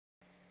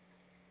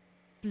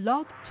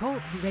Blog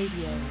Talk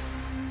Radio.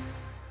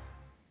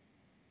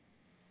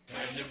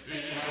 Can you feel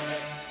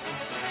it?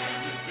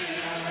 Can you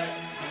feel it?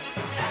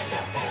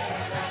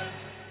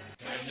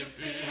 Can you feel it? Can you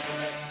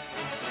feel it?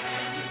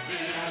 Can you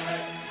feel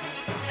it?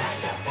 Can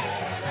you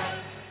feel it?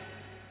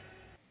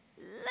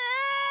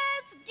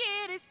 Let's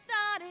get it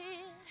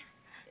started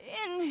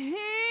in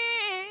here.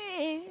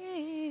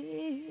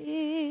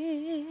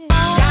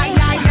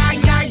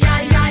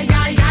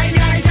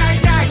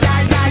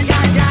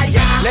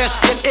 Let's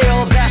get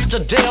ill, that's the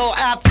deal.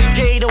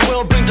 Applicator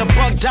will bring the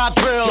bug dot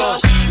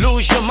drill.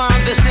 Lose your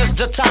mind, this is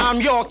the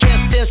time. You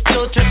can't stand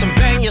still till some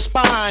bang your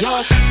spine.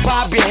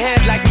 Bob your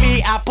head like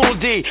me, Apple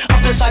D.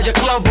 Up inside your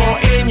club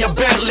or in your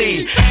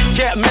Bentley.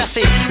 Get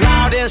messy,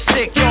 loud and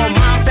sick. Your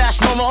mind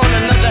fast moment on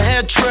another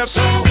head trip.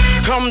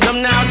 Come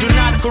them now, do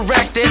not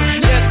correct it.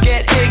 Let's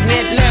get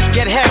ignorant, let's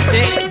get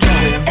hectic.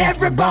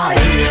 Everybody,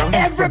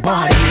 let's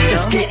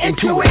get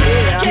into it.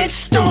 Get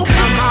stoked,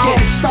 get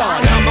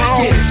started,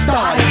 get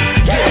started,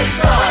 get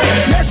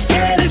started. Let's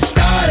get it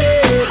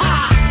started.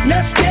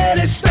 Let's get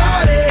it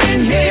started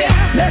in here.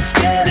 Let's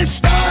get it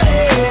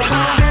started.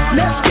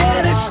 Let's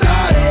get it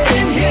started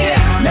in here.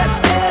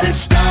 Let's get it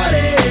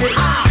started.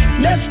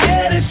 Let's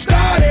get it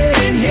started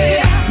in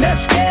here.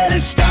 Let's get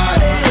it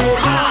started.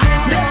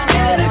 Let's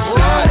get it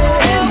started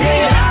in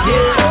here.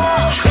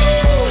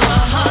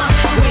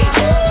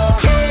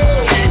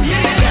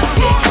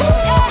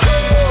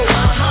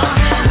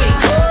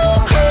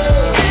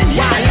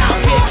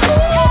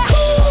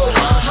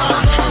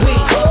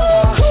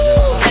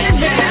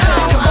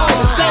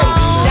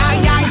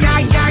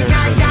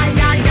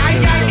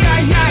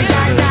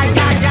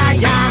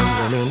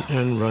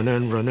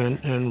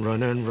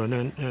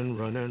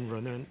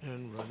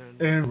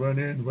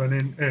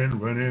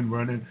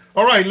 Running.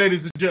 All right,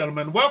 ladies and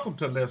gentlemen, welcome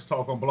to Let's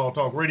Talk on Blog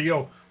Talk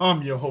Radio.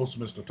 I'm your host,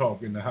 Mr.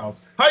 Talk in the house.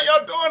 How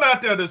y'all doing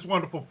out there this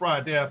wonderful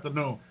Friday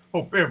afternoon?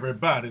 Hope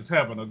everybody's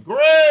having a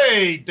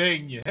great day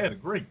and you had a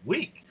great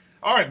week.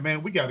 All right,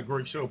 man, we got a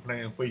great show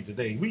planned for you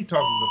today. We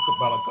talking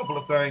about a couple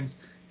of things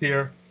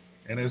here,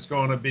 and it's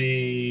going to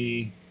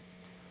be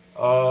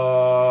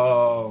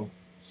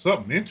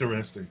something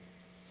interesting.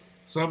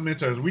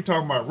 We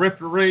talking about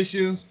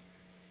reparations,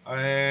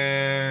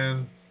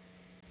 and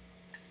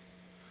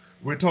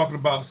we're talking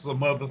about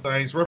some other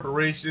things,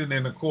 reparation,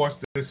 and of course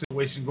the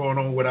situation going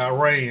on with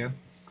Iran,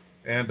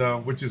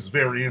 and which is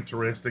very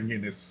interesting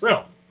in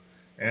itself.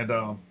 And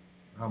I'm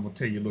gonna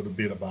tell you a little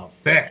bit about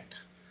that.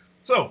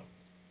 So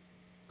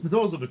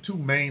those are the two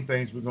main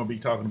things we're gonna be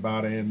talking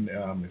about. And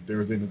if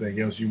there's anything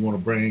else you want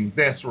to bring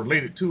that's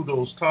related to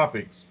those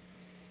topics,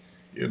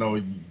 you know,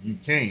 you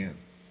can.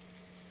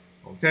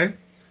 Okay.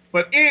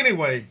 But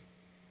anyway,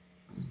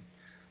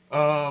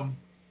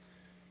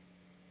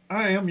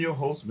 I am your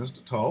host,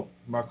 Mr. Talk.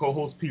 My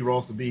co-host, P.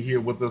 Ross, will be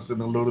here with us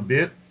in a little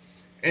bit.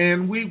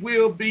 And we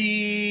will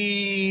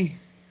be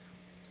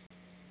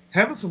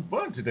having some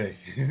fun today.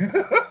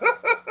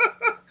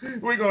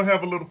 We're going to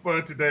have a little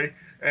fun today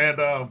and,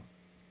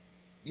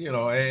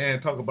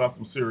 and talk about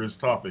some serious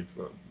topics.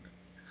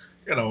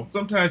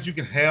 Sometimes you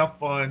can have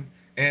fun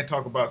and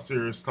talk about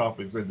serious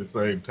topics at the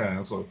same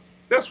time. So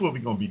that's what we're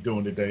going to be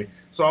doing today.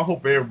 So I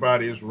hope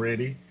everybody is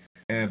ready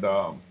and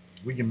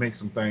we can make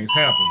some things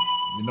happen.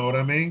 You know what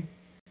I mean?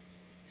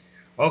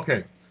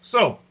 Okay,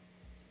 so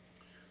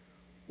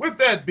with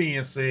that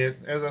being said,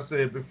 as I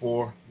said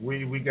before,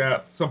 we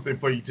got something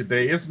for you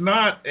today. It's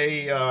not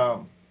a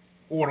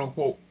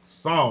quote-unquote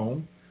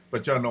song,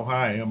 but y'all know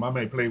how I am. I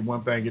may play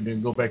one thing and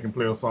then go back and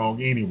play a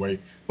song anyway,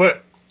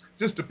 but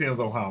just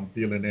depends on how I'm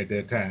feeling at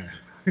that time.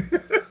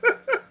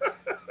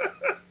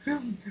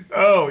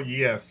 Oh,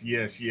 yes.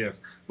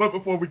 But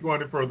before we go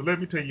any further, let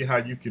me tell you how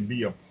you can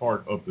be a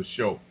part of the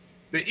show.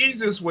 The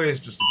easiest way is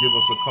just to give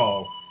us a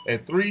call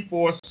at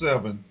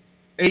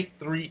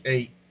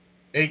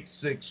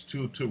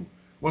 347-838-8622.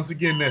 Once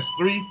again, that's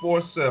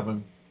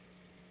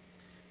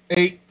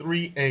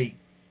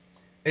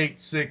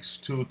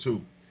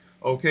 347-838-8622.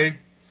 Okay?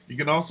 You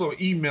can also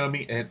email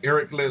me at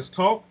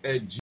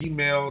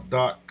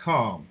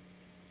ericletstalk@gmail.com.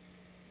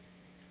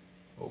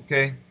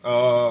 Okay?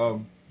 The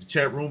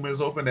chat room is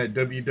open at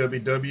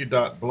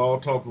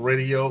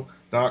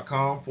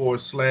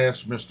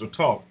www.blogtalkradio.com/Mr.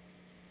 Talk.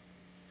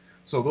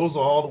 So those are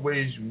all the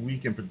ways you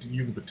can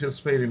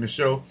participate in the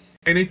show.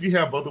 And if you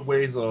have other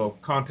ways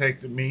of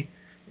contacting me,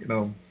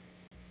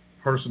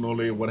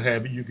 personally or what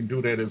have you, you can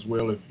do that as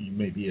well. If you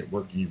may be at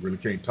work and you really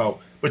can't talk,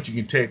 but you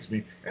can text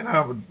me, and I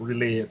would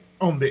relay it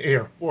on the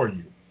air for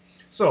you.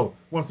 So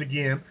once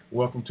again,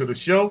 welcome to the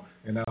show,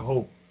 and I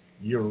hope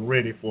you're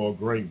ready for a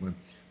great one.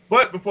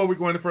 But before we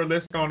go any further,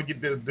 let's go on and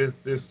get this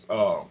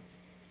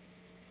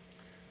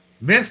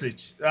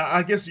message.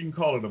 I guess you can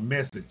call it a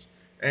message,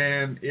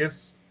 and it's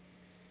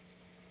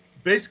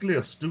basically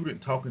a student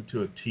talking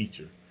to a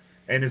teacher,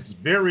 and it's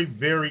very,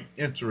 very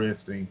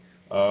interesting,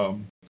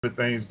 the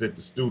things that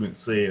the student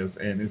says,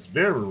 and it's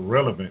very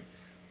relevant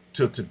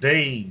to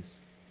today's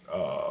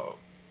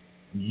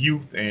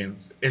youth and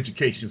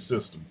education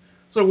system.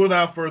 So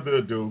without further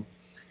ado,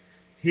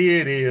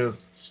 here it is,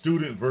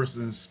 student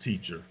versus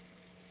teacher.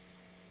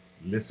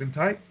 Listen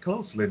tight,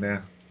 closely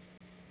now.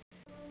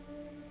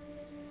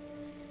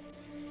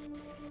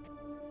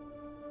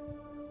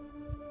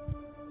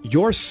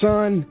 Your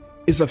son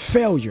is a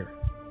failure.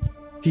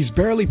 He's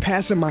barely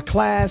passing my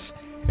class,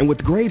 and with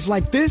grades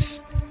like this,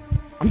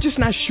 I'm just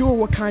not sure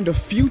what kind of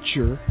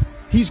future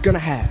he's gonna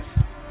have.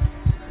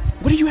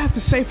 What do you have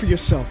to say for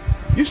yourself?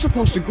 You're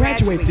supposed to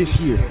graduate this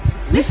year.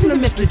 Listen to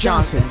Mr.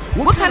 Johnson.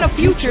 What kind of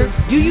future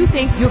do you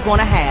think you're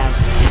gonna have?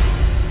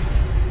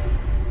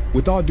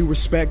 With all due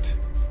respect,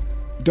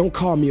 don't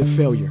call me a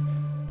failure.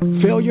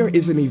 Failure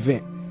is an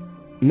event,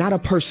 not a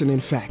person,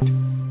 in fact.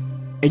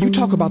 And you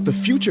talk about the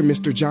future,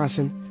 Mr.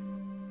 Johnson,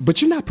 but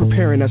you're not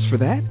preparing us for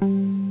that.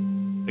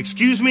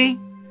 Excuse me?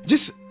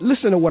 Just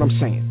listen to what I'm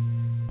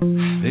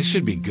saying. This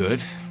should be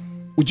good.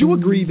 Would you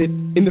agree that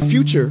in the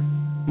future,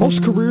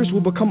 most careers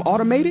will become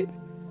automated?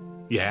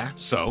 Yeah,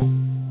 so?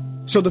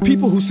 So the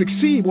people who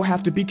succeed will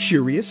have to be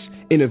curious,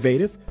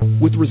 innovative,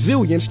 with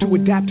resilience to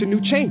adapt to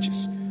new changes.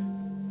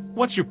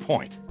 What's your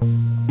point?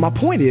 My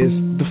point is,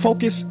 the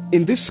focus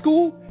in this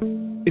school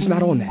is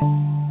not on that.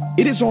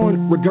 It is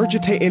on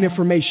regurgitating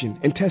information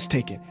and test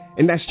taking,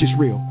 and that's just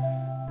real.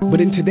 But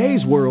in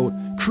today's world,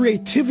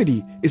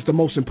 creativity is the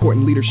most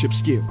important leadership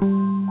skill.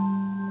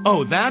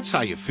 Oh, that's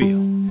how you feel.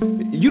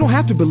 You don't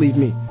have to believe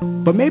me,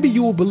 but maybe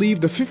you will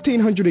believe the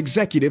 1,500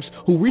 executives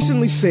who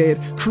recently said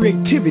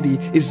creativity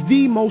is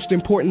the most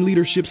important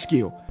leadership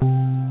skill.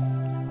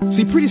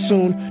 See, pretty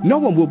soon, no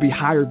one will be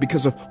hired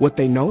because of what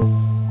they know.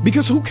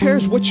 Because who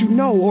cares what you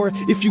know or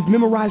if you've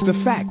memorized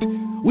a fact?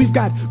 We've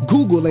got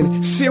Google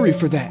and Siri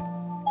for that.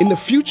 In the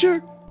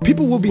future,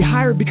 people will be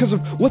hired because of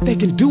what they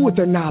can do with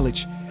their knowledge.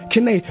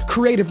 Can they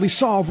creatively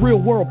solve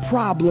real-world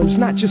problems,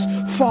 not just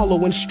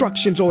follow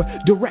instructions or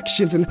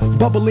directions and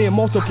bubble in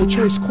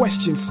multiple-choice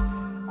questions?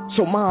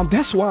 So, Mom,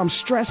 that's why I'm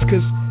stressed,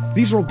 because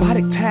these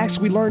robotic tasks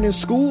we learn in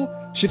school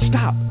should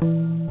stop.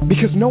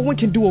 Because no one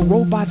can do a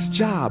robot's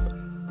job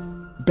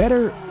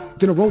better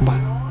than a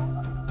robot.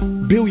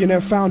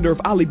 Billionaire founder of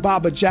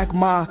Alibaba, Jack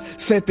Ma,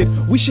 said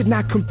that we should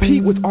not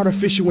compete with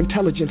artificial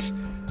intelligence,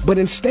 but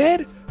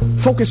instead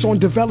focus on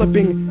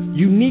developing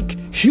unique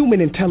human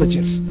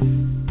intelligence.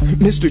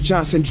 Mr.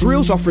 Johnson,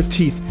 drills are for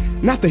teeth,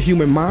 not the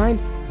human mind.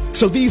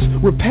 So these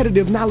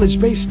repetitive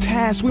knowledge-based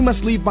tasks we must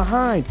leave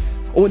behind.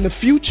 Or in the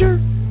future,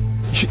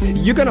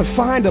 you're going to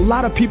find a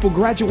lot of people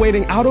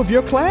graduating out of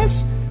your class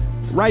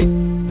right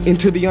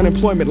into the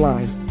unemployment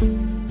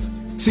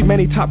line. See,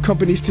 many top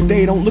companies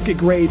today don't look at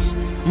grades.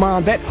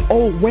 Mom, that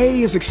old way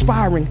is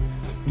expiring.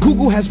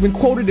 Google has been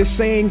quoted as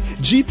saying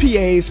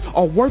GPAs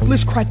are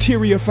worthless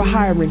criteria for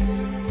hiring.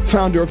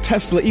 Founder of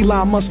Tesla,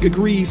 Elon Musk,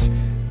 agrees.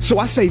 So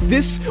I say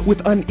this with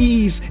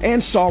unease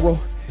and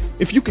sorrow.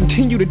 If you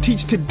continue to teach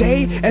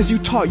today as you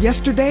taught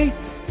yesterday,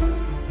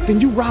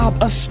 then you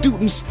rob us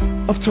students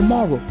of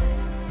tomorrow.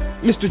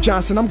 Mr.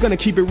 Johnson, I'm going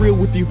to keep it real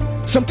with you.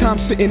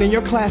 Sometimes sitting in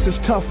your class is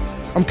tough.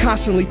 I'm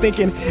constantly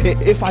thinking,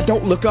 if I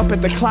don't look up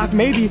at the clock,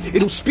 maybe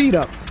it'll speed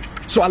up.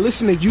 So I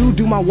listen to you,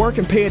 do my work,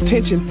 and pay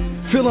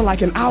attention, feeling like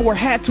an hour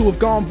had to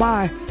have gone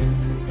by.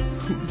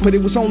 But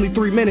it was only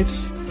 3 minutes.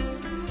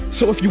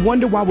 So if you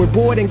wonder why we're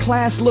bored in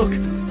class, look,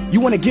 you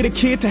want to get a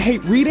kid to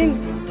hate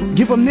reading?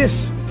 Give them this,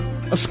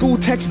 a school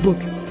textbook.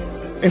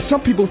 And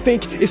some people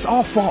think it's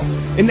our fault,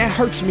 and that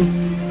hurts me.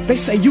 They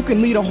say you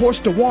can lead a horse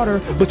to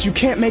water, but you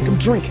can't make him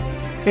drink.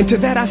 And to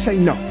that I say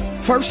no.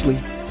 Firstly,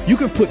 you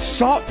can put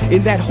salt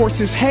in that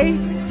horse's hay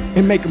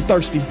and make him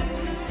thirsty.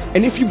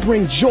 And if you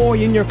bring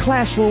joy in your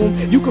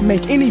classroom, you can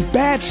make any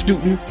bad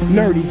student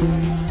nerdy.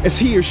 As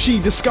he or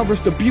she discovers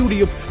the beauty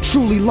of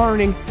truly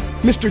learning.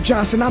 Mr.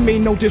 Johnson, I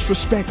mean no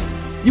disrespect.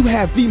 You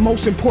have the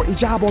most important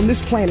job on this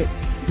planet.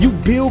 You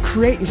build,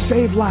 create, and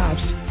save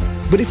lives.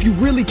 But if you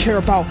really care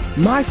about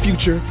my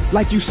future,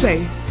 like you say,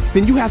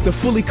 then you have to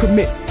fully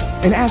commit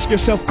and ask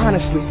yourself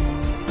honestly,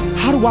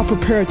 how do I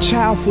prepare a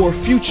child for a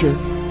future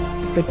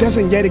that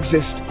doesn't yet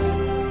exist?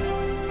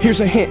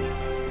 Here's a hint.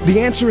 The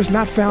answer is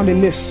not found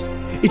in this.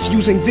 It's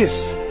using this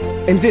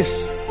and this.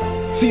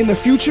 See, in the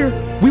future,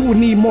 we will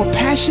need more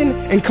passion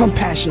and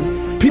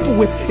compassion. People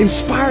with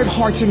inspired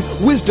hearts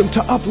and wisdom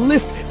to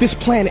uplift this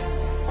planet.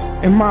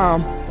 And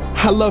Mom,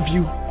 I love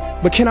you,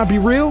 but can I be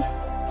real?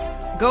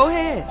 Go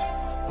ahead.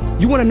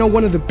 You want to know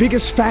one of the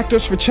biggest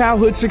factors for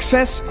childhood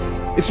success?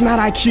 It's not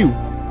IQ.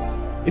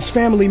 It's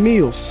family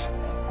meals.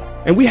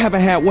 And we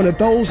haven't had one of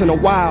those in a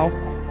while.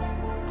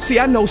 See,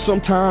 I know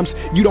sometimes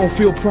you don't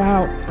feel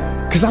proud,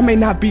 because I may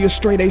not be a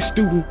straight A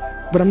student,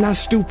 but I'm not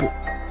stupid.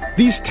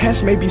 These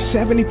tests may be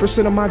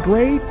 70% of my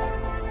grade,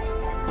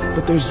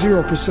 but they're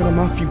 0% of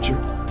my future.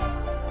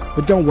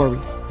 But don't worry,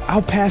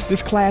 I'll pass this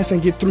class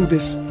and get through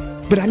this.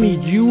 But I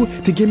need you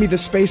to give me the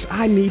space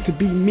I need to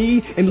be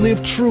me and live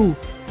true.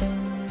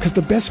 Because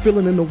the best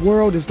feeling in the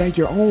world is that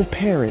your own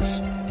parents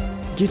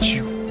get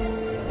you.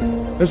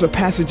 There's a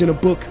passage in a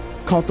book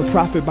called The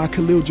Prophet by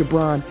Khalil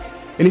Gibran.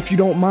 And if you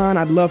don't mind,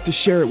 I'd love to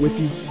share it with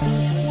you.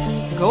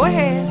 Go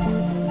ahead.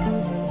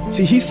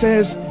 See, he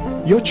says,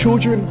 your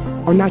children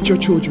are not your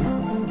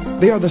children.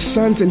 They are the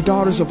sons and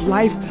daughters of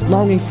life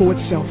longing for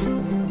itself.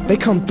 They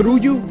come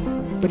through you,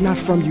 but not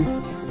from you.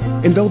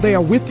 And though they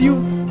are with you,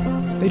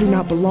 they do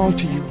not belong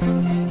to you.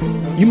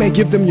 You may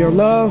give them your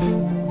love,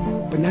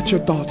 but not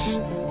your thoughts,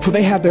 for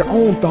they have their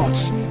own thoughts.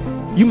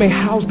 You may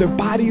house their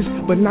bodies,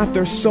 but not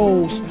their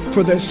souls,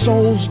 for their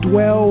souls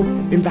dwell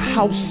in the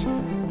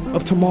house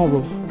of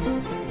tomorrow.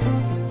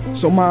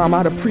 So, Mom,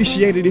 I'd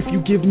appreciate it if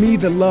you give me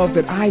the love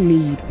that I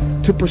need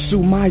to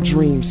pursue my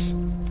dreams.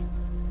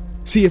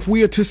 See, if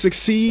we are to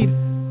succeed,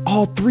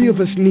 all three of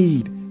us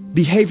need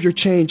behavior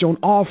change on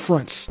all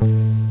fronts.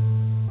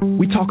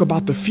 We talk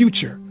about the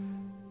future,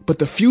 but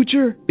the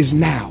future is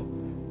now,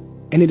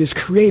 and it is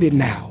created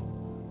now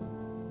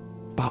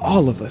by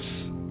all of us.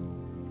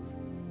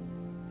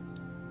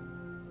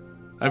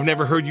 I've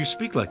never heard you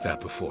speak like that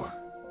before.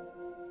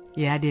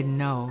 Yeah, I didn't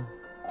know.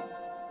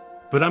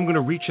 But I'm going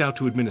to reach out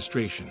to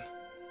administration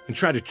and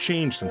try to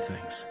change some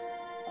things.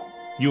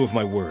 You have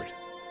my word.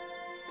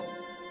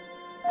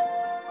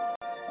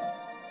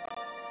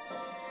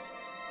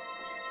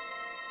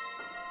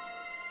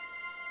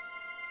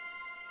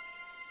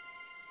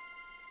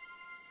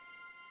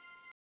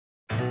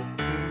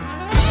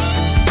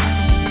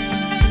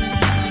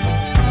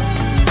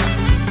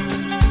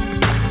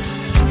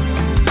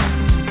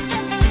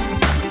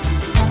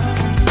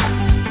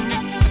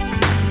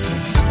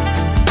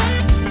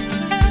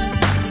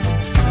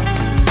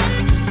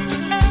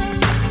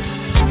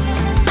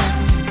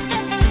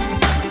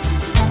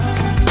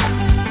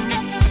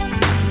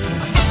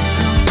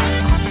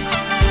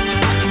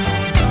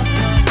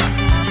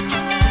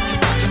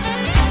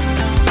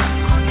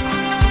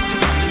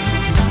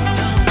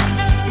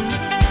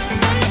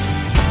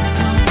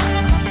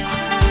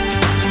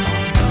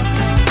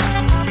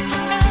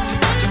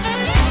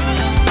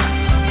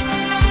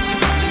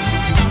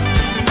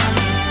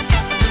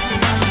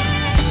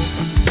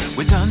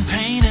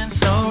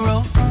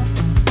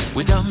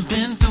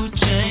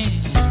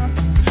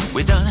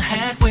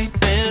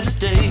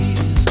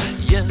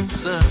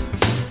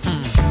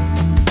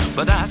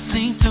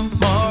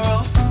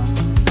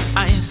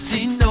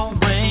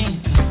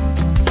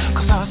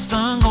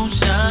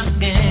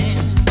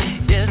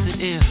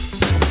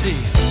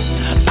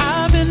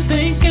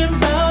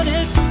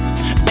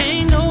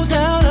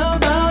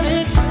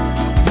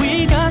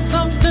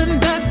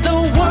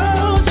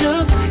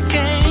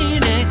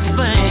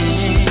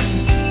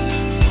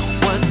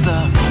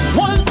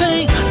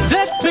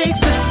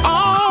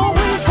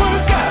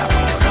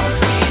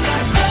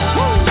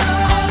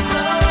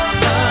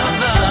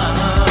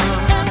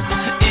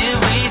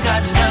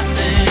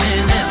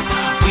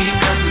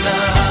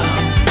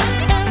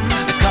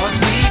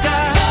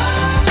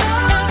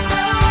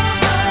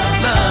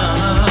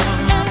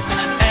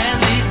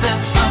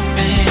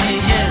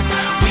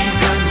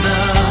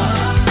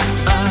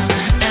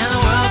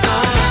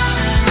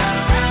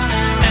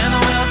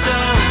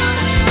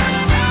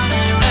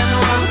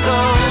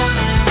 Go.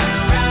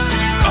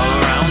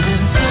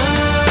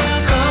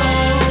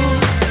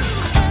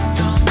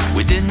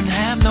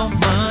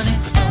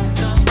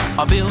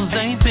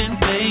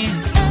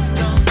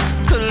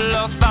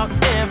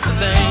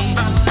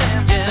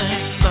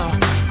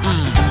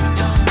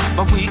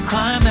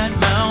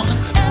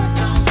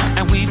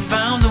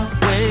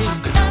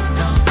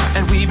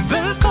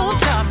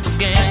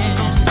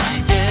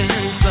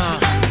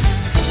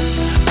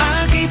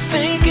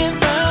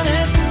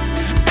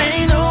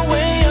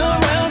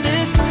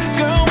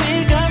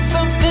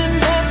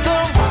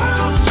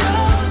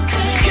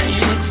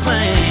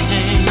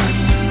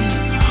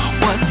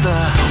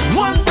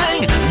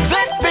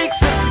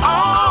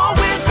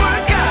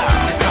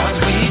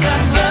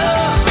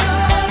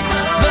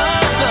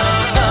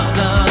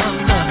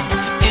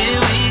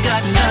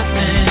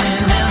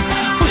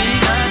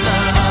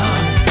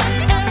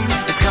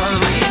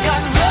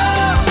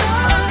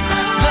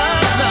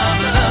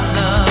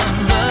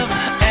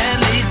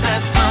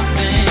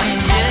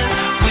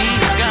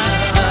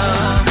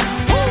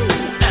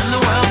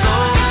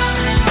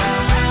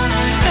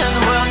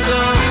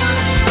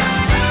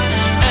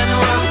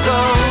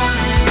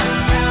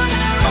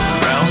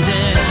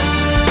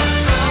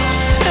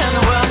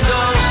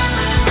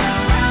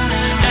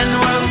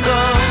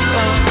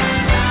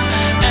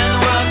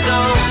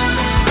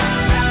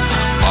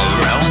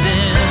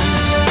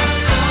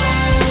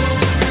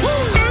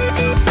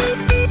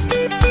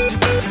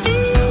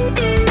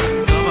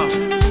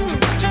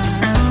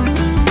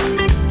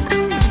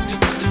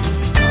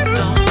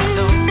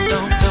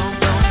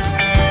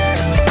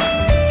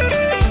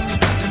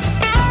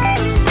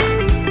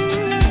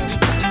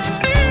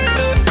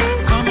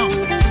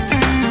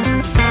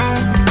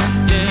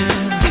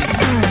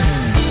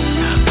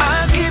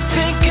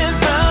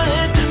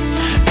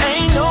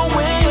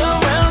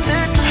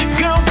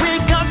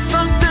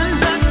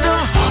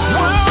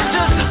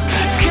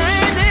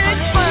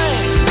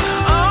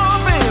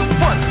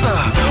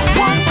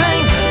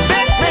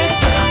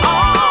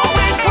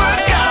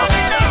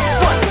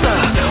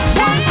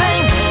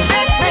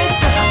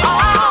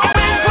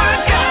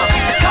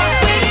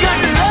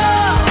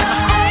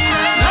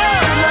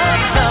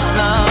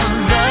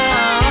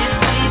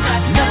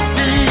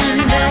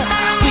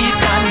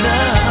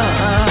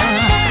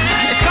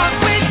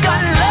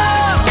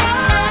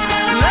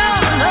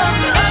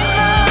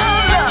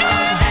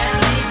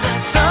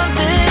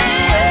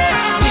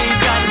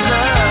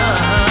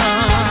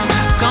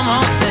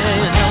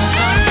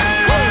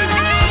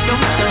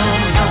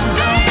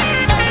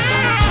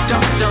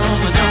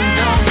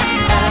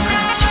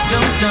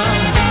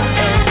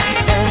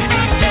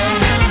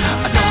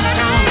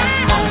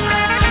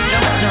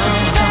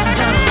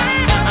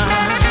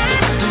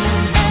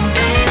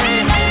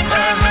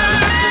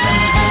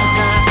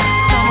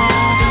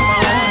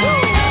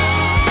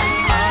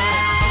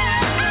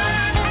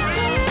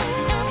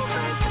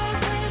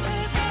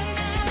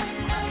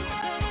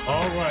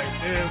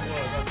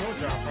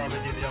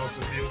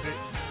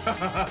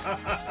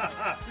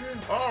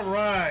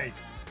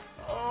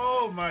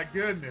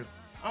 goodness.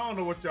 I don't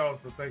know what y'all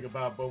to think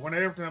about, but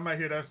every time I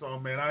hear that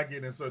song, man, I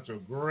get in such a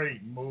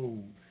great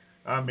mood.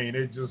 I mean,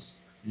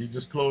 you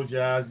just close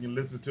your eyes and you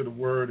listen to the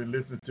word and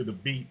listen to the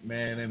beat,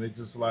 man, and it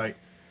just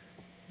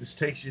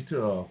takes you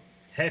to a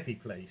happy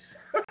place.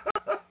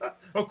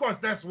 Of course,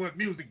 that's what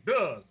music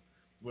does.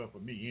 Well, for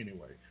me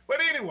anyway. But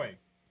anyway,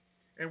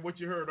 and what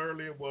you heard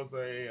earlier was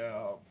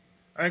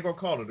I ain't gonna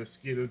call it a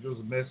skit. It was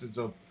a message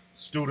of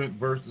student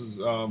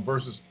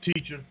versus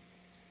teacher,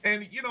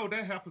 and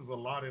that happens a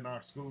lot in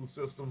our school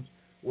systems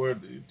where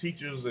the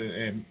teachers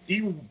and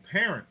even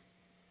parents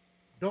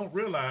don't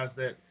realize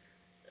that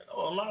a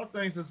lot of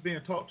things that's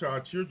being taught to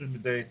our children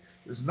today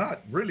is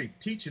not really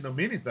teaching them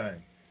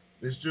anything.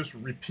 It's just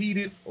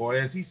repeated, or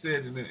as he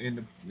said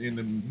in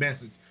the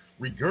message,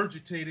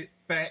 regurgitated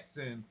facts,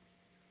 and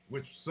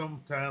which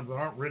sometimes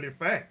aren't really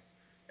facts.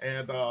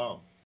 And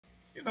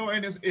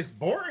and it's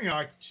boring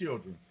our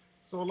children.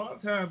 So a lot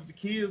of times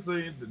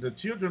the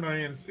children are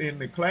in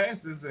the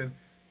classes, and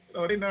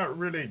they're not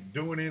really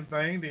doing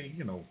anything. They,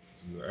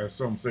 as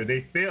some say,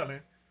 they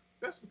failing.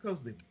 That's because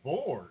they're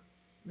bored.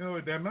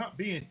 They're not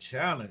being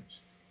challenged.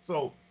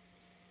 So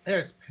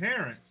as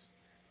parents,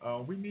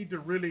 we need to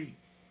really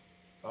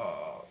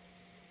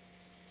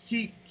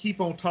keep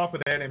on top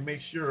of that and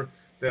make sure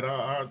that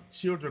our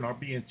children are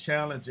being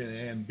challenged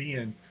and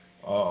being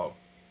taught,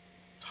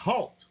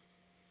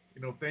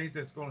 things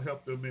that's going to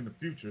help them in the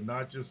future,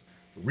 not just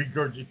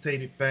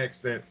regurgitated facts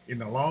that in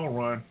the long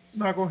run, it's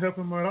not going to help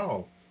them at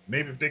all.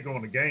 Maybe if they go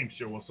on a game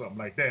show or something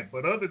like that.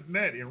 But other than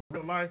that, in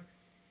real life,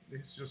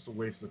 it's just a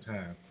waste of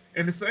time.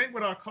 And the same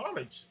with our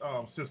college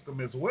system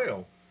as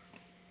well.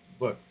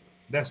 But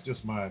that's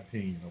just my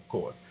opinion, of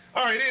course.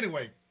 All right,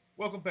 anyway,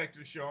 welcome back to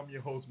the show. I'm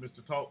your host,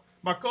 Mr. Talk.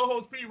 My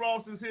co-host, P.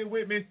 Ross, is here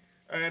with me.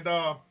 And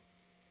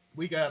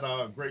we got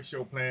a great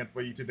show planned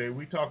for you today.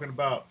 We're talking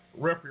about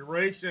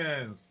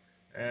reparations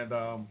and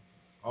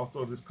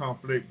also this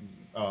conflict,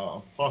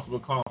 possible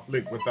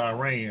conflict with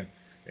Iran.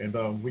 And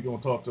we're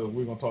gonna talk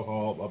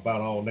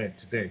about all that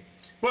today.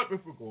 But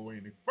before we go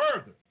any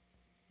further,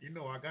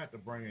 I got to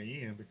bring her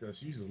in because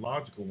she's a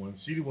logical one.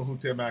 She's the one who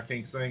tell me I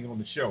can't sing on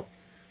the show.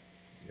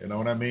 You know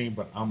what I mean?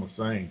 But I'm gonna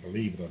sing,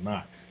 believe it or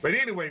not. But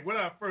anyway,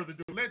 without further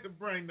ado, let's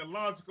bring the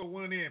logical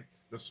one in,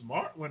 the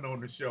smart one on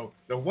the show,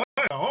 the one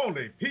and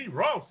only P.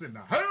 Ross in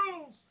the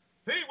house.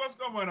 P, what's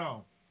going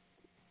on?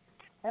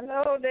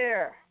 Hello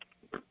there.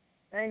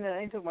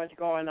 Ain't too much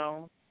going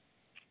on.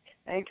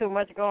 Ain't too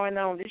much going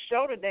on. This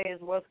show today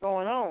is what's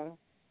going on.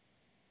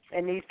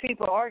 And these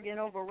people arguing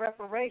over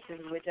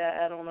reparations, which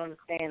I don't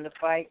understand the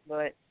fight,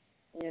 but,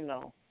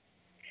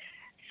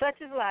 such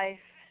is life.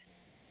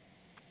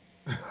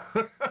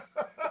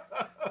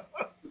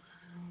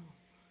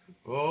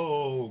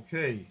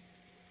 Okay.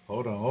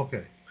 Hold on.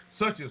 Okay.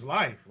 Such is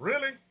life.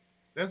 Really?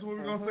 That's what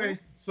we're going to say?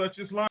 Such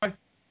is life?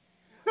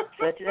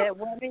 Such that.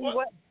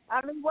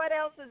 What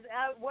else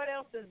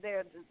is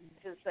there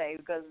to say?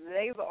 Because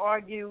they've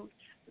argued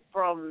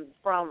from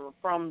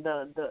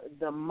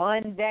the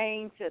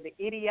mundane to the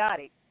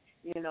idiotic,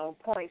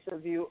 points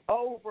of view,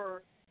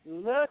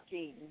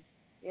 overlooking,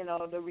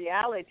 the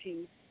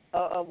reality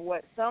of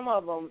what some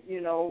of them,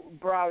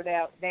 brought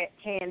out that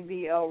can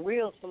be a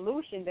real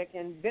solution that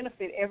can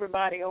benefit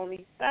everybody on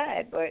each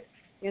side. But,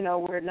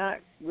 we're not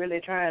really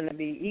trying to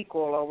be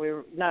equal, or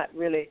we're not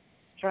really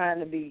trying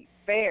to be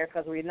fair,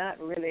 because we're not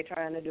really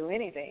trying to do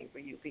anything for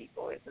you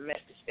people. It's the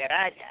message that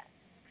I got.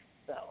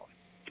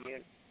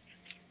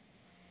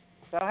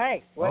 So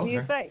hey, what do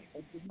you say?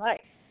 It's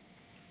life.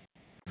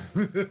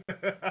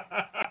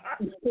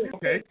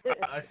 Okay.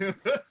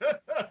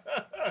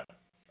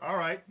 All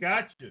right,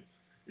 gotcha.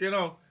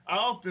 I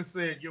often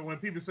say, when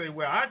people say,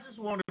 well, I just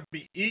want to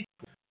be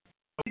equal.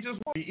 We just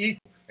want to be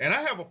equal. And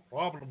I have a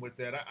problem with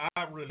that.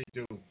 I really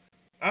do.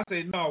 I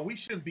say, no, we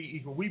shouldn't be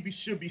equal. We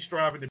should be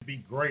striving to be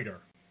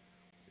greater.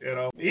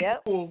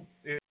 Equal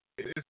is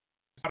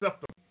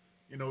acceptable.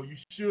 You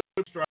should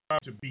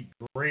strive to be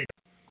greater.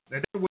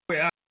 And that's the way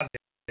I look at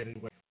it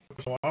anyway.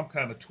 So I'm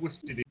kind of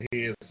twisted in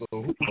here, so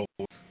who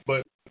knows?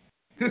 But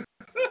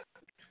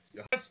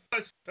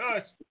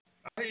hush.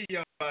 I hear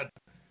y'all.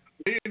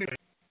 Anyway.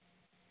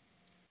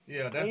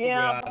 Yeah, that's the way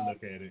I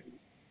look at it.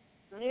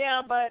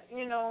 Yeah, but,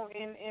 in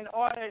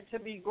order to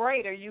be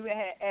greater, you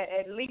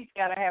at least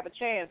got to have a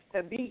chance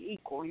to be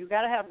equal. You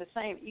got to have the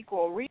same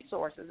equal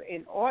resources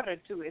in order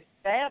to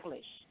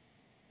establish,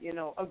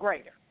 a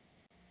greater.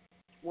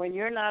 When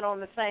you're not on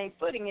the same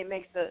footing, it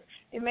makes the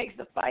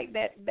fight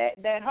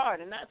that hard.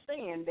 I'm not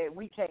saying that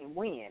we can't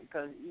win,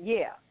 because,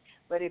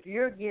 but if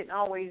you're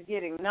always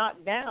getting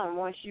knocked down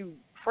once you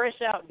fresh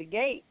out the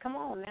gate, come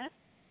on now.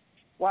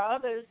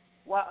 While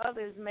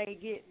others may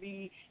get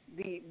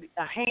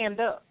a hand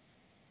up.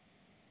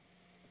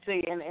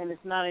 See, and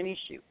it's not an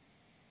issue.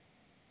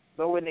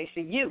 But when they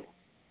see you,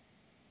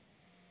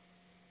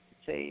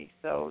 see,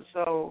 so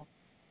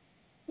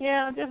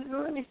just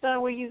let me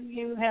start where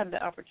you have the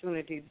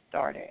opportunity to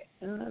start at,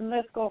 and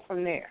let's go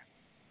from there,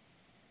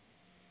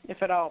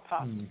 if at all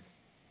possible.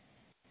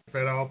 If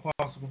at all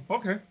possible.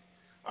 Okay.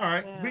 All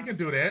right. Yeah. We can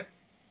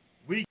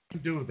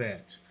do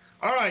that.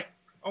 All right.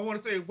 I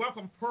want to say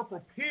welcome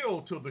Purple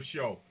Pill to the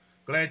show.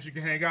 Glad you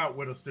can hang out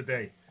with us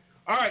today.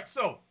 All right,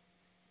 so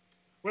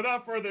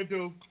without further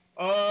ado,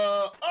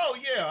 oh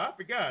yeah, I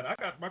forgot. I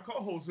got my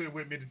co-host here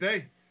with me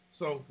today.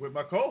 So with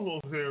my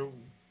co-host here,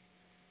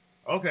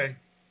 okay,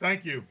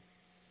 thank you.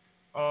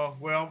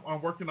 Well,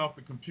 I'm working off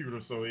the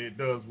computer, so it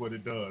does what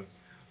it does.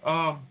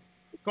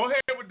 Go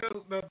ahead with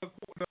the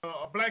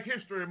Black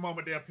History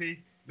moment there,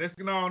 P. Let's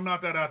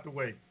knock that out the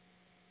way.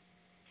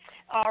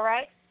 All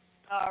right.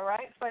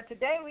 For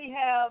today we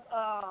have,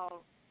 I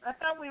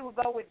thought we would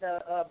go with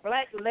the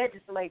black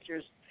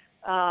legislators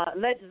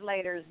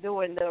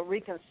doing the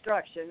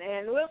Reconstruction.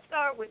 And we'll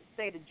start with the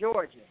state of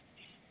Georgia,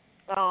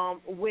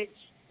 which,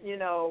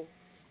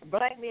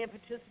 black men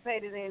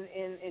participated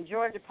in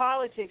Georgia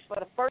politics for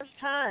the first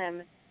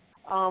time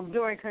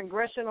during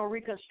Congressional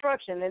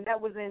Reconstruction, and that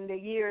was in the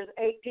years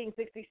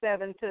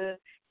 1867 to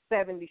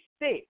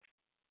 76.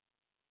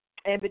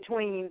 And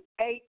between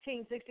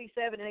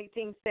 1867 and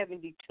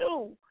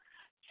 1872,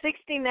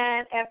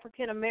 69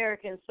 African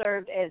Americans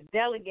served as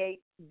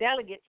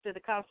delegates to the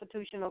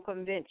Constitutional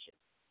Convention,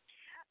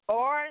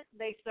 or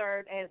they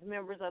served as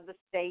members of the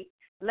state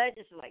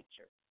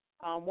legislature.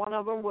 One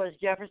of them was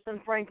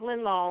Jefferson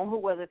Franklin Long, who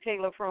was a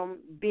tailor from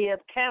Bibb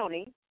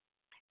County.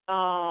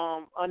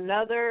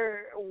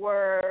 Another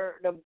were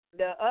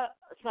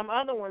some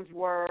other ones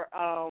were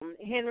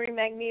Henry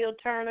McNeil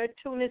Turner,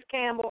 Tunis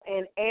Campbell,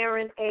 and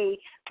Aaron A.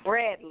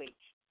 Bradley.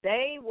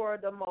 They were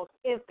the most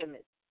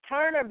infamous.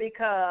 Turner,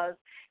 because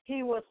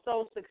he was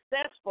so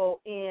successful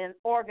in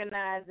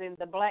organizing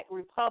the Black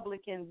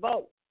Republican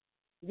vote.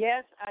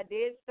 Yes, I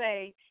did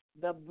say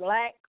the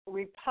Black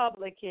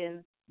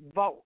Republican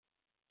vote.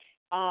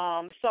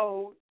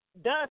 So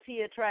thus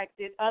he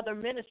attracted other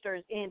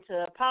ministers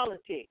into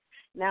politics.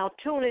 Now,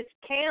 Tunis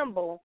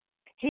Campbell,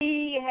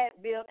 he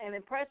had built an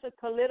impressive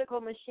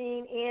political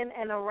machine in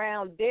and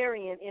around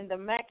Darien in the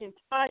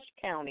McIntosh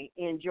County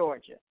in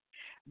Georgia.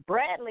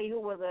 Bradley, who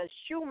was a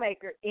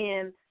shoemaker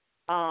in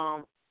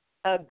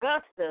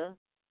Augusta,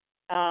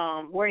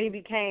 where he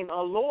became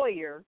a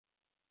lawyer,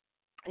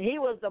 he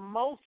was the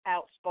most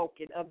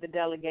outspoken of the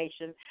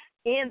delegation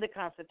in the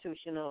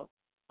Constitutional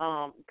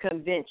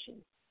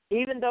Convention.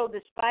 Even though,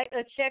 despite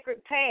a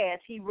checkered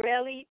past, he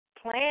rallied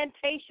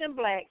plantation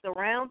blacks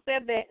around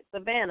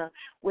Savannah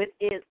with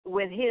his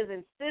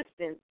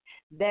insistence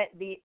that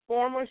the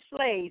former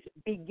slaves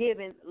be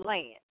given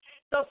land.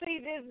 So, see,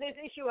 this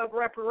issue of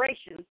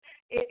reparations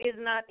is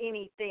not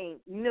anything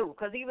new,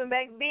 because even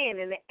back then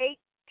in the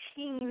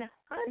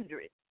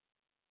 1800s,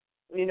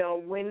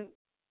 when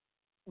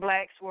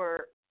blacks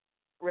were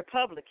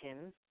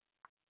Republicans,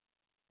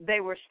 they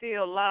were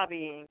still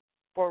lobbying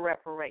for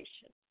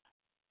reparations.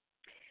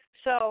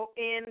 So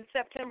in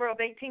September of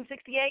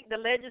 1868, the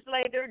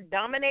legislature,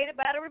 dominated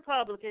by the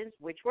Republicans,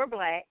 which were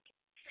black,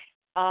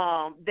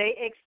 they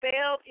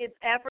expelled its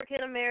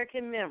African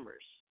American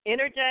members,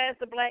 energized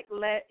the black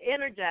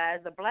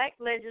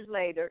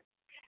legislator,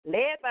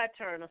 led by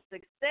Turner,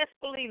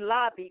 successfully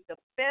lobbied the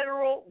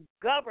federal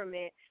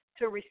government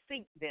to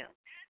reseat them.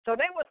 So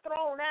they were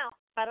thrown out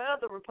by the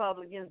other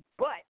Republicans,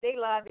 but they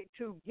lobbied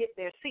to get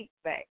their seats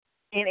back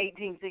in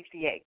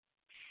 1868.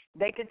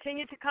 They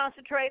continued to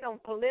concentrate on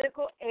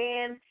political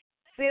and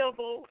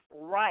civil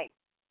rights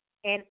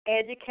and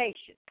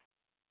education,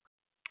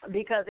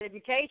 because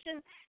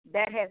education,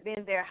 that has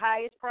been their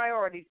highest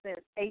priority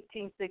since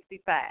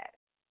 1865.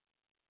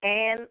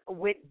 And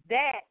with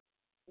that,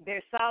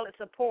 their solid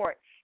support,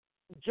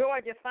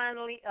 Georgia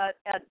finally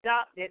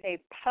adopted a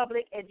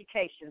public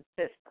education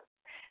system.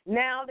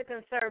 Now the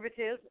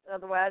conservatives,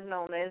 otherwise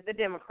known as the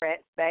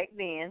Democrats back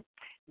then,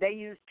 they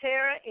used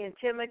terror,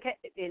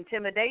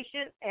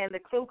 intimidation, and the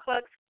Ku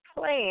Klux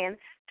Klan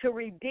to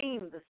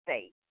redeem the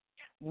state.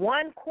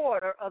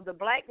 1/4 of the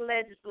black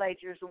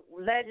legislators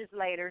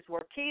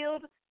were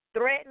killed,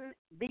 threatened,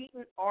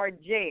 beaten, or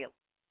jailed.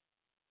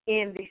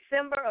 In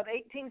December of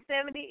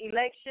 1870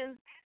 elections,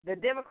 the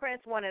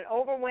Democrats won an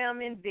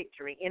overwhelming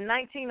victory. In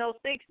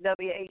 1906,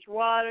 W.H.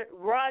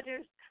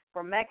 Rogers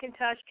from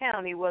McIntosh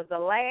County was the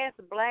last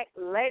black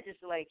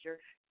legislature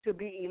to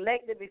be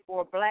elected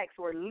before blacks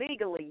were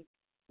legally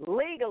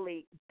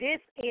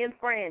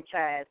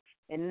disenfranchised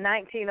in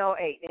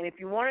 1908. And if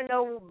you want to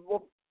know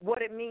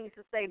what it means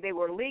to say they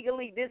were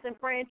legally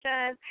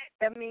disenfranchised,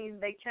 that means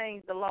they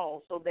changed the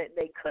law so that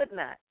they could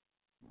not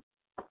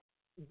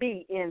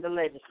be in the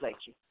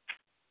legislature.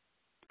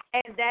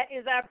 And that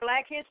is our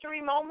Black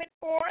History moment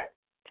for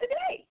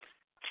today.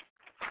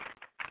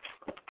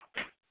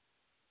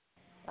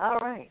 All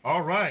right.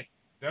 All right.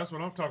 That's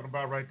what I'm talking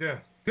about right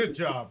there. Good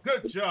job.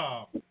 Good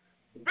job.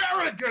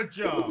 Very good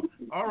job.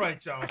 All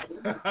right, y'all.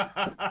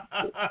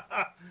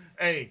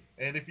 Hey,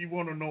 and if you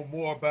want to know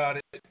more about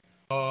it,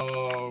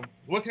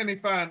 what can they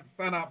find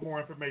out more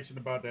information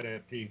about that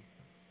at, P?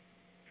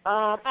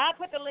 I'll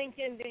put the link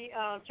in the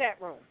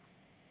chat room.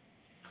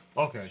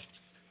 Okay.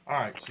 All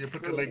right. She'll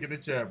put the link in the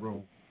chat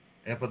room.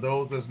 And for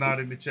those that's not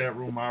in the chat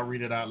room, I'll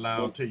read it out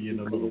loud to you in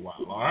a little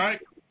while. All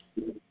right?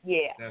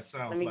 Yeah. That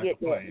sounds let me like get a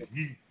plan.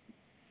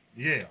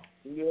 Yeah.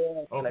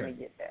 Yeah. Okay. Let me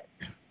get that.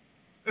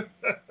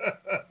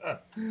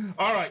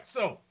 All right,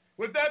 so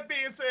with that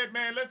being said,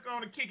 man, let's go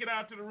on and kick it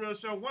out to the real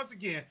show. Once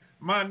again,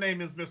 my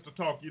name is Mr.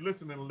 Talk. You're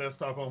listening to Let's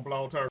Talk on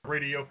Blog Talk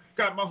Radio.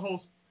 Got my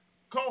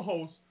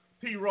co-host,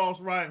 P. Ross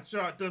riding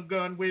shotgun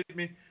gun with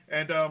me,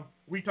 and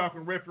we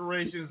talking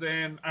reparations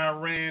and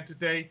Iran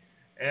today.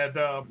 And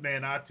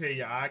man, I tell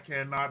you, I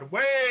cannot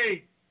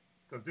wait,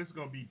 because this is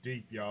gonna be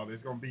deep, y'all.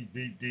 It's gonna be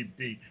deep, deep,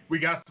 deep. We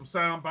got some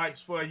sound bites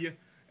for you,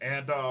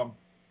 and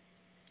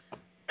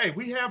hey,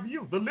 we have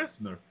you, the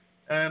listener,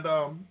 and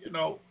you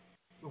know,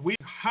 we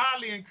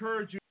highly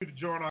encourage you to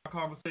join our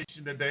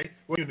conversation today,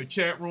 whether you're in the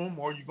chat room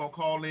or you're gonna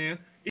call in.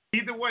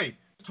 Either way,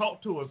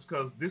 talk to us,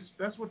 because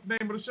that's what the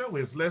name of the show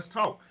is. Let's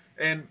talk.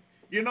 And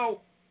you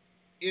know,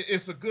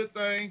 it's a good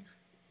thing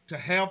to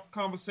have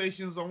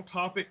conversations on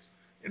topics,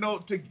 you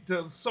know,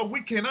 so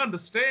we can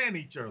understand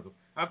each other.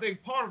 I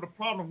think part of the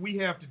problem we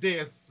have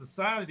today as a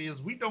society is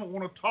we don't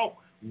want to talk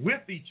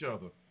with each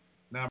other.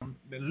 Now,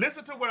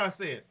 listen to what I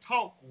said.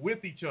 Talk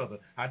with each other.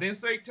 I didn't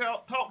say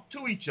talk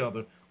to each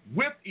other,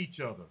 with each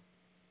other.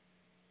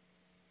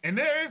 And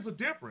there is a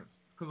difference,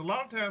 because a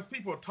lot of times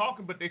people are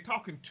talking, but they're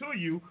talking to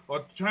you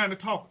or trying to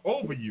talk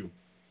over you.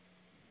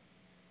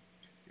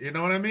 You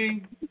know what I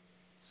mean?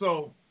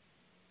 So,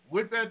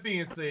 with that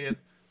being said,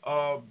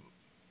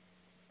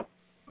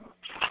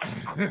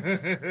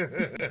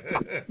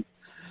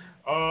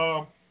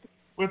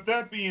 with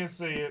that being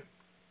said,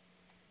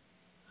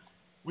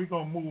 we're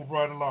going to move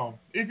right along.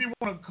 If you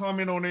want to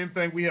comment on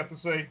anything we have to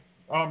say,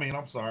 let me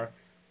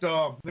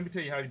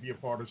tell you how to be a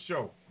part of the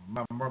show.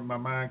 My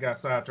mind got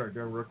sidetracked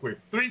there real quick.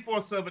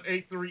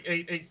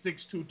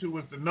 347-838-8622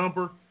 is the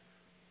number.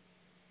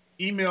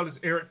 Email is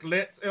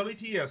ericlets,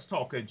 L-E-T-S,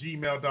 talk at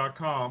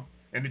gmail.com.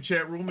 And the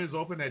chat room is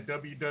open at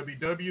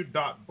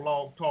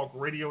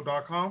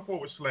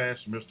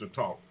www.blogtalkradio.com/Mr.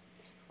 Talk.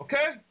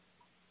 Okay?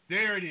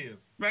 There it is.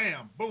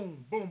 Bam,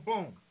 boom, boom,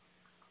 boom.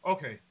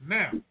 Okay,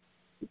 now,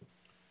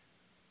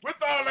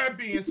 with all that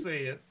being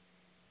said,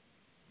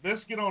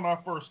 let's get on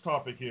our first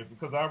topic here,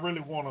 because I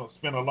really want to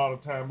spend a lot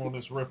of time on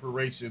this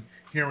reparation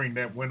hearing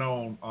that went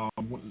on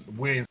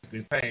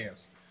Wednesday past,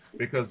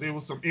 because there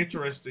was some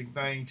interesting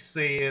things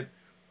said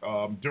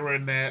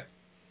during that.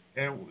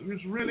 And it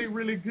was really,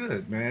 really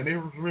good, man. It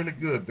was really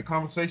good. The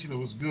conversation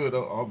was good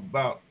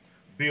about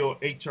Bill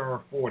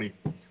H.R. 40.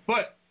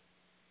 But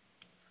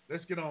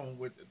let's get on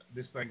with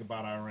this thing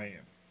about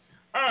Iran.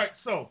 All right,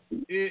 so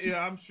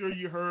I'm sure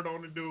you heard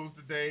on the news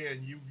today,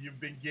 and you've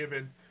been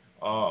given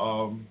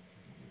on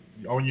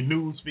your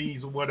news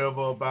feeds or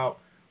whatever about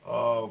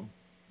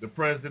the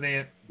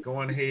president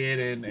going ahead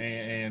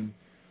and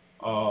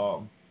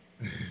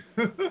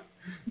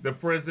the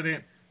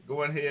president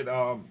going ahead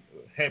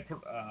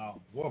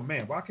well,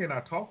 man, why can't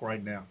I talk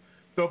right now?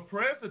 The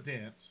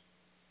president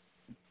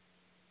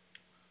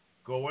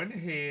going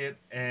ahead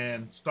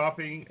and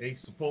stopping a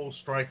supposed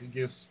strike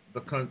against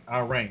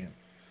Iran.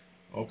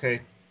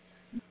 Okay?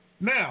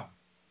 Now,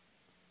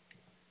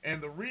 and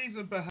the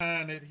reason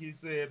behind it, he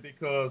said,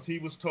 because he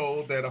was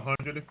told that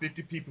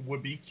 150 people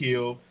would be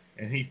killed,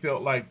 and he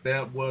felt like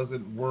that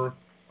wasn't worth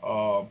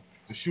the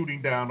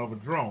shooting down of a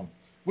drone,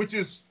 which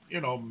is,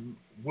 you know,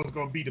 was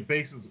going to be the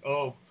basis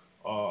of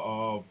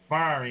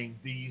firing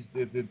these,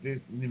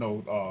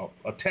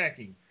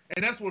 attacking.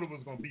 And that's what it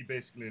was going to be,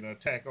 basically, an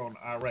attack on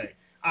Iran,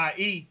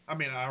 i.e.,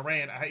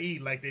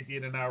 like they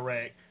did in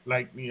Iraq,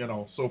 like, you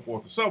know, so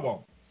forth and so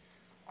on.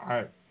 All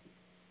right.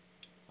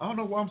 I don't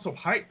know why I'm so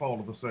hyped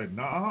all of a sudden.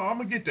 I'm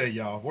going to get there,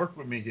 y'all. Work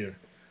with me here.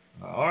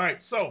 All right,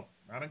 so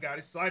I done got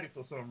excited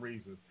for some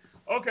reason.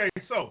 Okay,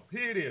 so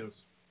here it is.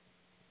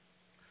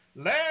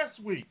 Last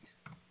week,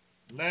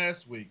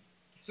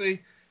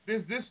 see,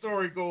 this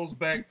story goes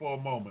back for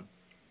a moment.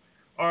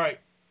 All right,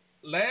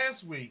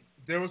 last week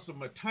there was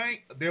an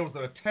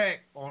attack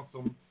on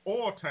some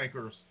oil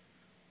tankers,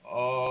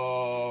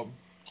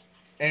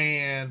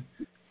 and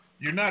the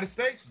United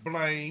States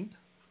blamed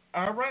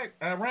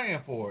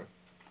Iran for it.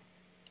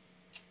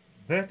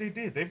 That they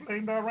did. They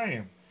blamed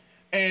Iran,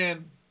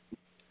 and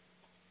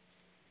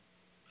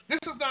this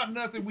is not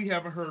nothing we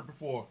haven't heard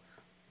before.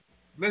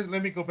 Let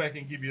me go back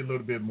and give you a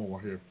little bit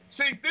more here.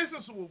 See, this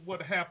is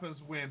what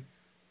happens when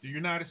the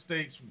United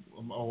States,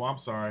 I'm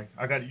sorry,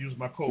 I got to use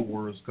my code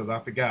words because I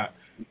forgot.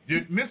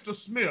 Mr.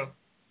 Smith,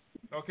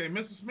 when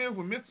Mr.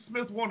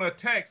 Smith want to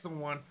attack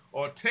someone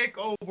or take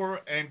over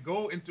and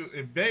go into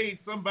invade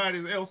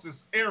somebody else's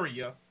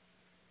area,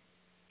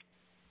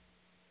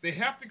 they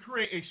have to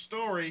create a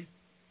story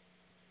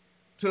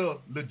to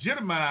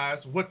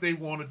legitimize what they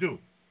want to do.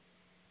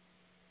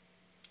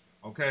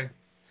 Okay?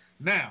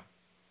 Now,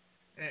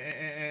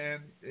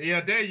 and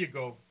yeah, there you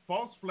go.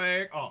 False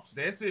flag ops.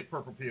 That's it,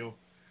 Purple Pill.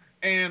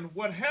 And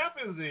what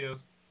happens is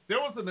there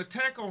was an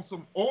attack on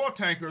some oil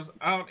tankers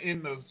out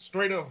in the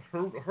Strait of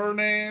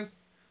Hormuz.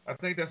 I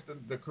think that's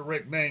the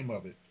correct name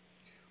of it.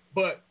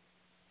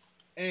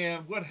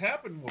 And what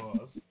happened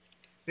was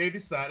they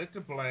decided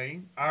to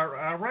blame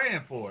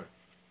Iran for it.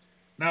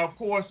 Now, of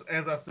course,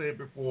 as I said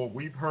before,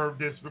 we've heard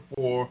this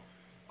before.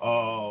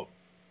 The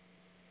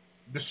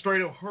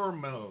Strait of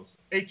Hormuz,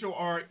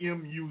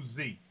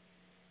 Hormuz.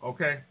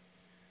 Okay?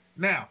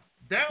 Now,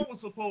 that was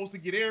supposed to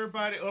get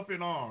everybody up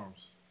in arms.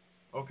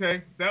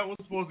 Okay? That was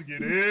supposed to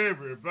get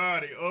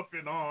everybody up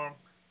in arms.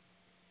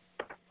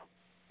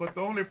 But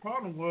the only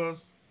problem was,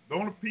 the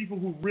only people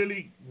who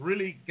really,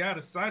 really got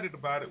excited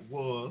about it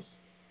was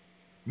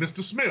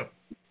Mr. Smith.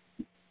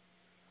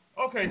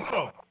 Okay,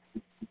 so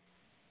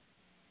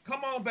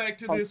come on back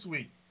to this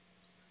week.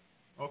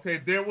 Okay,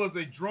 there was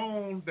a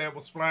drone that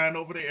was flying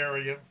over the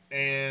area,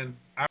 and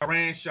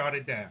Iran shot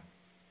it down.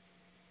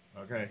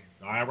 Okay,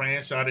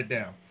 Iran shot it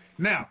down.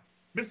 Now,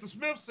 Mr.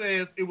 Smith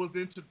says it was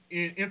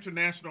in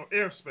international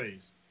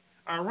airspace.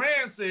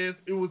 Iran says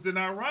it was in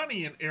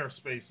Iranian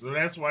airspace, so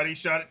that's why they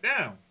shot it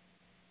down.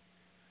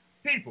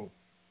 People,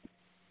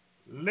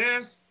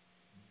 let's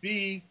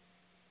be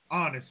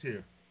honest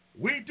here.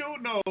 We do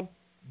know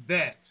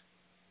that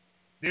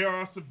there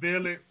are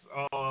surveillance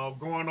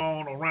going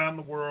on around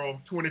the world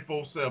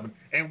 24/7.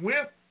 And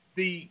with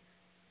the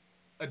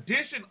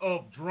addition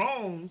of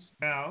drones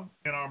now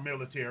in our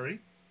military,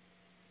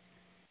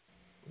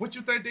 what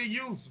you think they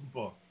use them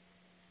for?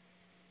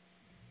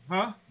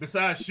 Huh?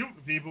 Besides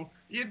shooting people,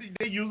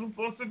 they use them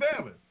for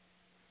surveillance.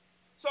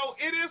 So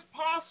it is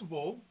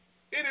possible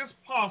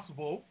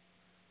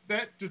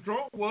that the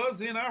drone was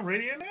in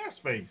Iranian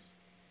airspace.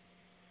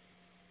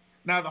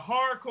 Now the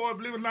hardcore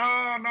believe,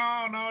 no,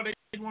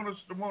 they want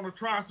to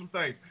try some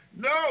things.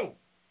 No,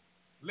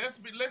 let's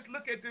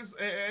look at this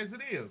as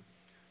it is.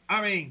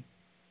 I mean,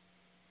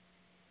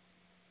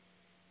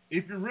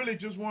 if you really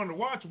just want to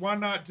watch, why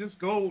not just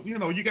go? You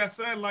got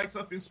satellites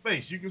up in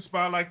space, you can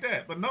spy like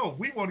that. But no,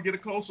 we want to get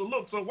a closer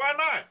look, so why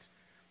not?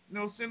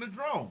 Send a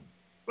drone.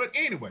 But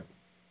anyway,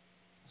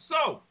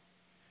 so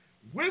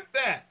with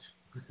that,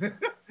 go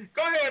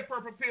ahead,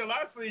 Purple Pill.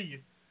 I see you.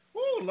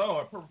 Oh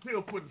Lord, Purple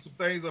Pill putting some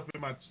things up in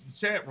my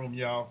chat room,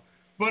 y'all.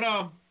 But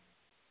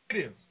it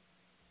is.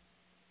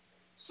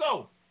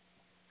 So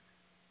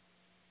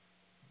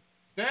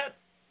that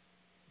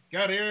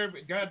got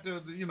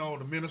the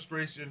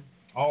administration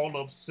all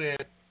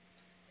upset,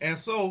 and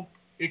so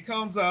it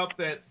comes out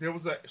that there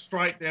was a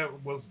strike that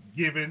was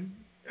given.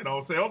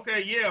 Say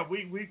okay, yeah,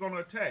 we're gonna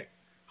attack.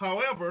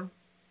 However,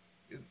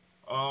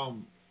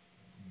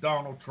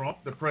 Donald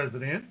Trump, the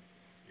president,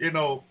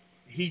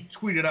 he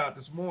tweeted out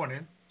this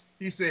morning.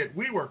 He said,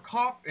 "We were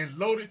cocked and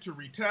loaded to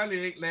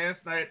retaliate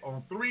last night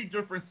on 3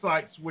 different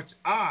sites, which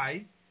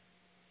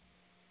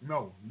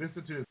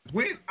listen to this.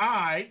 When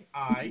I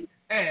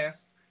asked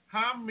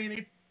how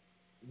many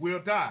will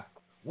die,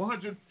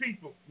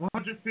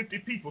 150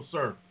 people,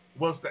 sir,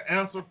 was the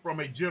answer from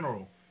a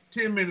general.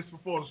 10 minutes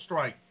before the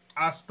strike,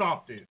 I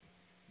stopped it,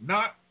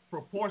 not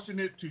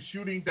proportionate to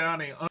shooting down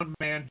an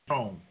unmanned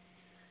drone."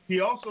 He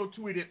also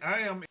tweeted, "I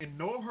am in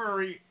no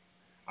hurry.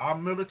 Our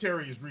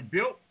military is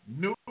rebuilt,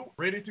 new,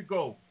 ready to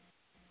go.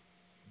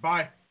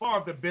 By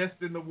far the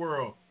best in the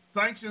world.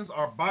 Sanctions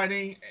are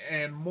biting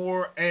and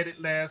more added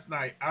last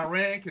night.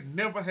 Iran can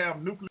never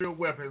have nuclear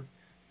weapons,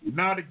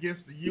 not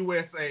against the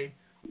USA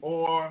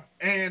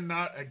and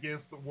not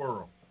against the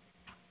world."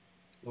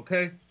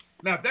 Okay?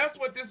 Now that's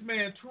what this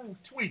man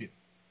tweeted.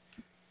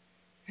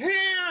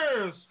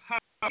 Here's how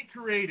he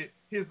created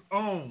his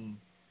own.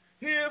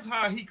 Here's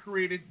how he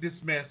created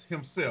this mess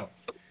himself.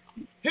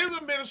 His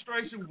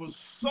administration was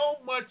so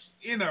much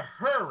in a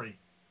hurry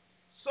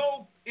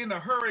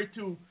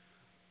to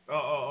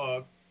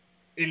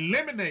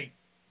eliminate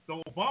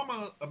the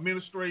Obama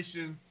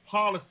administration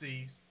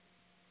policies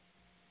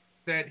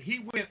that he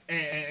went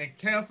and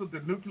canceled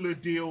the nuclear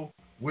deal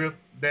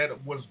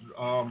that was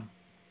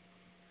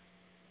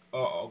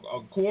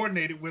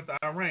coordinated with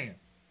Iran.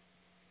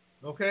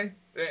 Okay,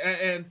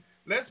 and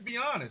let's be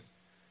honest,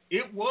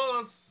 it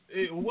was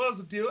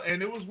a deal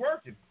and it was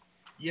working.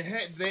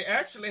 They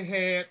actually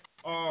had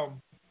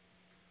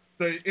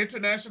the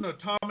International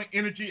Atomic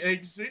Energy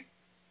Agency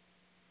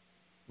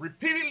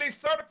repeatedly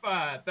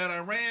certified that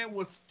Iran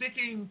was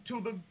sticking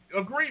to the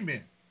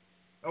agreement.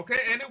 Okay,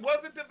 and it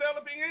wasn't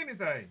developing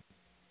anything.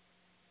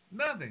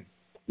 Nothing.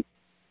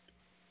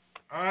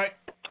 All right.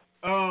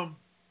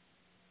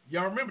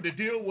 Y'all remember the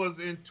deal was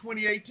in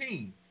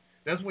 2018.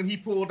 That's when he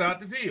pulled out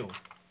the deal.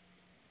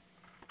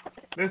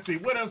 Let's see,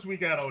 what else we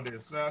got on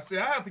this? See,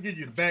 I have to give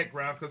you the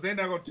background because they're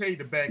not going to tell you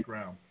the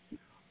background.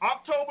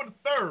 October the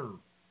 3rd,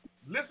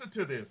 listen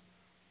to this.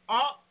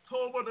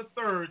 October the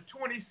 3rd,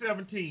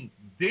 2017,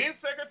 then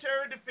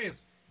Secretary of Defense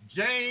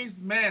James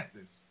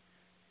Mattis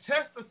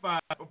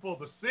testified before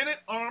the Senate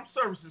Armed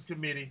Services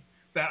Committee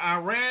that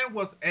Iran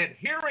was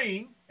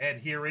adhering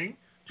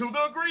to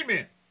the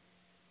agreement.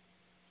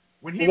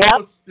 When he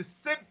was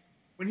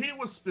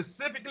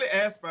specifically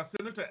asked by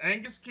Senator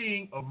Angus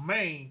King of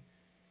Maine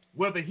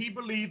whether he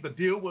believed the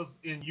deal was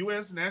in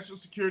U.S. national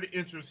security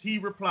interests, he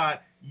replied,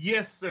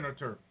 "Yes,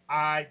 Senator,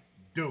 I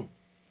do.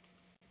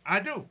 I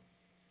do."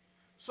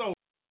 So,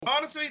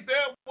 honestly,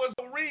 there was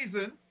no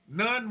reason,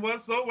 none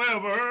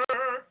whatsoever,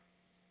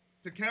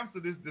 to cancel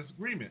this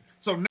disagreement.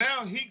 So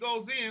now he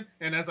goes in,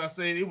 and as I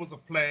said, it was a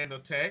planned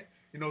attack.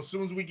 As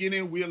soon as we get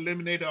in, we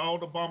eliminated all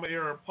the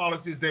Obama-era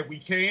policies that we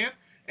can,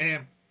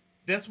 and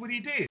that's what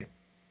he did.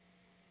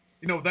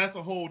 That's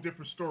a whole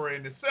different story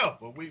in itself,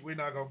 but we're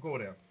not going to go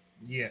there.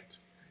 yet.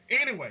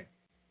 Anyway,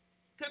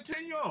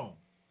 continue on.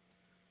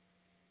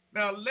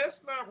 Now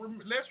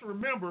let's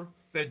remember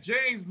that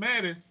James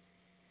Mattis,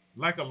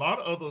 like a lot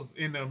of others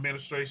in the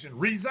administration,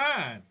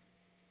 resigned.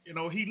 He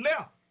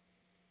left.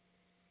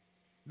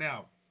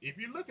 Now, if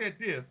you look at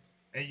this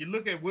and you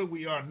look at where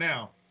we are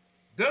now,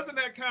 doesn't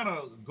that kind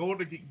of go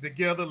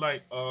together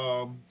like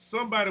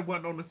somebody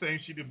wasn't on the same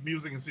sheet of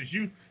music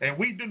and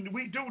we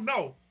do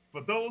know,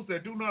 for those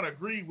that do not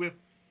agree with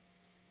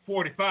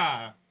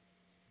 45,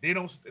 they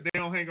don't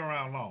hang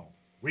around long.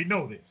 We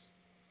know this.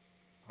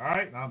 All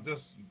right, now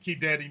just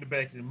keep that in the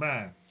back of your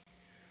mind.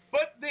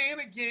 But then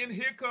again,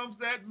 here comes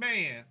that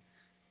man.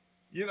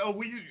 We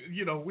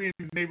in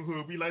the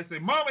neighborhood, we like to say,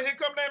 "Mama, here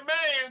come that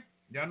man."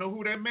 Y'all know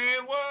who that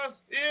man was?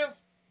 Is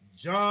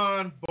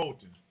John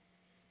Bolton.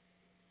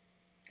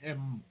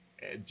 And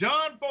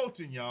John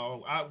Bolton,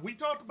 y'all, we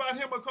talked about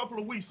him a couple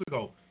of weeks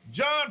ago.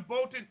 John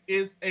Bolton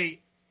is a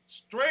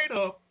straight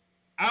up,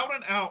 out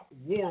and out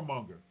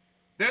warmonger.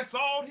 That's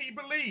all he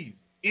believes,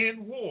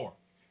 in war.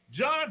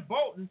 John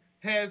Bolton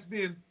has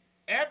been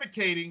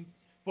advocating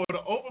for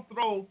the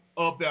overthrow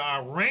of the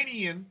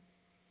Iranian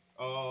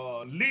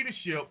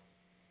leadership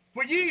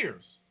for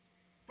years.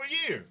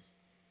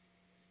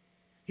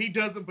 He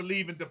doesn't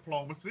believe in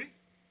diplomacy.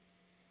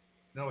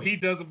 No, he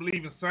doesn't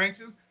believe in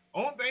sanctions.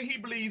 Only thing he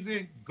believes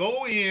in,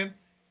 go in,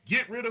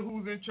 get rid of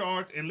who's in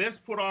charge, and let's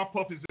put our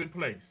puppets in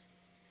place.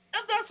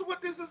 And that's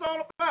what this is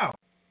all about.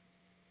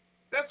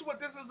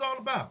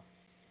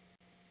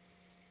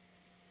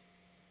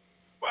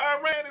 But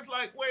Iran is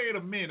like, wait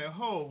a minute,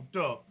 hold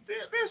up.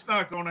 This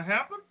not going to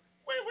happen.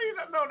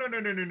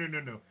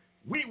 No.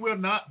 We will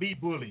not be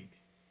bullied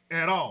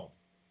at all.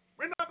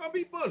 We're not going to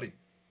be bullied.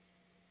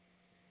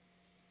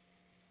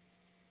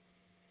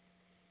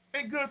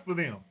 And good for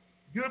them.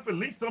 Good for at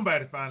least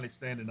somebody finally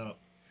standing up.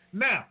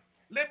 Now,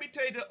 let me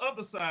tell you the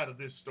other side of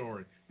this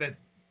story that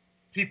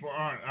people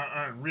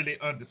aren't really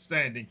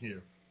understanding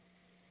here.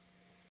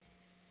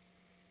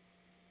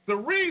 The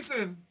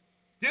reason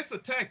this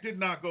attack did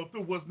not go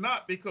through was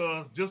not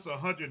because just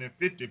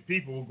 150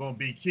 people were going to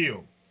be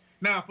killed.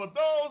 Now, for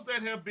those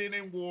that have been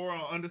in war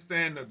or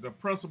understand the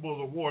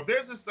principles of war,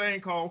 there's this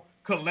thing called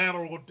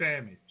collateral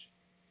damage.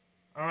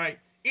 All right?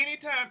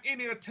 Anytime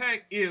any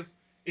attack is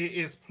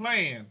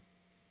planned,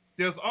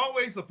 there's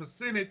always a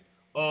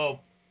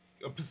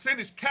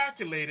percentage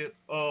calculated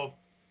of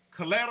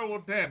collateral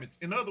damage.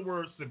 In other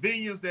words,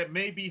 civilians that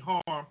may be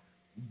harmed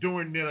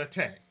during the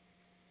attack.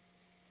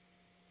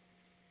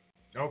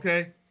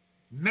 Okay?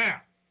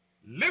 Now,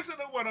 listen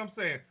to what I'm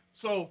saying.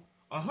 So,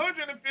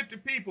 150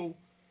 people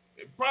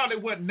probably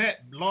wasn't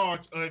that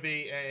large of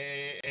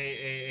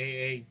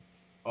a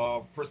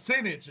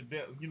percentage,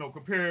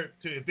 compared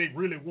to if they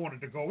really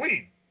wanted to go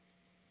in.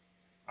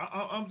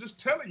 I'm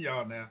just telling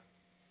y'all now.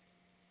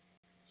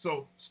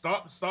 So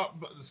stop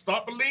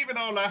believing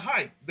all that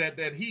hype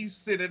that he's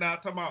sitting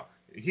out talking about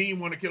he didn't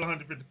want to kill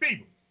 150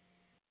 people.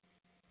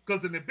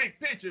 Because in the big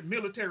picture,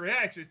 military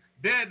action,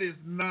 that is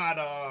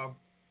not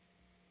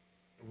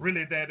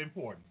really that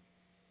important.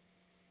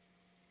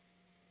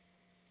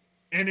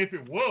 And if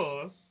it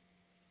was,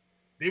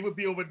 they would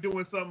be over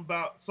doing something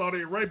about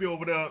Saudi Arabia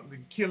over there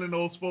killing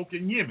those folk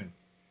in Yemen.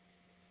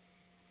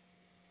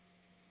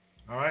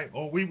 All right,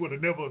 or we would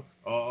have never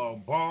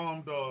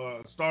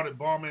started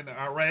bombing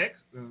Iraq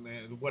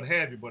and what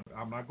have you, but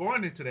I'm not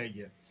going into that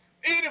yet.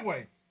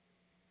 Anyway,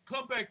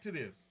 come back to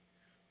this.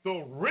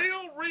 The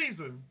real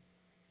reason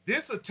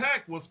this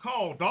attack was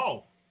called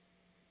off,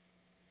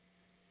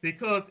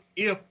 because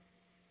if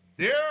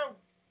there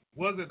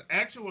was an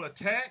actual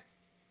attack,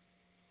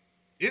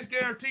 it's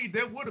guaranteed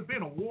there would have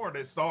been a war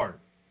that started,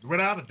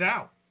 without a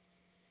doubt.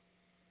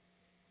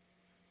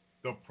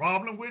 The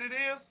problem with it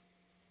is,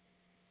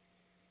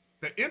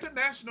 the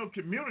international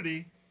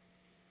community,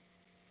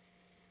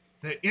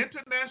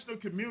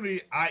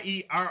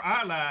 i.e. our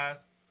allies,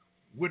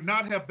 would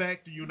not have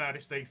backed the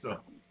United States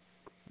up.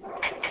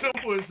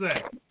 Simple as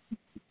that.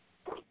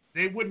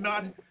 They would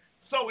not.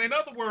 So, in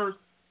other words,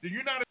 the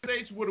United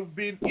States would have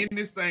been in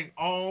this thing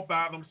all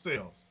by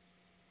themselves.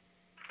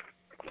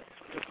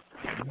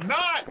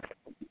 Not,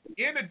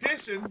 in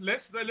addition,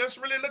 let's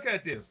really look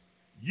at this.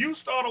 You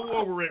start a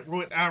war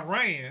with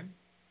Iran,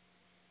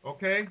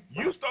 okay?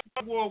 You start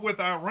a war with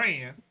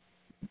Iran.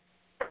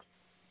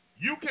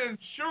 You can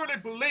surely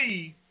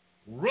believe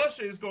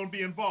Russia is going to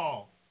be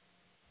involved.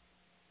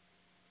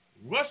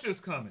 Russia's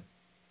coming,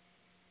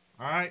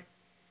 all right?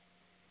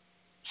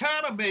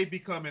 China may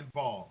become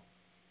involved.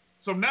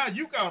 So now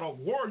you got a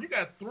war. You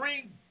got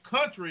three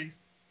countries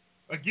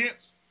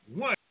against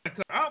one.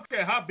 I don't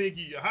care how big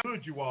how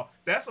good you are.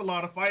 That's a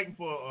lot of fighting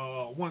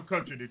for one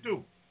country to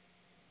do.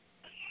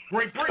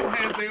 Great Britain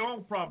has their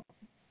own problems.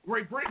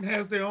 Great Britain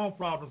has their own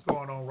problems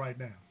going on right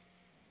now.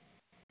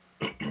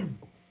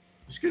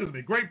 Excuse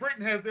me. Great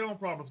Britain has their own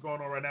problems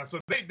going on right now, so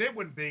they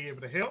wouldn't be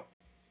able to help.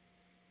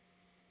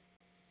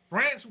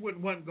 France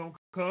wasn't going to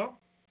come.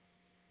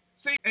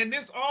 See, and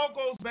this all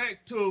goes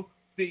back to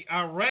the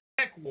Iraq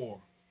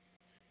war,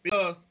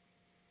 because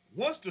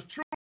once the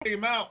truth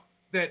came out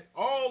that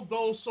all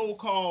those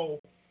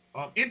so-called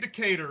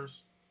indicators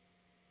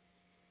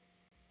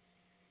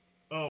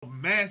of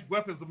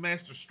weapons of mass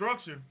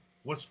destruction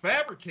was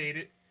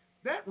fabricated,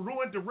 that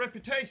ruined the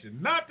reputation.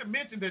 Not to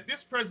mention that this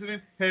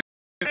president has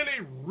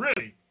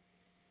really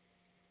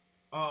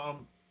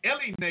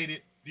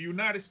alienated the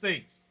United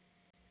States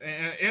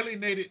and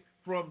alienated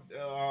from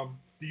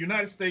the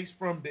United States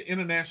from the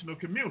international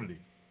community.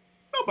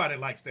 Nobody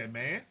likes that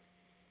man.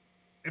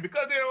 And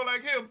because they don't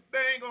like him,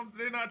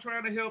 they're not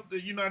trying to help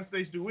the United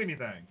States do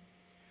anything.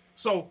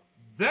 So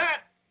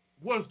that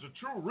was the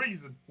true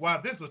reason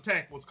why this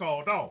attack was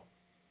called off.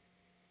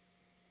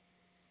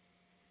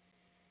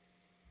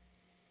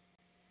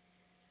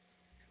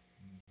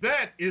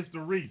 That is the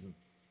reason.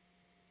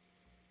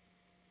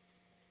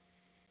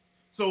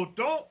 So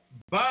don't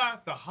buy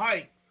the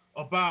hype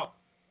about,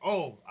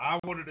 oh, I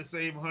wanted to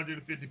save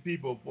 150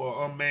 people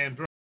for unmanned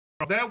drones.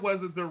 That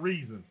wasn't the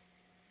reason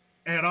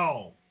at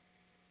all.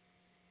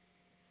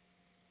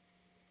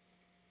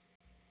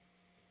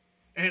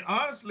 And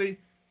honestly,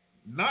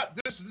 not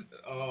this.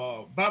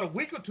 About a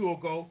week or two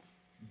ago,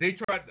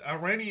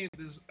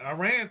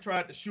 Iran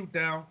tried to shoot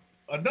down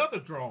another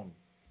drone.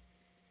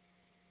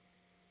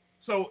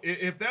 So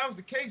if that was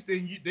the case,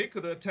 then they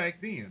could have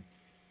attacked then.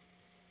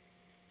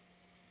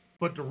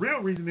 But the real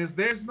reason is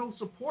there's no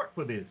support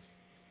for this.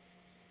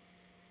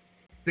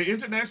 The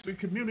international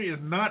community is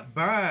not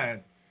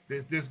buying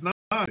this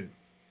nonsense.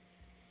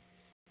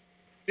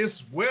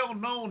 It's well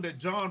known that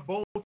John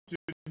Bolton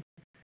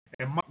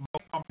and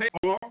Pompeo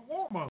are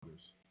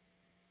warmongers.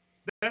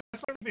 That's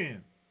what it's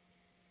been.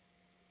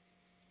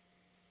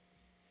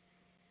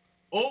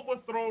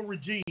 Overthrow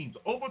regimes.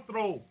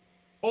 Overthrow.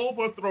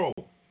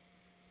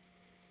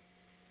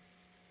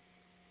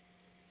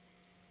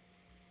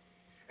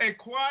 And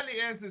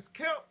quietly as it's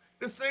kept,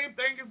 the same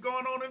thing is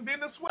going on in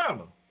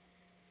Venezuela.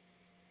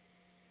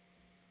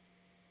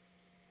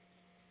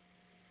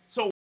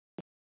 So,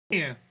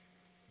 again,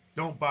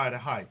 don't buy the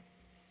hype.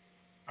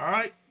 All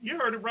right? You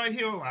heard it right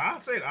here. I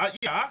said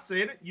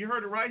it. You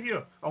heard it right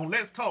here on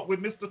Let's Talk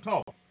with Mr.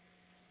 Talk.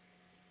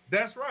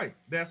 That's right.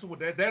 That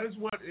is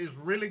what is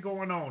really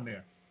going on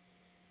there.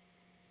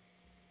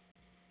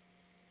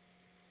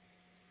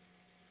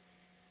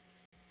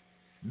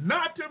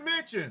 Not to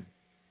mention,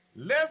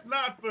 let's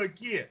not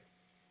forget,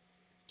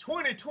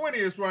 2020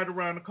 is right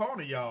around the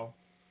corner, y'all.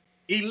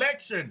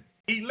 Elections.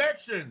 You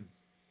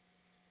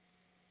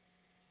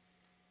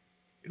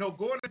know,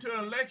 going into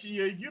an election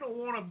year, you don't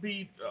want to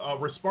be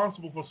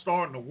responsible for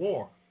starting a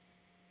war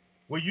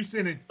where you're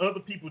sending other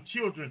people's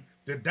children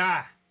to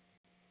die.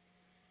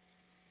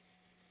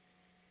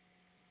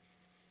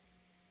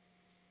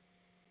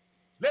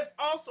 Let's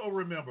also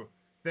remember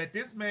that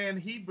this man,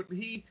 he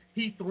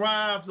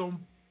thrives on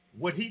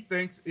what he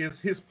thinks is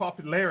his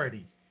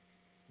popularity.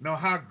 You know,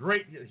 how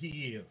great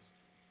he is.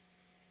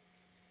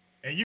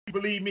 And you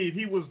believe me, if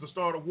he was to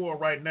start a war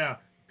right now,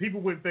 people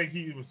wouldn't think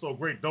he was so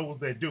great, those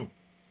that do.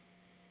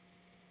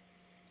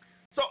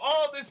 So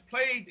all this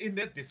played in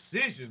that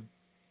decision.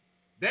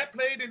 That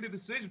played in the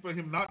decision for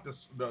him not to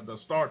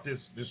start this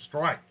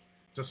strike,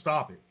 to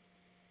stop it.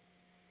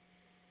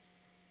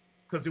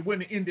 Because it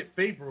wouldn't have ended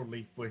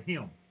favorably for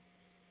him.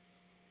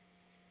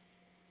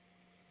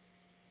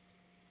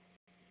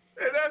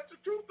 And that's the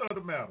truth of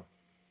the matter.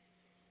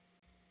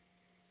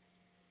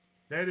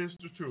 That is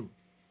the truth.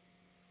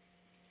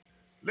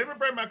 Let me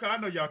bring I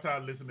know y'all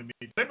tired of listening to me.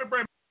 Let me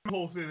bring my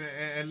host in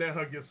and let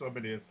her get some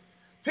of this.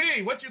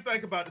 P, what you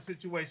think about the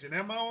situation?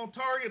 Am I on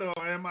target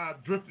or am I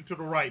drifting to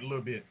the right a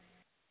little bit?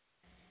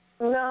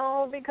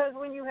 No, because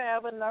when you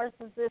have a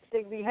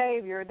narcissistic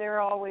behavior, they're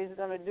always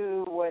going to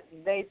do what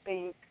they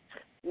think,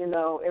 you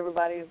know,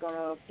 everybody's going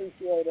to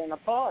appreciate and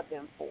applaud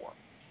them for.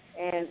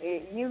 And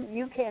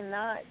you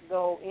cannot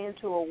go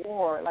into a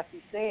war, like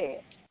you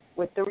said,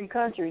 with 3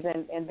 countries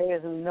and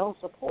there's no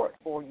support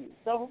for you.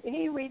 So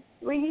he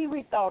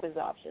rethought his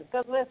options.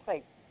 Because let's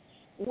face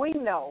it, we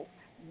know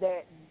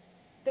that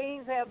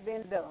things have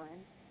been done,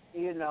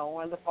 you know,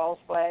 under false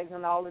flags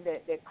and all of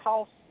that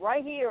cost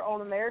right here on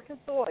American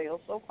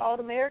soil, so-called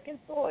American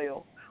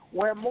soil,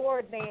 where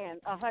more than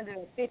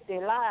 150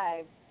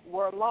 lives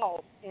were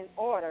lost in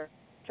order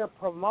to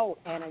promote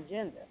an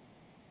agenda.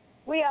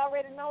 We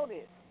already know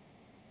this.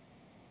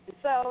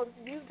 So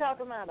you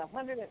talking about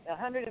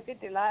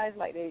 150 lives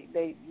like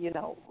they you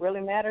know,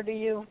 really matter to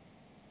you?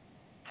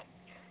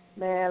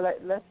 Man,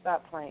 let's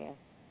stop playing.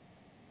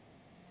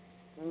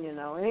 You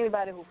know, and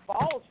anybody who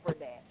falls for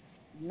that,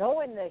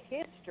 knowing the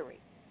history,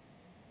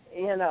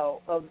 you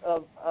know, of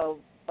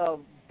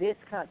this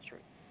country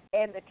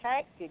and the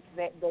tactics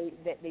that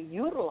they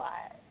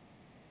utilize,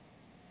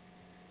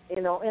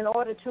 you know, in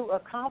order to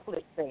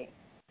accomplish things,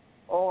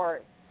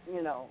 or,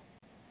 you know,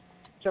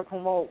 to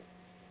promote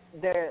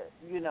their,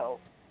 you know,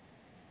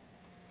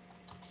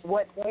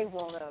 what they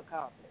want to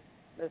accomplish.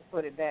 Let's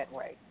put it that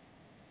way.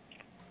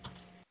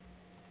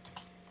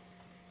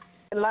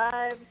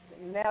 Lives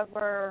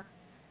never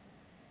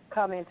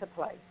come into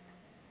play.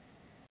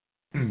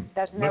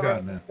 That's never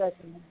a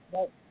discussion.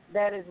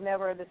 That is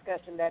never a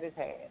discussion that is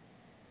had.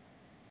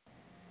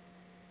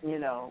 You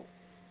know,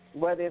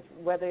 whether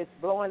it's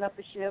blowing up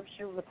a ship,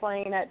 shooting a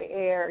plane at the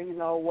air,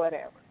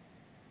 whatever,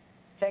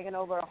 taking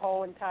over a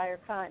whole entire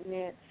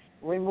continent,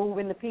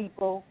 removing the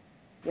people,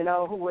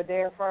 who were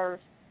there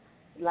first.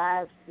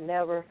 Lives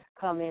never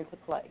come into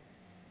play.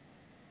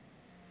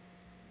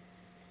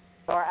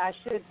 Or I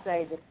should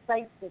say the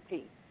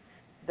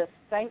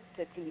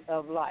sanctity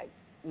of life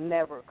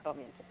never come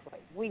into play.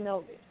 We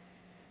know this.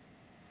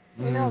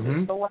 We know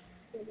this.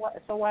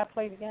 So why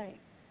play the game?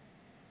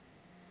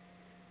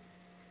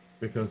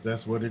 Because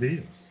that's what it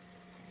is.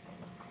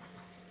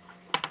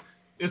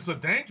 It's a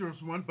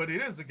dangerous one, but it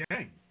is a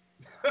game.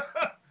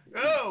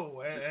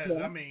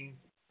 I mean,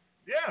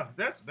 yeah,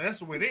 that's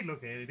the way they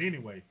look at it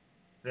anyway.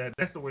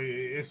 That's the way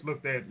it's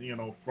looked at,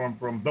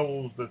 from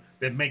those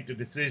that make the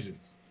decisions.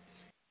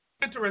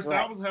 Interesting.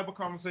 Right. I was having a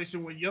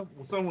conversation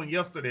with someone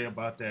yesterday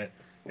about that.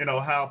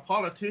 How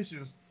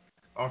politicians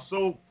are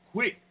so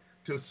quick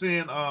to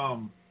send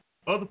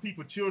other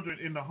people's children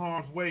into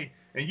harm's way,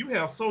 and you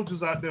have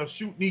soldiers out there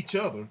shooting each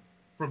other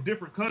from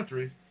different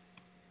countries,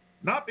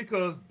 not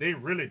because they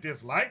really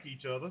dislike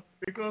each other,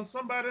 because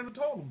somebody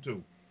told them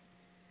to.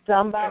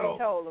 Somebody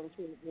told them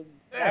to.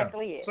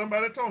 Exactly it.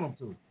 Somebody told them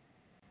to.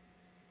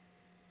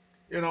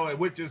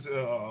 Which is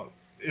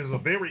a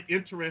very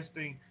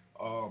interesting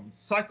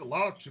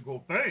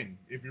psychological thing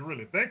if you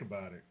really think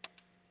about it.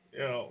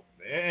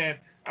 And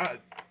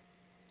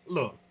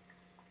look,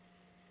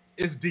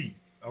 it's deep,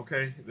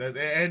 okay?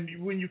 And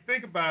when you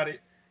think about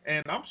it,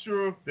 and I'm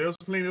sure there's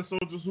plenty of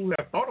soldiers who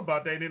have thought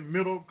about that in the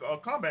middle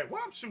of combat.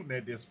 Well, I'm shooting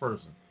at this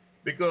person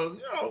because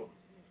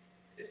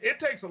it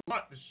takes a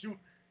lot to shoot.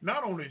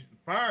 Not only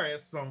fire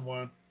at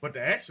someone, but to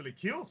actually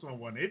kill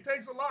someone. It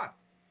takes a lot.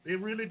 It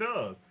really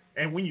does.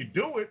 And when you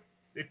do it,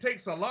 it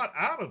takes a lot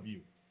out of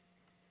you.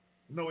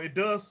 It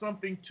does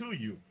something to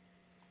you.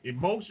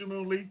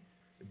 Emotionally,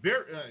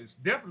 it's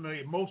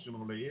definitely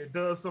emotionally, it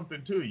does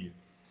something to you.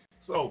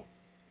 So,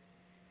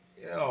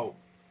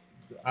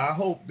 I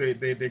hope they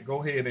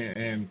go ahead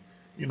and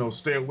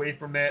stay away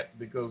from that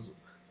because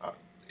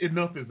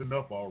enough is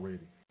enough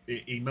already.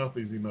 Enough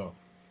is enough.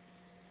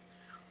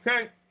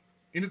 Okay.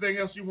 Anything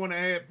else you want to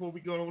add before we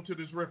go on to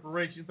this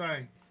reparation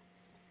thing?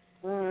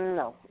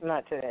 No,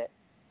 not to that.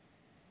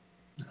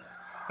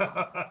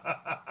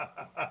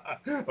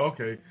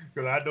 Okay,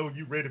 because I know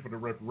you're ready for the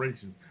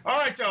reparations. All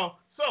right, y'all.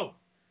 So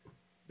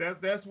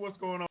that's what's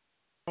going on.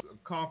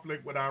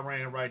 Conflict with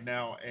Iran right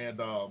now, and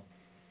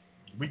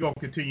we're going to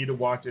continue to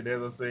watch it.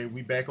 As I say,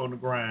 we back on the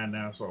grind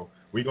now, so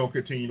we're going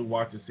to continue to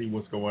watch and see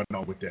what's going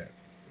on with that.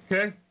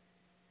 Okay?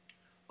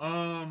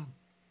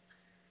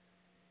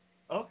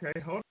 Okay,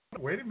 hold on.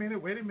 Wait a minute.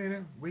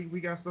 We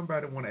got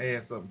somebody want to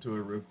add something to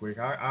it real quick.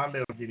 I'll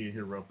let them get in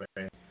here real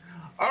fast.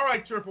 All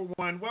right,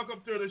 111,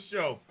 welcome to the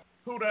show.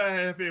 Who do I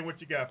have here? What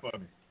you got for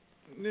me?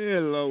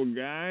 Hello,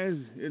 guys.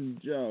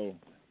 It's Joe.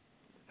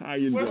 How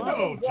you doing?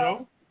 Hello,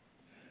 Joe.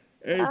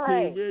 Hey, P,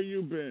 where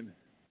you been?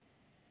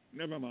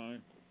 Never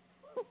mind.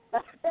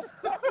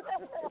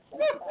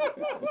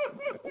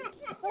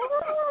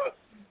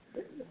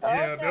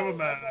 Yeah, never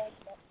mind.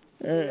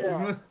 Hey.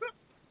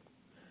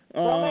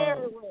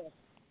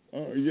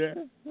 Yeah.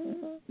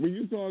 Were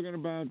you talking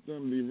about the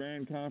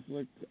Iran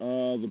conflict,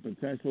 the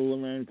potential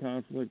Iran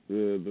conflict,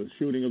 the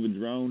shooting of the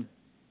drone?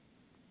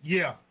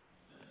 Yeah.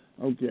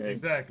 Okay.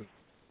 Exactly.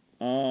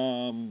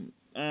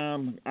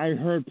 I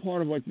heard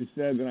part of what you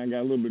said, and I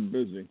got a little bit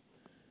busy.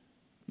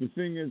 The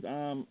thing is,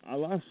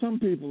 some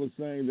people are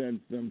saying that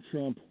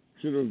Trump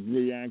should have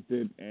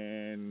reacted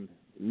and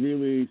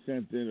really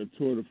sent in a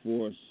tour de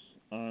force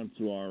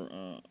onto our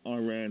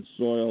Iran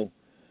soil.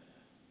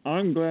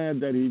 I'm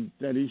glad that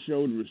he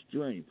showed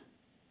restraint.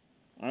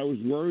 I was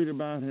worried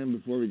about him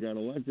before he got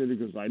elected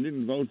because I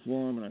didn't vote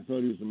for him, and I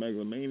thought he was a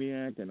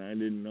megalomaniac, and I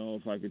didn't know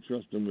if I could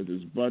trust him with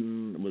his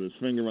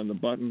finger on the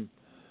button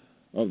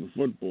of the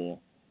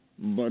football.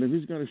 But if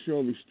he's going to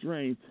show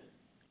restraint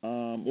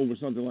over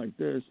something like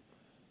this,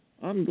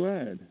 I'm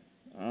glad.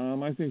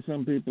 I think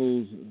some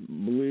people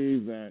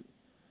believe that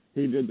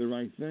he did the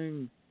right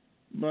thing,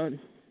 but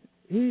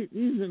he's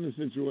in a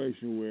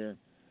situation where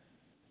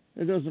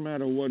it doesn't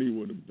matter what he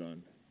would have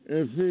done.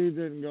 If he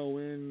didn't go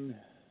in,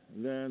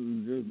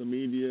 then the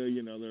media,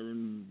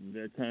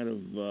 they're kind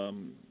of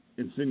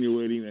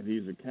insinuating that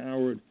he's a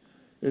coward.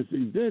 If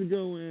he did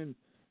go in,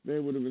 they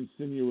would have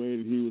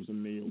insinuated he was a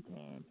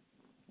neocon.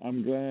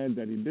 I'm glad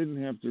that he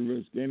didn't have to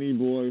risk any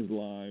boys'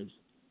 lives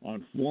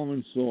on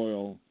foreign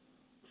soil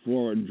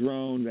for a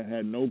drone that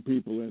had no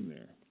people in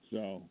there.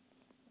 So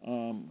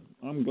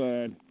I'm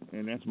glad,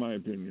 and that's my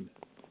opinion.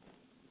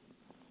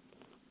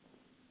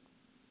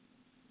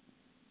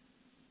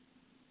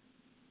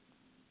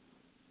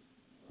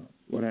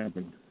 What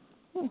happened?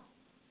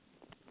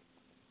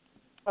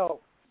 Oh.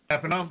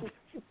 Happened.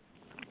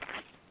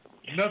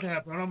 Nothing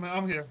happened.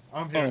 I'm here.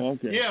 Oh,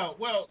 okay. Yeah.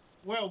 Well,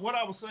 what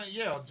I was saying,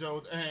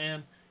 Joe,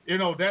 and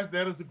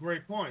that is a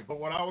great point. But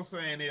what I was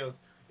saying is,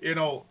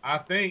 I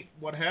think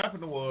what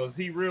happened was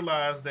he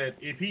realized that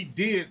if he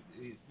did,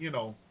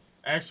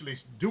 actually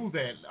do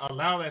that,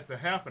 allow that to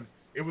happen,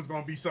 it was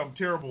going to be something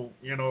terrible,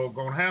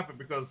 going to happen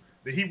because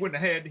he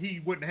wouldn't have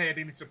had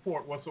any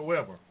support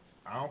whatsoever.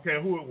 I don't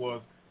care who it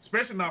was,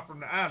 especially not from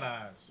the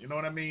allies. You know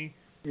what I mean?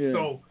 Yeah.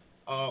 So,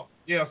 so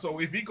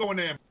if he go in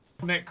there and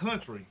bomb that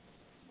country,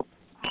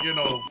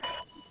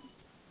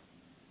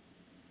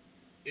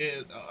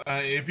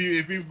 if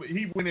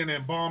he went in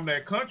and bombed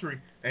that country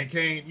and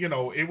came,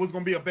 it was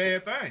going to be a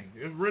bad thing.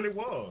 It really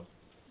was.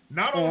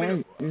 Not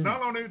only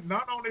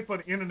for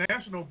the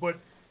international, but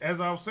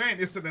as I was saying,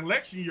 it's an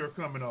election year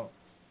coming up.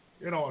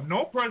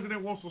 No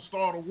president wants to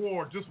start a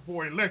war just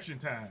before election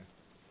time.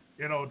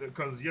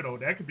 Because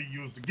that could be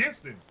used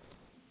against him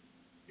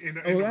in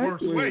the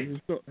worst way.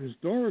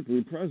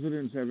 Historically,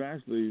 presidents have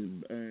actually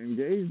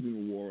engaged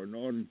in war in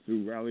order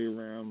to rally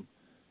around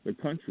the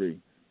country,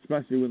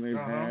 especially when they've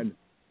had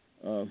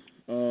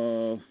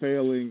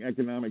failing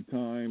economic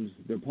times.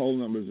 The poll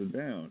numbers are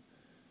down.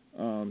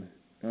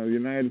 The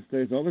United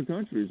States, other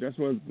countries, that's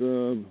what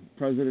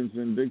presidents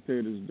and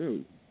dictators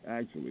do.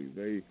 Actually,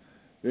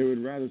 they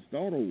would rather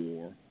start a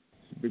war,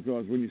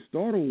 because when you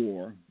start a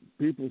war,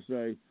 people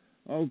say,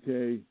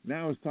 okay,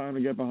 now it's time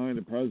to get behind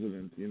the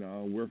president.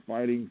 We're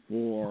fighting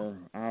for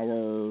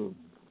our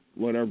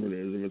whatever it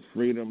is, if it's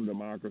freedom,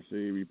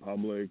 democracy,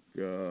 republic,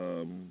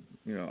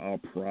 our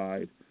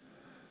pride.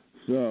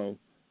 So,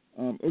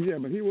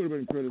 but he would have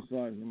been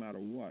criticized no matter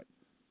what.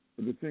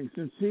 But the thing,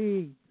 since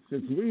we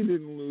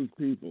didn't lose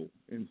people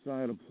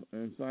inside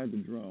the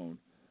drone,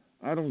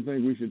 I don't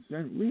think we should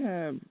send. We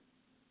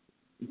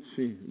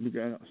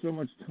got so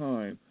much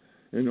time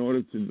in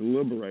order to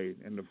deliberate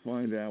and to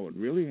find out what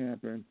really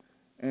happened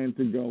and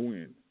to go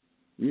in.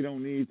 We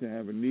don't need to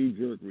have a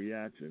knee-jerk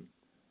reaction.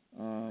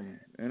 And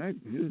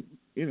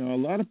a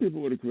lot of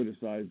people would have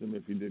criticized him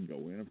if he did go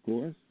in, of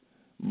course.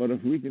 But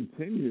if we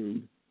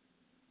continued,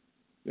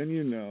 then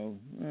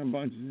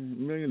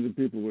millions of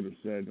people would have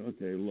said,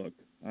 okay, look,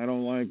 I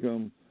don't like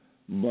him,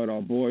 but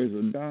our boys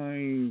are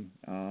dying.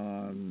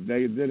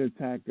 They did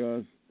attack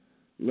us.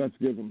 Let's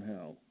give them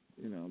hell.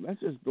 That's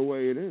just the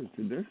way it is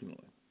traditionally.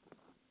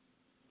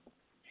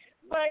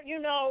 But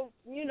Joe,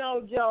 you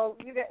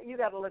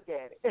got to look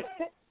at it.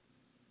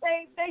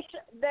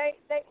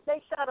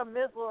 they shot a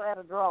missile at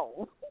a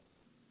drone.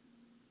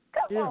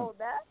 Come on,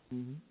 that.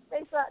 Mm-hmm.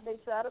 They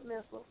shot a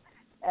missile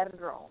at a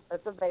drone, a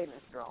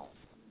surveillance drone.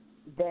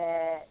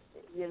 That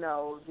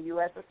the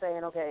U.S. is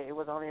saying, okay, it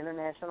was on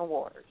international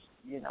waters.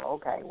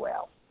 Okay,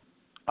 well,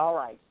 all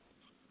right,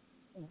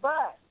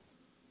 but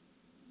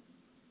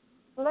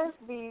let's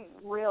be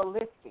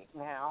realistic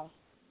now.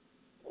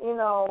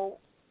 When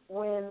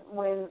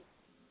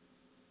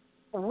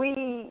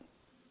we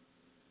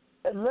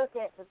look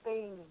at the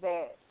things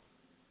that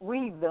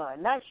we've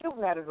done, not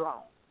shooting at a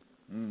drone,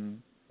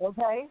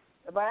 okay,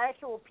 but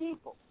actual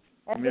people,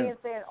 and then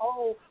saying,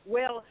 oh,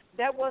 well,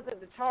 that wasn't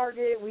the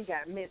target, we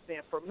got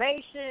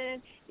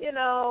misinformation,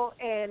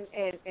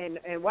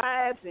 and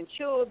wives and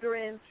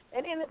children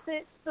and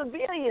innocent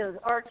civilians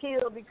are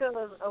killed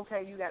because,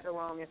 okay, you got the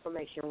wrong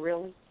information,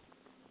 really?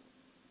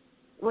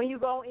 When you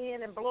go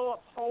in and blow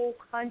up whole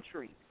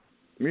countries,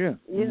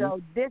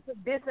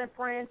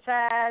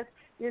 disenfranchise,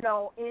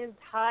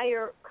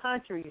 entire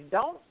countries.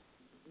 Don't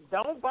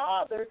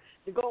bother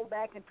to go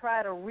back and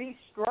try to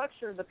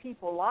restructure the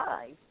people's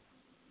lives,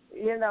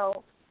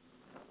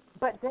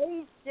 But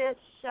they just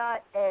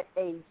shot at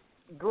a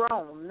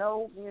drone.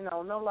 No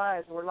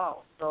lives were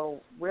lost.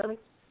 So really,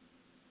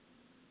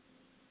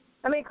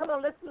 I mean, come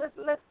on, let's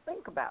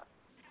think about it.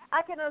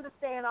 I can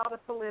understand all the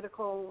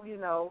political,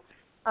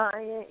 all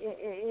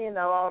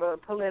the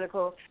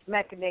political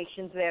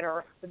machinations that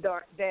are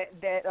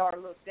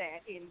looked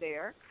at in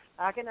there.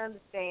 I can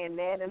understand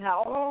that and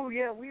how. We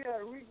got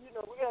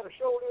to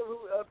show them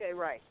who. Okay,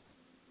 right.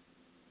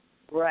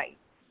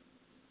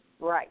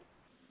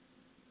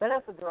 But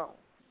that's a drone.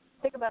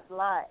 Think about the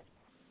lives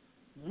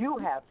you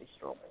have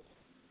destroyed.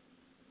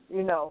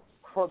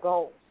 For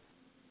gold,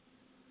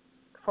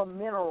 for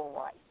mineral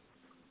rights.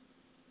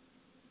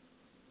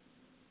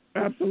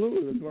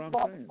 Absolutely, that's what I'm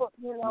saying.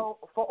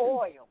 For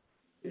oil.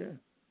 Yeah.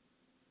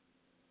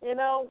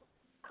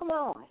 Come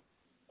on.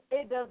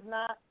 It does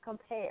not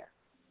compare.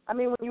 I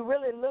mean, when you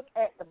really look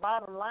at the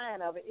bottom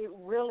line of it, it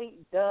really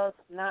does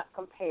not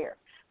compare.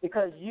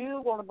 Because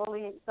you want to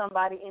bully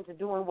somebody into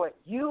doing what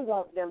you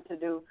want them to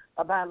do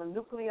about a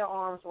nuclear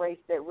arms race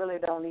that really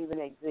don't even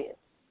exist.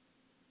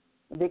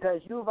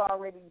 Because you've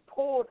already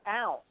pulled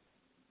out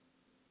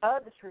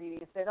of the treaty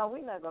and said,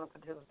 we're not going to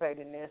participate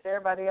in this.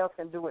 Everybody else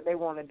can do what they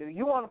want to do.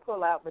 You want to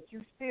pull out, but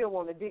you still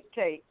want to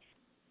dictate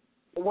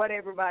what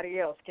everybody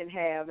else can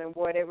have and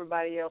what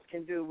everybody else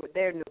can do with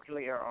their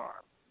nuclear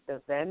arms.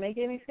 Does that make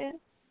any sense?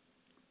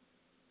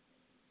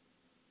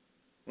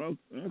 Well,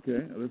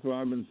 okay, that's what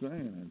I've been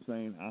saying. I'm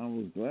saying I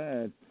was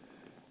glad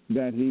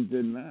that he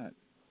did not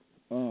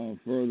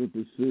further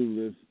pursue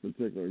this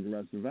particular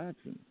aggressive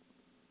action.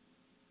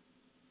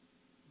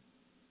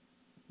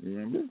 You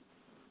remember?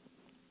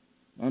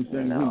 I'm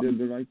saying he did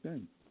the right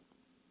thing.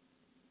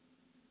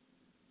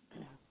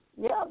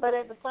 Yeah, but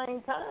at the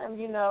same time,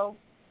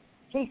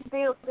 he's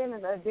still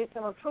sending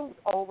additional troops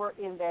over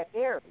in that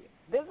area.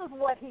 This is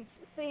what he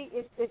see.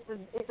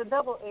 It's a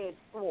double-edged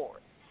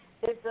sword.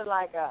 It's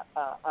like a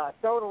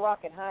throw the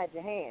rock and hide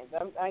your hands.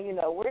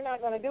 We're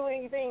not going to do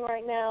anything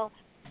right now,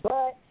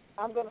 but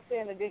I'm going to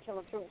send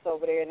additional troops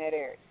over there in that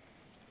area.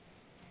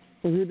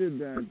 Well, he did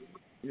that.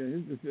 Yeah,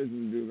 his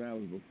decision to do that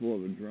was before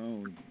the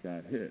drone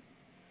got hit.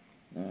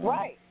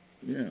 Right.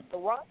 Yeah.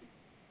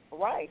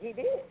 Right. He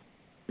did.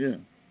 Yeah.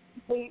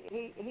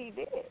 He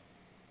did.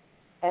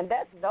 And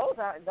those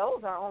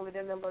are only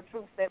the number of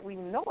troops that we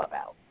know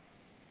about.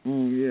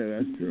 Oh yeah,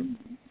 that's true.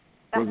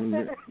 Because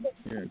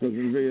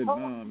in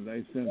Vietnam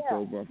they sent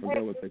over, I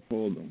forgot what they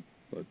called them,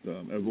 but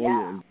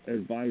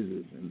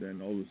advisors, and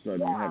then all of a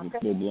sudden you have a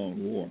full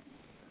blown war.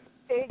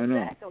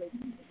 Exactly.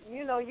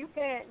 You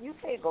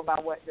can't go by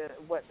what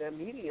the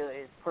media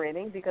is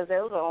printing, because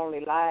those are only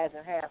lies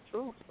and half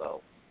truths.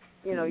 So,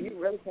 you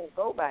really can't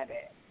go by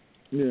that.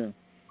 Yeah.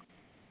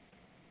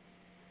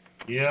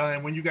 Yeah,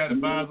 and when you got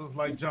advisors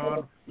like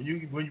John,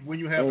 when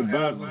you have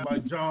advisors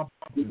like John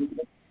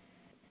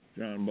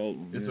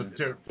Bolton, it's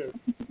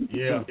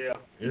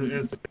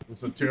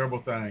a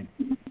terrible thing.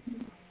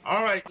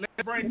 All right, let's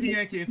bring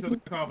Pianki into the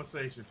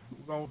conversation.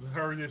 We're gonna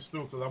hurry this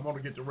through because I want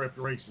to get to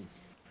reparations.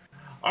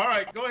 All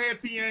right, go ahead,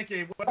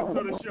 Pianki. Welcome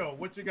to the show.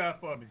 What you got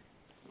for me?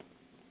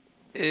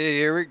 Hey,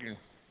 Eric.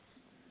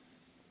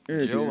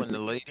 Joe and the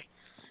lady.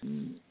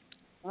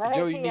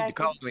 Joe, you need to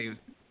call me.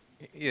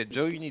 Yeah,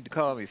 Joe, you need to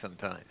call me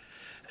sometime.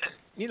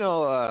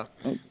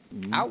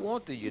 I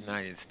want the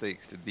United States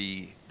to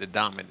be the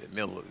dominant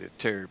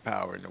military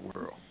power in the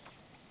world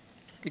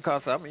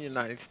because I'm a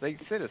United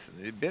States citizen.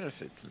 It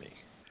benefits me.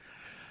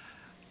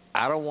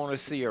 I don't want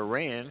to see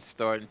Iran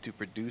starting to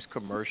produce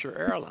commercial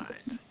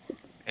airlines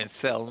and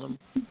selling them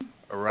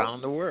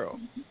around the world.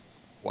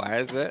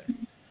 Why is that?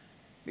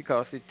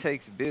 Because it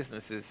takes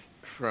businesses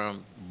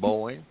from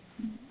Boeing,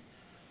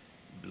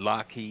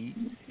 Lockheed,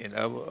 and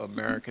other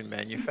American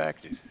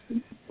manufacturers.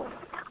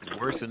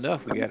 Worse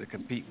enough, we got to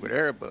compete with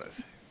Airbus.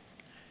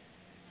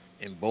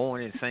 And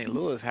Boeing in St.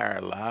 Louis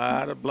hired a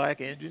lot of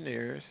black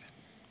engineers,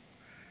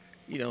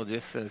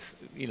 just as,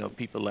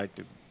 people like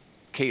to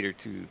cater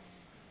to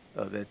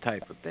that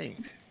type of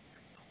things.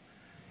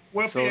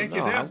 Well, so,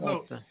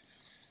 Pianki,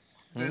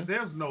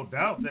 there's no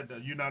doubt that the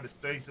United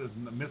States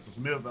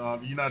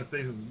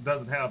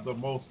doesn't have the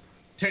most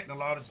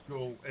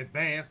technological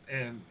advanced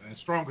and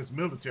strongest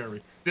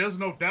military. There's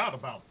no doubt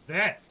about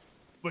that.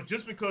 But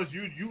just because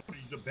you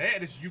the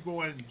baddest, you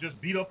go and just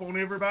beat up on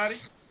everybody,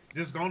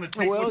 just going to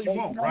take what you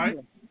want, right?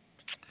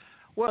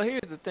 Well,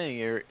 here's the thing,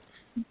 Eric.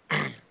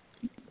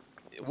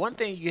 One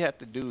thing you have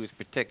to do is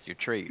protect your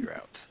trade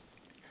routes.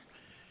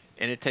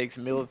 And it takes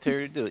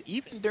military to do it.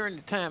 Even during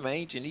the time of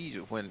ancient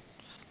Egypt, when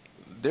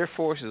their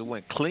forces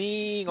went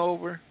clean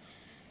over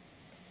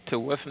to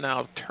what's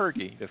now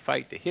Turkey to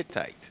fight the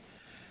Hittites,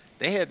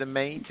 they had to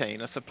maintain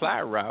a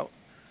supply route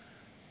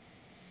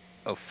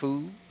of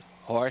food,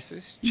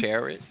 horses,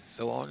 chariots,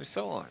 so on and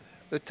so on.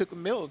 It took a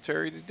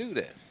military to do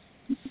that.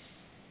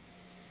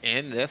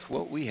 And that's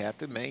what we have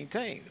to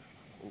maintain.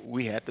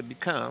 We have to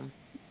become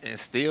and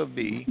still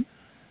be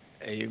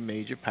a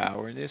major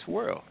power in this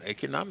world,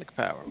 economic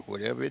power,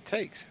 whatever it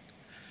takes.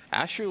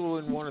 I sure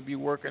wouldn't want to be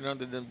working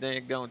under them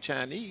dang gone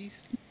Chinese.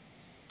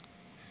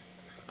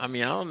 I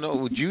mean, I don't know.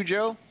 Would you,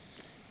 Joe?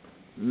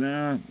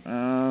 Nah,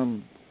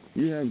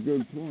 you have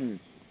good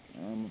points.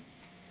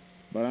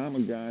 But I'm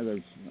a guy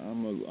as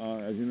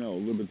you know,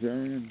 a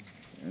libertarian,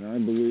 and I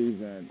believe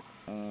that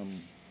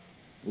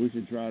we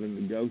should try to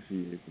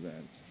negotiate for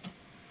that.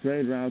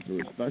 Trade routes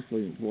are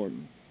especially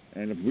important,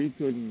 and if we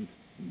couldn't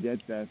get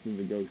that through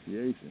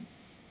negotiation,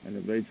 and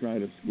if they try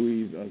to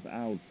squeeze us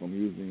out from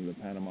using the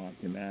Panama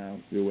Canal,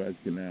 Suez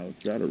Canal,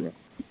 etc.,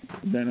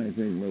 then I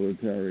think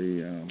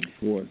military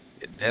force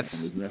is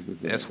necessary.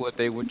 That's what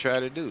they would try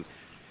to do.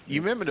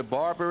 You remember the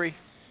Barbary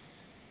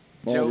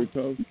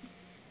Coast?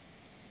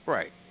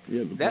 Right.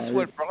 Yeah, that's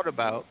what brought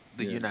about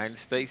the United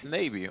States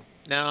Navy.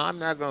 Now, I'm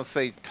not going to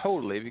say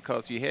totally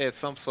because you had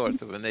some sorts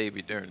of a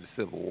Navy during the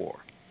Civil War.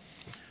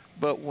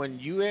 But when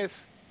U.S.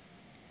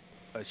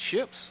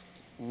 Ships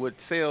would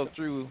sail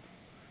through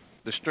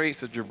the Straits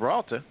of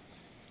Gibraltar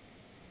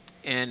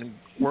and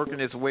working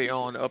its way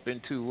on up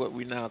into what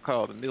we now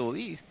call the Middle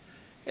East,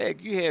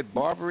 heck, you had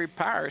Barbary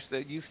pirates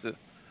that used to,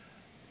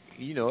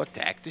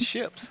 attack the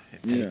ships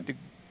and take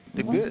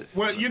the goods.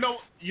 Well, you know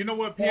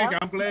what, Pianki,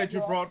 I'm glad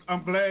you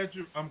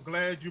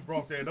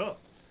brought that up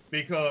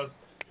because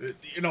it's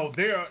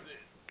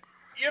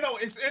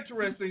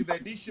interesting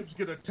that these ships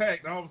get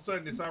attacked and all of a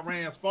sudden it's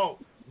Iran's fault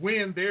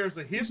when there's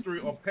a history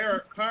of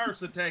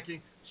pirates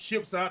attacking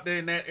ships out there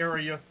in that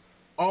area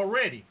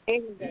already.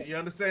 You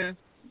understand?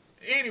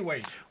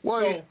 Anyway,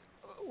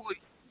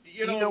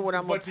 you know what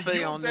I'm going to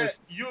say on this?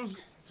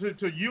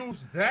 To use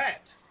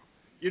that,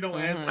 as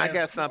I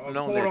got something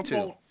on there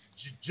too.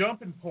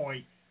 Jumping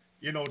point,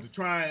 to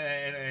try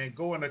and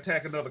go and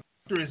attack another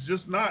country is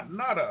just not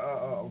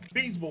a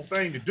feasible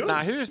thing to do.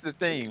 Now, here's the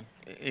thing,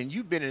 and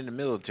you've been in the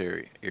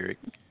military, Eric,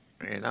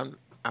 and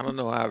I don't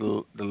know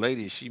how the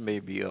lady, she may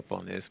be up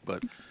on this,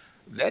 but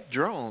That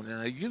drone,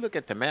 now you look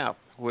at the map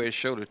where it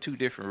showed the two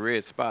different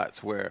red spots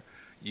where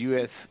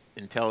U.S.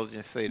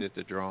 intelligence say that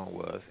the drone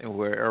was and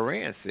where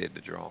Iran said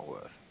the drone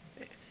was.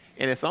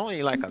 And it's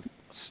only like a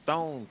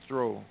stone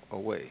throw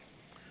away.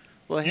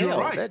 Well, You're hell,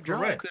 right, that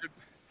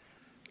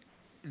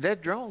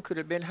drone could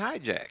have been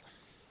hijacked.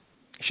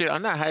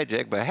 Not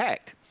hijacked, but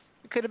hacked.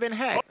 It could have been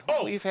hacked.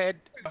 Oh, We've had.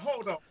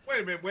 Hold on.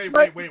 Wait a minute.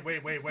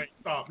 Wait.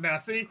 Stop.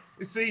 Now, see.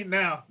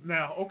 Now.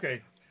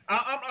 Okay.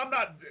 I'm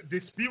not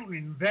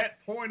disputing that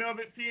point of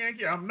it,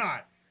 Pianki. I'm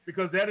not,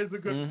 because that is a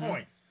good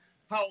point.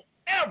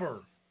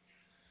 However,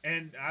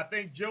 and I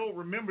think Joe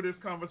remember this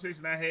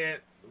conversation I had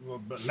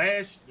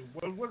last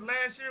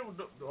year,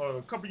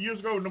 a couple of years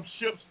ago, when them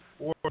ships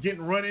were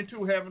getting run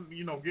into,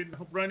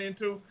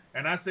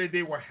 and I said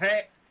they were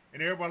hacked,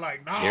 and everybody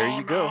like,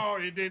 no,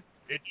 it didn't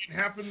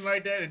happen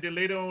like that, and then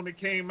later on it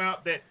came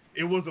out that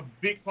it was a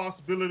big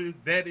possibility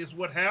that is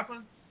what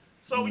happened.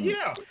 So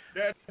yeah.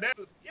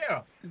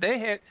 They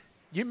had.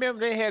 You remember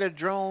they had a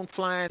drone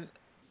flying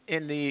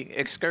in the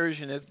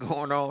excursion that's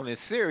going on in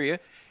Syria,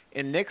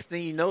 and next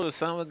thing you know, the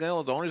son gun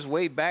was on his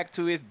way back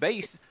to his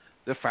base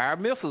to fire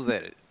missiles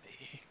at it.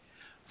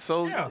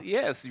 So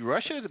yes,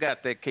 Russia's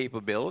got that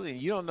capability,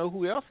 and you don't know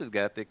who else has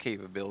got that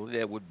capability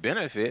that would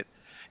benefit.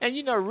 And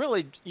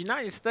really,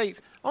 United States,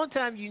 only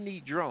time you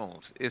need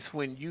drones is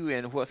when you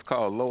in what's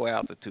called low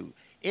altitude.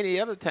 Any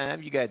other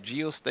time, you got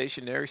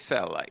geostationary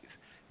satellites.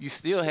 You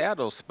still have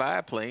those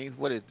spy planes.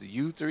 What is the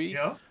U-3?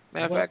 Yeah.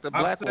 Matter of fact, the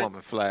black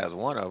woman flies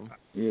one of them.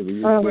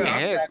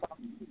 Yeah,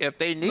 if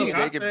they need it,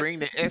 they can bring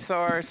the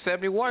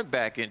SR-71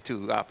 back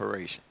into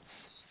operation.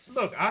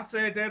 Look, I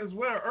said that as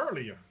well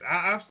earlier.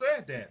 I've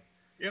said that.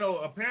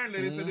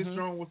 Apparently they said this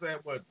drone was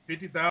at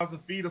 50,000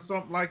 feet or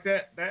something like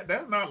that.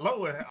 That's not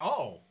low at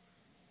all.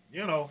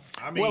 Well,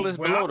 it's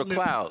below the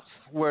clouds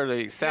where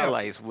the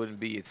satellites wouldn't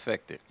be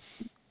affected.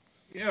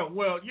 Yeah,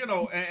 well,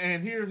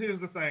 and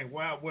here's the thing.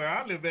 Where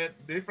I live at,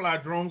 they fly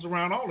drones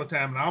around all the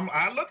time, and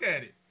I look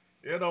at it.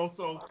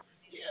 So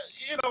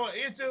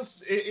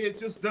it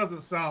just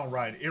doesn't sound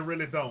right. It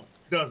really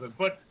doesn't.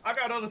 But I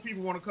got other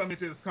people want to come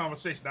into this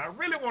conversation. I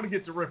really want to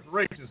get to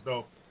reparations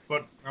though,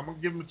 but I'm gonna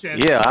give them a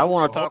chance. Yeah, I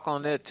want to talk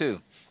on that too.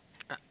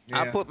 Yeah.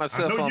 I'll put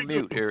myself on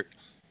mute, Eric.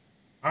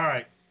 All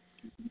right.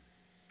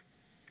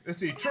 Let's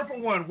see.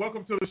 111,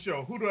 welcome to the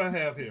show. Who do I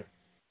have here?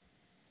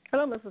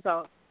 Hello, Mr.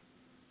 Talk.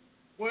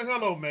 Well,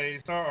 hello,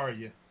 Maze. How are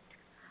you?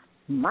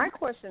 My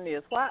question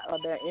is, why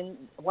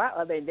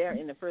are they there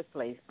in the first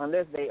place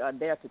unless they are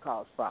there to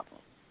cause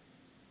problems?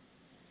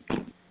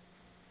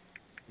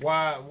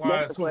 Why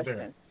That's is the who question.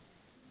 there?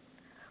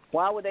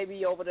 Why would they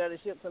be over there, the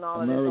ships and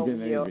all of American this over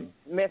Navy.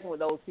 here, messing with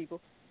those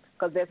people?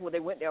 Because that's what they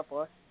went there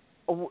for.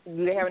 Or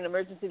do they have an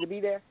emergency to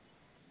be there?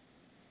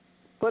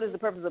 What is the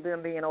purpose of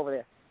them being over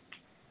there?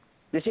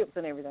 The ships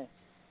and everything,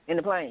 in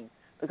the plane.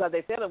 Because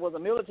they said it was a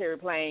military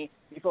plane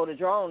before the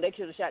drone. They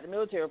should have shot the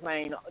military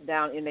plane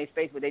down in their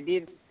space, but they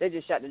did. They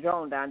just shot the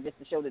drone down just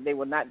to show that they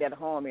were not there to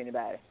harm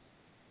anybody.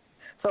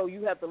 So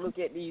you have to look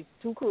at these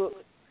two crooks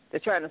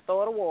that's trying to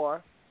start a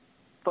war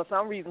for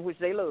some reason, which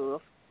they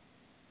love,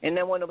 and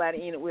there wasn't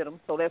nobody in it with them,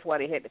 so that's why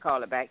they had to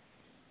call it back.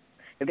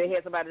 If they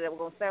had somebody that was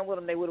going to stand with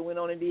them, they would have went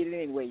on and did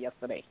it anyway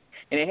yesterday.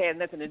 And it had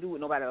nothing to do with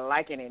nobody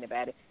liking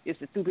anybody. It's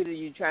the stupidity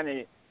you trying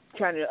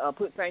to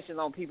put sanctions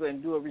on people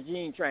and do a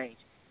regime change.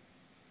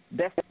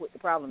 That's what the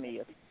problem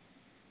is.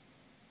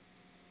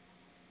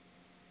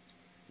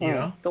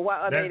 Yeah. So why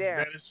are they there?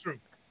 That is true.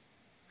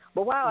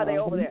 But why are they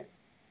over there?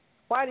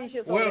 Why are these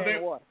ships over there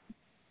in the water?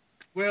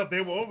 Well,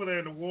 they were over there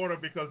in the water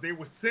because they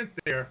were sent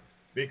there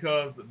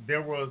because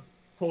there was,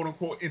 quote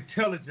unquote,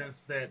 intelligence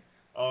that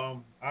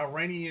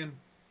Iranian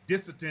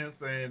dissidents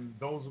and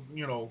those,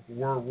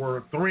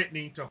 were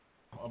threatening to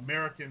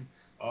American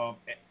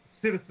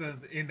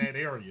citizens in that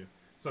area.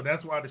 So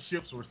that's why the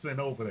ships were sent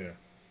over there.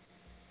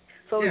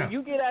 So if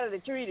you get out of the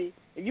treaty,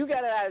 but you're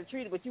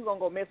going to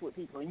go mess with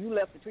people, and you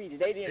left the treaty.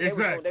 They didn't. They were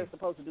doing what they were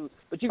supposed to do,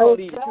 but you're going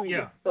to leave the treaty.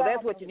 Yeah. So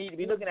that's what you need to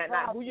be looking at,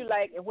 not who you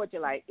like and what you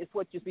like. It's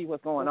what you see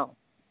what's going on.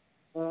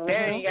 They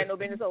ain't got no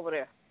business over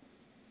there.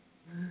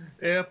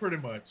 Yeah, pretty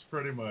much.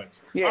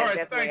 Yeah, all right,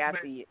 that's the way I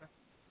see it.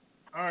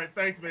 All right,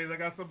 thanks, man. I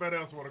got somebody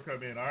else want to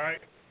come in. All right,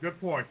 good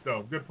points,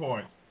 though. Good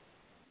points.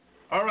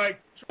 All right,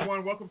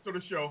 one, welcome to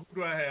the show.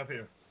 Who do I have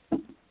here?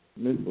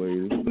 Miss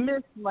Lady.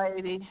 Miss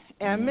Lady.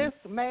 And Miss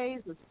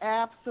Mays is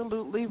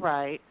absolutely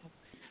right.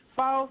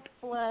 False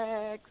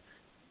flags,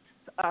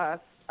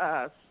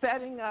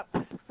 setting up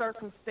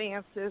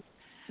circumstances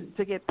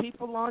to get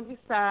people on your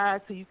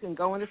side so you can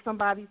go into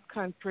somebody's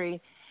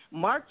country,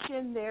 march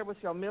in there with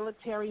your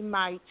military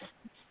might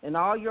and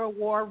all your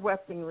war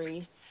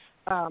weaponry,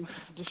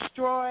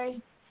 destroy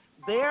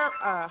their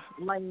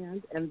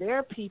land and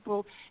their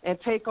people and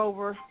take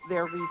over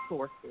their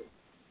resources.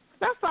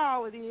 That's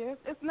all it is.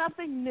 It's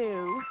nothing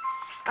new.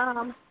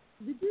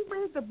 Did you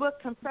read the book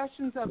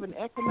Confessions of an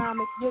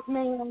Economic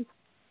Hitman,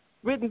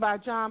 written by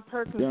John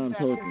Perkins? John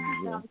Perkins,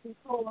 yeah.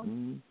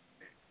 Mm-hmm.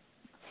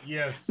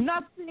 Yes.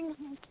 Nothing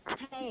has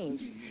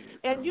changed.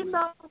 And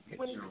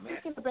when you're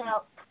thinking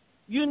about,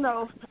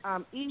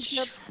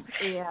 Egypt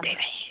and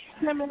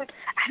timid.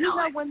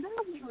 When they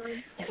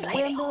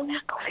were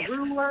women,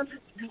 rulers,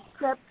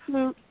 except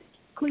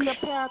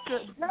Cleopatra,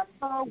 that's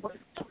all what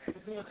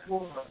this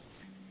was.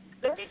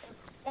 They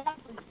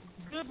established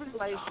good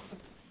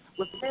relations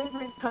with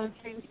neighboring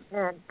countries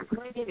and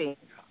trading.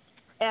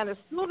 And as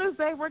soon as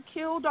they were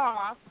killed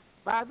off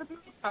by the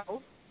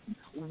Migos,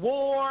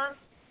 war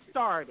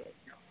started.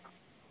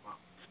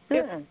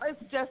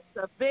 It's just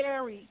a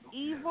very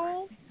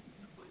evil,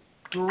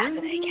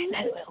 greedy,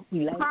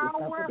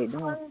 power-hungry,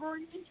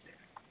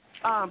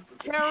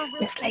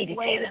 terrorist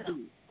way to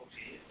be.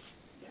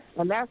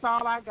 And that's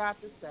all I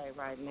got to say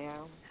right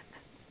now.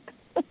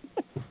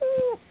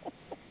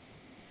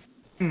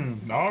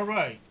 All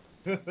right.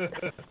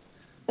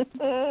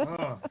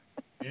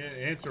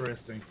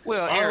 Interesting.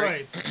 Well, all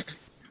Eric, right.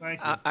 Thank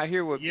you. I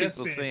hear what yes,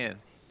 people are Ben. saying,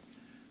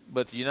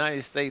 but the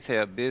United States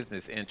have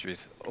business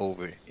interests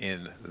over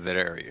in that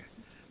area.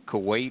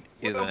 Kuwait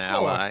is an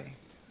ally.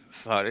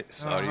 Saudi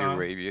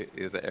Arabia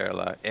is an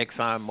ally.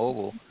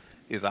 ExxonMobil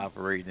is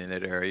operating in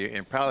that area,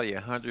 and probably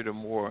 100 or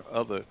more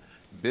other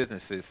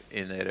businesses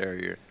in that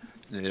area,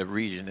 in the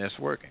region that's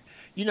working.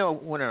 You know,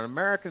 when an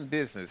American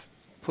business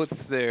puts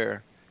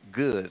their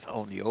goods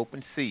on the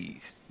open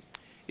seas,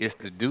 it's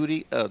the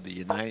duty of the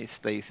United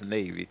States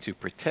Navy to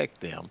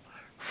protect them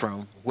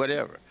from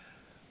whatever.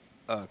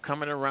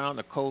 Coming around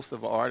the coast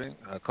of Aden,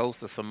 coast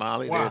of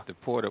Somalia, there at the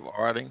port of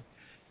Aden,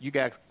 you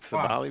got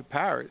Somali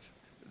pirates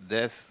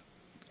that's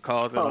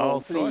causing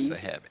all sorts of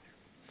havoc.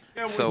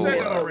 Yeah, we so, said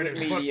that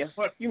already.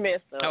 But, you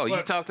messed up. Oh,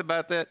 you talked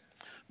about that?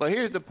 But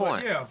here's the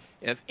point.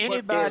 If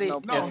anybody,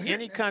 if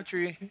any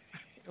country,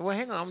 well,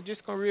 hang on, I'm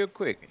just going real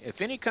quick. If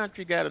any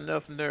country got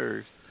enough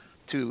nerves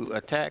to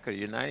attack a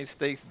United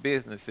States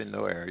business in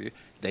no area,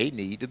 they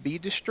need to be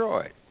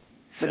destroyed.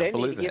 But they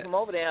Simple need to get them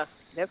over there.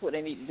 That's what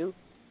they need to do.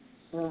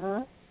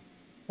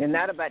 And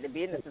not about the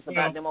business. It's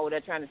about them over there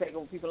trying to take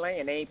over people's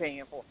land they ain't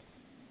paying for.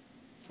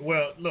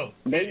 Well, look,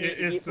 they need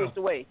to get pushed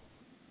away.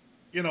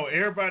 You know,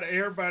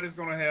 everybody's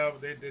going to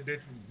have their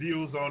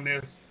views on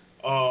this.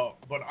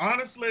 But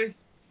honestly,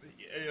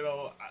 you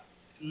know,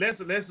 let's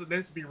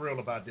be real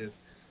about this.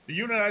 The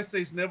United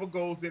States never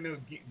goes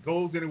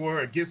anywhere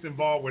or gets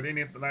involved with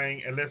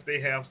anything unless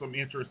they have some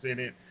interest in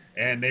it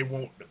and they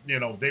want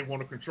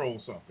to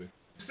control something.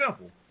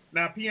 Simple.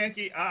 Now,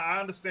 Pianki, I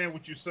understand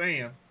what you're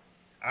saying.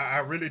 I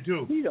really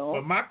do.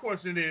 But my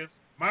question is,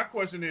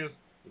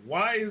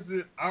 why is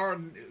it our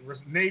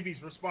Navy's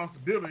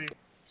responsibility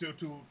to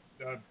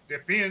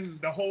defend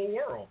the whole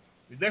world,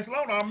 let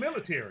alone our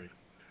military?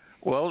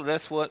 Well,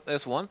 that's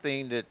one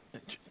thing that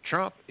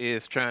Trump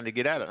is trying to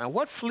get out of. Now,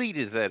 what fleet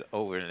is that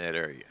over in that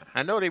area?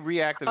 I know they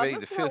reactivated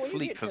the Fifth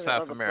Fleet from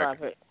South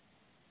America.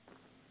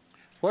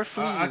 What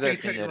fleet is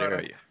that in that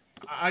area?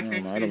 I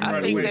can't say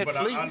right away, but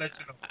I'll let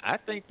you know. I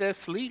think that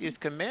fleet is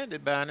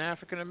commanded by an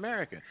African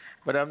American,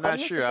 but I'm not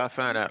sure. I'll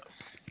find out.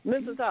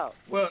 Mr. Talk.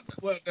 Well,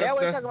 that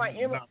way talking about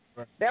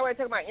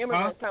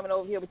immigrants coming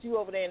over here, but you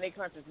over there in their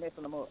countries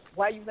messing them up.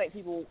 Why you think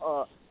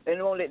people they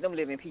don't let them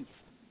live in peace?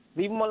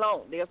 Leave them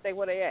alone. They'll stay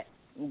where they at.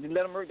 And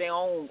let them work their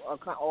own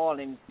oil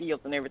and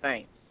fields and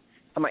everything.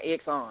 I'm about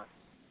Exxon.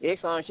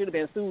 Exxon should have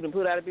been sued and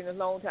put out of business a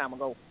long time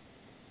ago.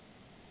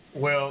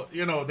 Well,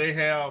 you know, they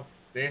have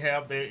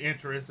their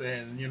interests,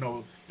 and you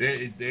know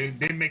they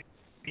make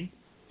money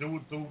through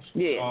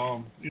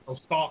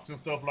stocks and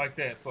stuff like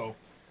that. So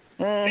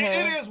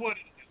it is what it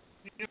is.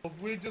 You know,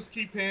 we just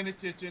keep paying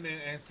attention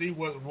and see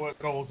what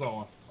goes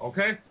on.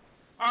 Okay.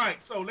 All right.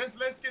 So let's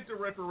get to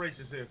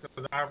reparations here,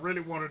 because I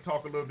really want to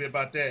talk a little bit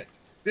about that.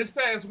 This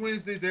past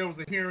Wednesday there was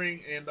a hearing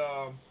in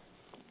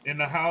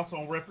the House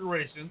on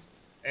reparations,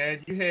 and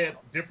you had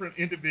different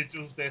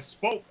individuals that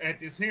spoke at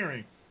this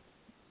hearing.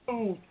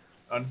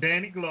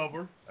 Danny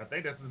Glover, I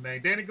think that's his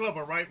name. Danny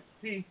Glover, right?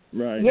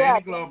 Right. Yeah,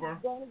 Danny Glover.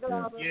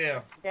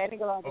 Yeah. Danny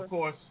Glover. Of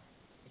course,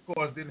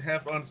 didn't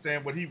have to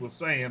understand what he was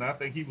saying. I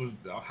think he was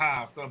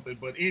high or something.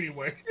 But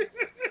anyway.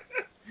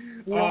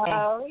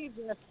 No, he's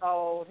just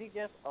old.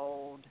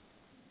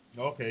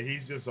 Okay,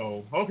 he's just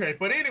old. Okay,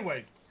 but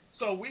anyway,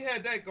 so we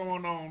had that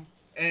going on,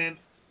 and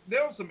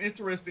there were some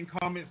interesting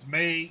comments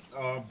made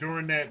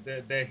during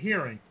that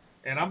hearing.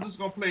 And I'm just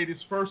gonna play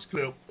this first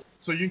clip,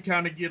 so you can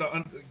kind of get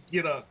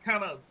a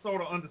kind of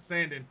sort of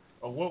understanding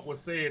of what was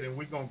said, and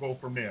we're going to go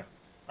from there.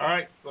 All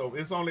right? So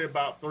it's only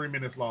about 3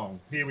 minutes long.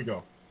 Here we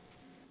go.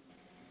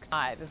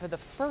 For the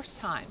first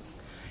time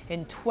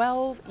in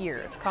 12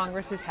 years,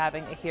 Congress is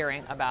having a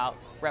hearing about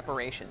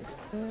reparations.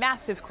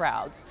 Massive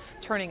crowds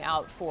turning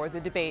out for the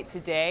debate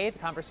today. The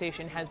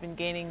conversation has been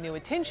gaining new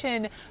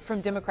attention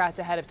from Democrats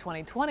ahead of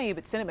 2020,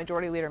 but Senate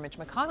Majority Leader Mitch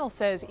McConnell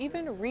says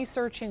even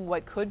researching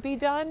what could be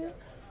done,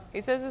 he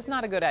says it's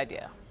not a good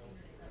idea.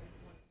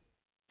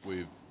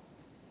 We've,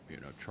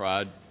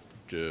 tried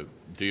to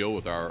deal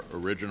with our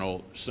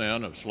original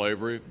sin of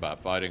slavery by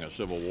fighting a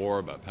civil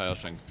war, by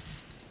passing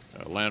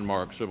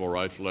landmark civil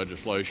rights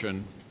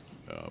legislation.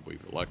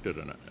 We've elected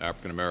an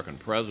African-American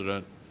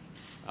president.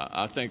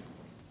 I think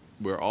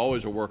we're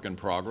always a work in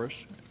progress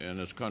in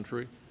this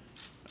country,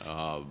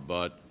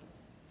 but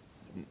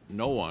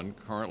no one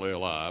currently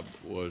alive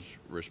was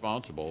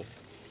responsible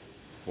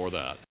for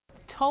that.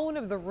 Tone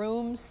of the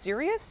room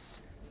serious,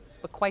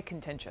 but quite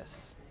contentious.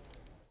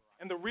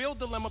 And the real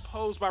dilemma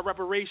posed by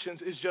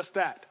reparations is just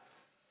that,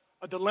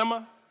 a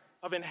dilemma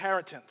of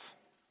inheritance.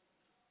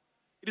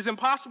 It is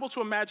impossible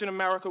to imagine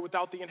America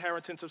without the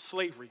inheritance of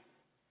slavery.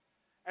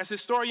 As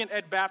historian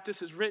Ed Baptist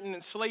has written,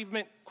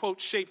 enslavement, quote,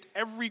 shaped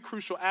every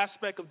crucial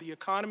aspect of the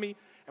economy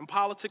and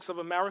politics of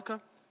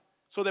America,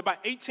 so that by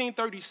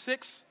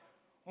 1836,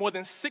 more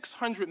than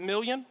 600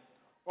 million,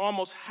 or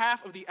almost half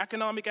of the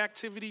economic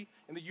activity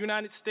in the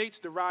United States,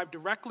 derived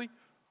directly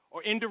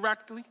or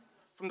indirectly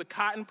from the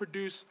cotton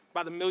produced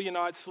by the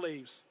million-odd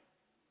slaves.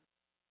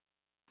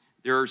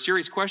 There are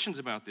serious questions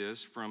about this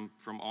from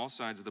all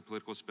sides of the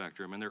political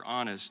spectrum, and they're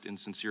honest and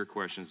sincere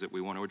questions that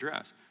we want to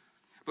address.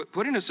 But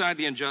putting aside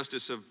the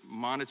injustice of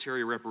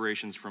monetary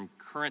reparations from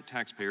current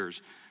taxpayers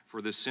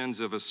for the sins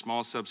of a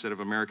small subset of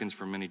Americans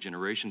from many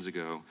generations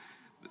ago,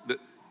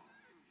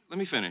 let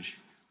me finish.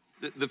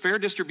 The fair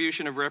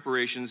distribution of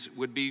reparations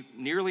would be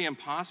nearly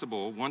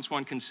impossible once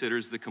one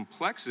considers the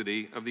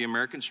complexity of the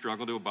American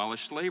struggle to abolish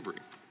slavery.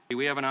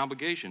 We have an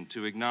obligation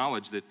to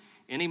acknowledge that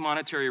any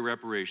monetary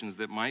reparations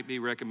that might be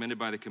recommended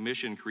by the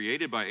commission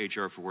created by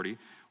H.R. 40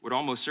 would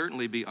almost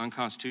certainly be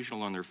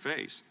unconstitutional on their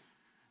face.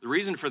 The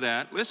reason for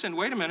that, listen,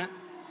 wait a minute.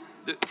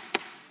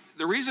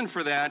 The reason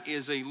for that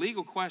is a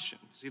legal question.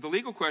 See, the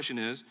legal question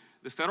is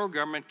the federal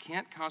government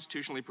can't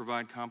constitutionally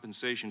provide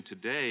compensation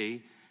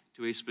today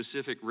to a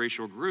specific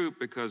racial group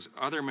because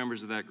other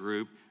members of that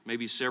group,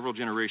 maybe several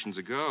generations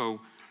ago,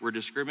 were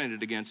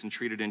discriminated against and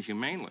treated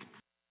inhumanely.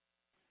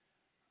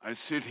 I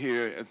sit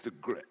here as the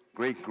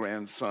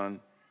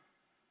great-grandson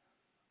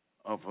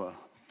of a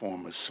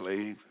former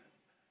slave,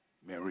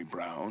 Mary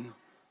Brown,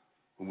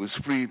 who was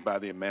freed by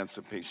the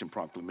Emancipation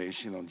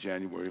Proclamation on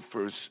January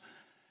 1st,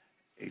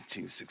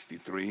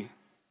 1863.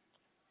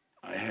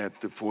 I had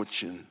the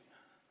fortune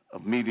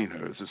of meeting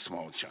her as a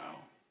small child.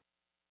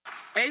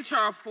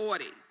 H.R.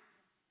 40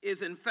 is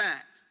in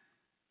fact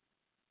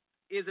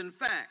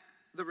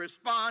the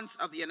response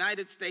of the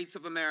United States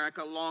of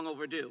America long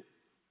overdue.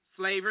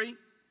 Slavery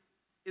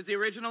is the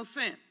original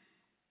sin.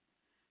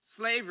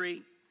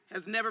 Slavery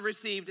has never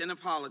received an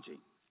apology.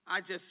 I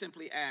just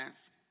simply ask,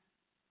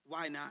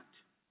 why not?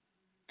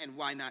 And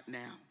why not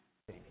now?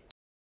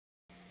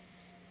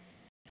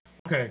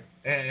 Okay,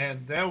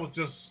 and that was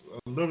just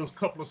a little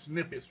couple of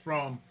snippets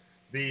from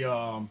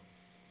the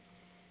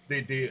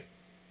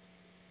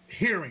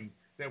hearing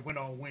that went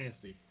on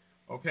Wednesday.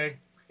 Okay,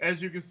 as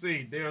you can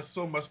see, there's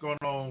so much going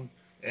on,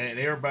 and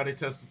everybody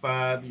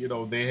testified. You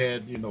know, they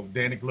had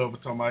Danny Glover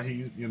talking about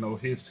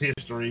his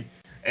history,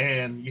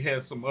 and you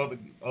had some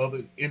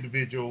other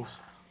individuals.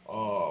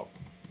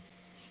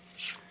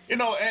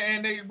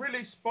 And they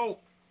really spoke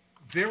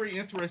very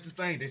interesting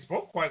things. They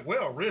spoke quite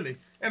well, really,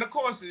 and of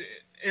course,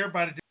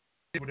 everybody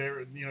did with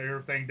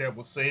everything that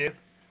was said.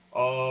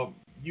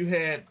 You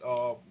had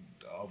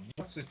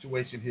one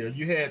situation here.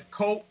 You had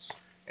Coates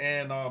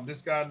and this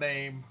guy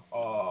named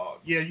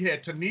you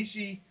had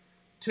Ta-Nehisi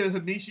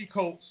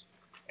Coates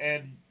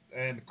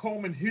and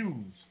Coleman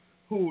Hughes,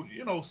 who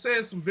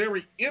said some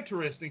very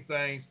interesting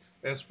things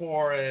as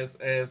far as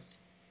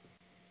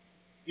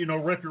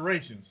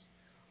reparations.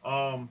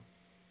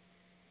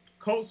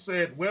 Coates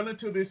said, well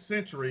into this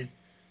century,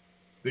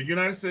 the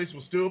United States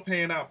was still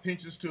paying out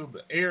pensions to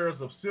the heirs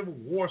of Civil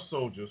War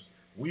soldiers.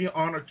 We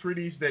honor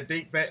treaties that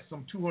date back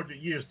some 200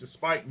 years,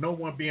 despite no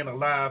one being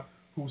alive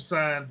who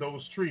signed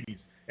those treaties.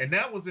 And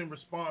that was in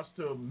response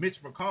to Mitch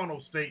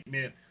McConnell's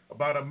statement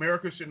about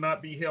America should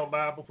not be held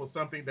liable for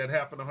something that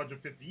happened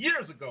 150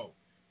 years ago,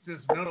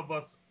 since none of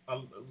us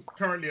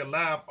currently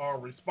alive are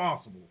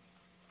responsible.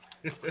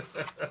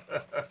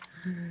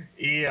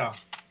 Yeah.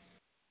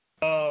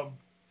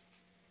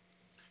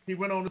 He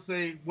went on to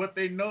say what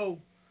they know.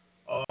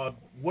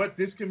 What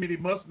this committee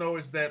must know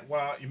is that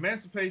while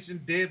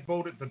emancipation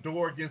dead-bolted the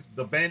door against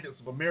the bandits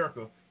of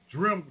America,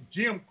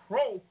 Jim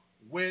Crow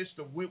wedged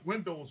the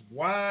windows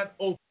wide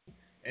open.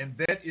 And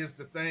that is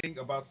the thing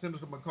about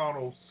Senator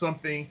McConnell,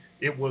 something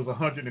it was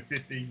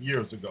 150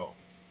 years ago.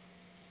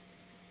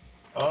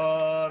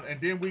 And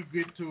then we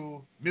get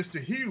to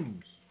Mr.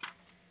 Hughes.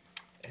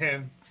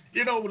 And,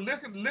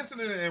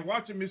 listening and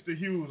watching Mr.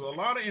 Hughes, a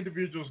lot of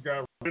individuals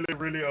got really,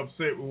 really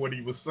upset with what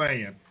he was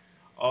saying.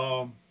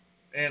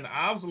 And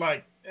I was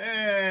like,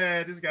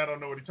 this guy don't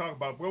know what he's talking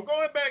about. Well,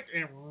 going back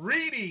and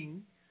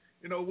reading,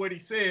 what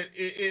he said,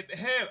 it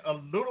had a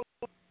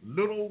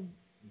little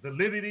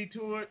validity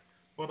to it,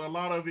 but a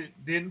lot of it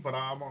didn't. But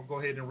I'm going to go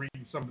ahead and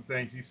read some of the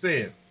things he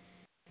said.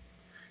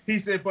 He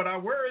said, but I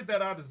worry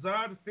that our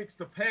desire to fix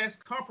the past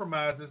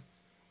compromises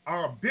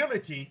our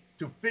ability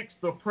to fix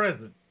the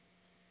present.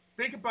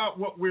 Think about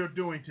what we're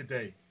doing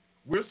today.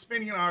 We're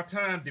spending our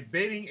time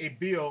debating a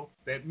bill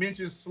that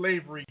mentions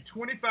slavery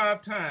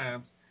 25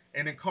 times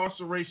and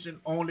incarceration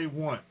only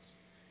once.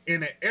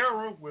 In an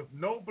era with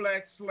no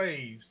black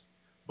slaves,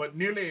 but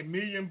nearly 1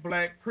 million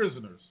black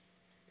prisoners.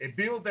 A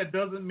bill that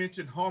doesn't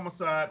mention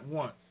homicide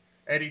once.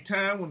 At a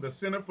time when the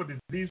Center for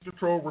Disease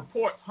Control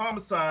reports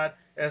homicide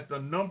as the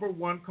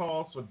 #1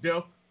 cause for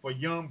death for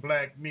young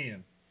black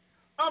men.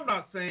 I'm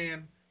not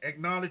saying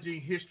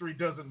acknowledging history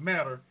doesn't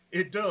matter.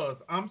 It does.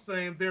 I'm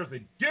saying there's a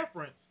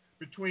difference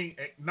between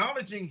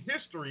acknowledging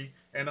history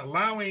and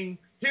allowing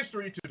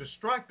history to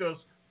distract us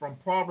from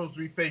problems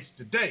we face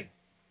today.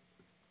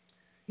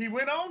 He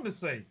went on to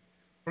say,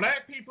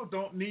 black people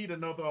don't need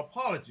another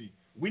apology.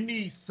 We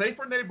need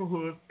safer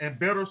neighborhoods and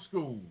better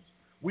schools.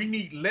 We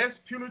need less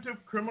punitive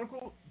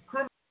criminal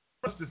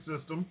justice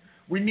system.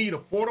 We need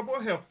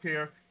affordable health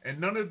care, and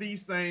none of these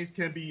things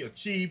can be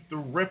achieved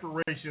through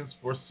reparations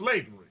for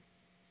slavery.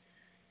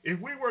 If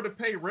we were to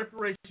pay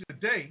reparations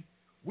today,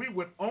 we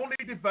would only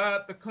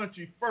divide the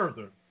country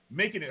further,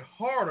 making it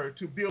harder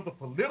to build the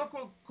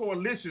political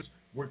coalitions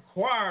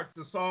required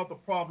to solve the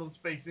problems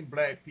facing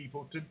black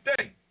people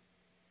today.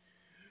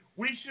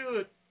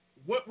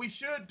 What we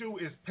should do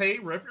is pay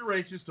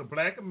reparations to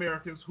black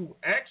Americans who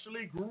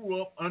actually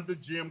grew up under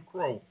Jim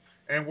Crow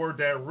and were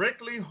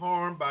directly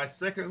harmed by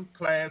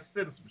second-class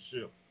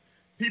citizenship,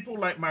 people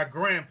like my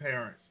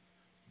grandparents.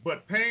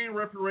 But paying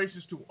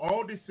reparations to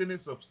all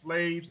descendants of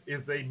slaves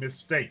is a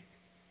mistake.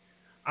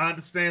 I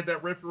understand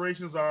that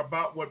reparations are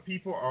about what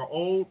people are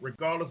owed,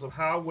 regardless of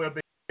how well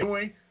they're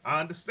doing. I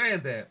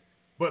understand that.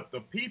 But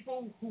the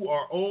people who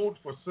are owed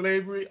for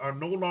slavery are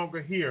no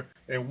longer here,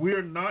 and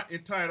we're not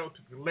entitled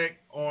to collect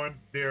on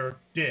their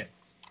debts.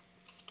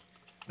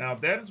 Now,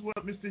 that is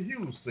what Mr.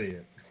 Hughes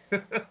said,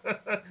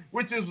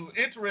 which is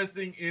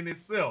interesting in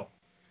itself.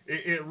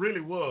 It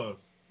really was.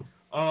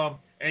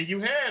 And you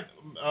had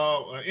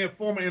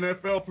former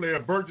NFL player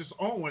Burgess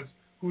Owens,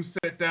 who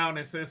sat down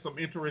and said some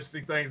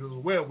interesting things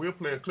as well. We'll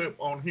play a clip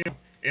on him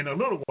in a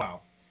little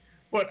while.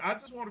 But I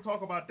just want to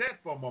talk about that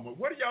for a moment.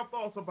 What are y'all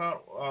thoughts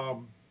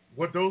about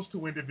what those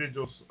two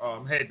individuals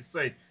had to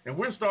say? And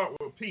we'll start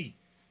with P.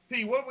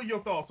 P, what were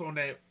your thoughts on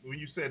that when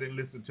you said and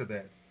listened to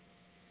that?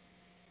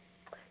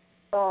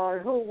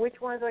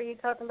 Which ones are you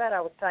talking about?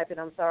 I was typing,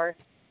 I'm sorry.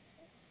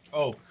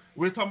 Oh,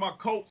 we're talking about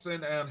Coates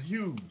and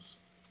Hughes.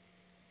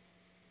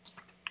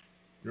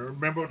 You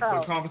remember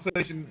the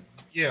conversation?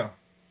 Yeah.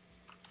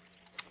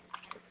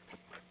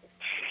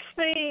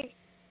 See,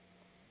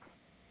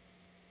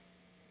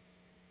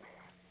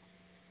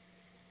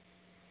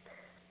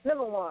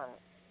 number one,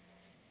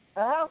 a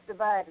house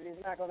divided is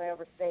not going to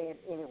ever stand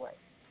anyway.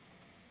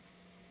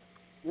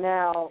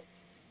 Now,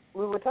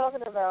 we were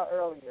talking about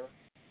earlier,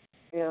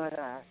 you and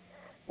I,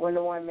 when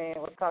the one man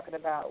was talking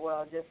about,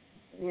 well, just,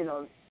 you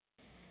know,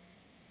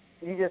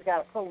 you just got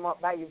to pull them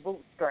up by your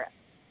bootstraps.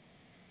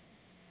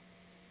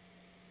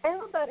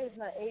 Everybody's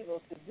not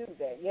able to do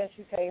that. Yes,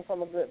 you came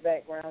from a good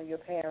background.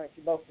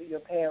 Both of your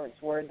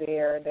parents were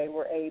there. They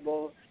were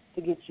able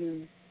to get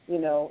you, you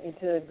know,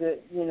 into a good,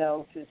 you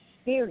know, to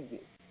steer you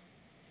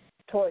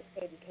towards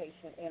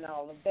education and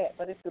all of that.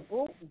 But if the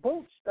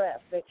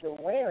bootstraps that you're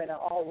wearing are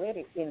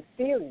already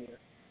inferior,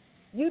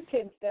 you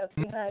 10 steps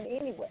behind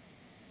anyway.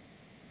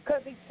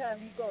 Because each time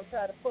you go and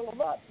try to pull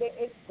them up,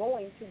 it's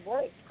going to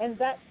break. And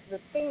that's the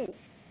thing.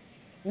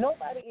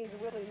 Nobody is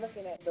really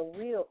looking at the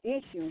real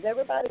issues.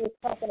 Everybody is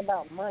talking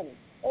about money.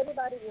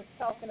 Everybody is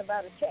talking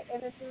about a check.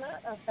 And it's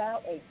not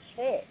about a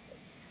check.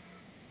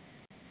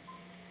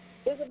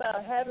 It's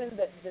about having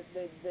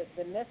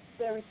the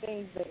necessary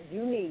things that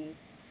you need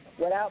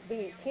without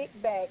being kicked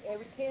back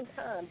every 10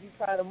 times you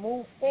try to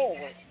move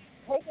forward,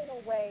 taking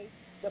away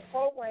the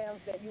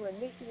programs that you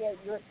initiate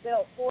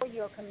yourself for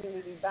your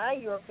community, by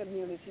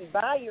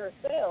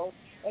yourself,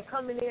 and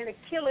coming in and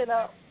killing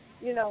up,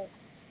 you know,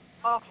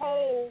 a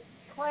whole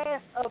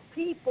class of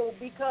people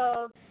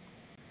because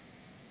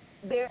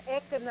they're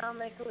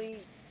economically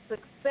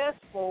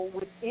successful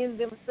within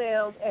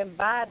themselves and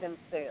by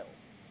themselves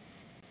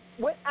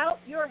without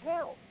your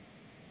help.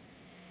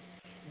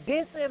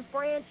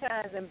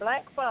 Disenfranchising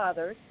black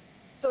fathers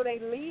so they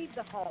leave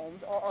the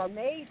homes or are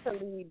made to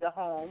leave the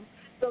homes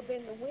so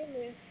then the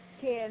women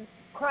can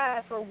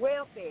cry for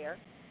welfare.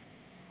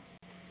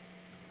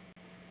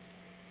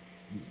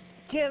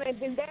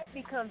 And then that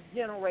becomes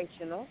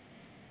generational.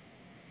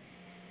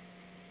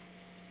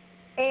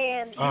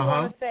 And you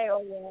want to say,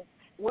 oh,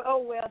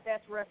 well,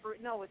 that's referee.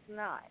 No, it's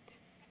not.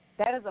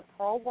 That is a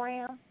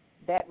program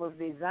that was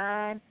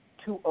designed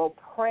to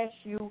oppress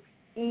you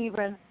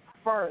even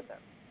further.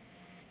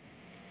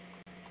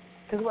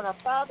 Because when a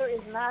father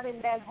is not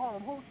in that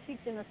home, who's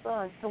teaching the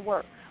sons to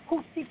work?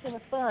 Who's teaching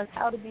the sons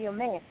how to be a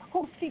man?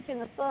 Who's teaching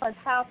the sons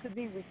how to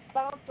be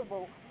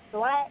responsible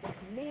black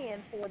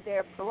men for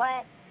their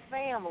black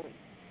families?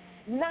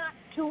 Not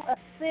to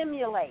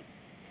assimilate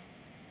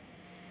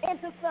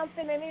into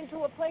something and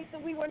into a place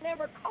that we were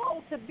never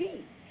called to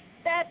be.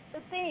 That's the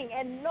thing,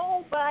 and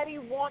nobody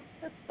wants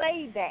to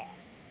say that.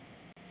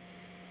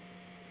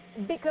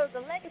 Because the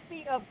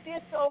legacy of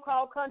this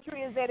so-called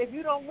country is that if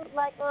you don't look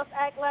like us,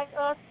 act like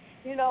us,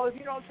 you know, if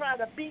you don't try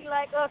to be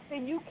like us,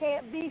 then you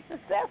can't be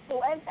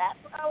successful, and that's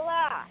a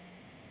lie.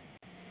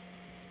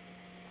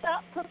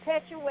 Stop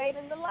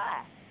perpetuating the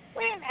lie.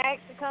 We didn't ask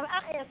to come.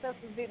 Our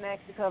ancestors didn't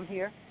ask to come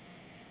here.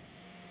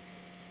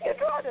 You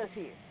brought us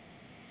here.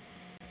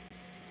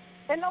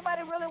 And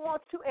nobody really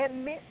wants to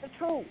admit the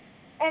truth.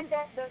 And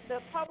that the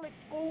public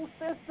school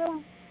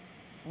system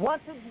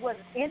Once it was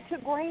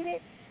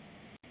integrated,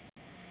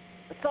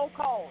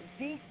 so-called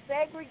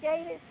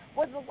desegregated,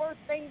 was the worst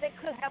thing that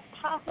could have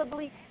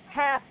possibly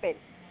happened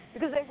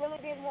because they really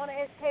didn't want to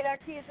educate our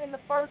kids in the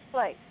first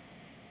place.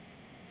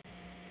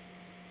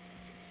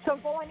 So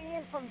going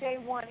in from day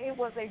one, it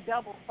was a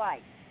double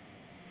fight.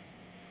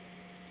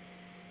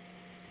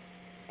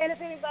 And if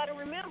anybody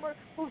remember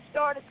who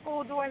started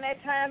school during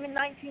that time in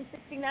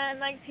 1969,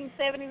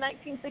 1970,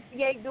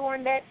 1968,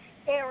 during that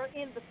era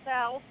in the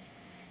South,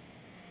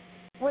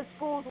 when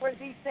schools were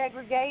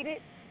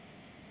desegregated,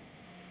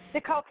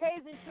 the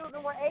Caucasian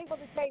children were able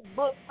to take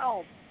books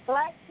home.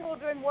 Black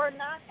children were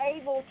not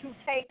able to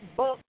take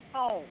books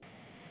home.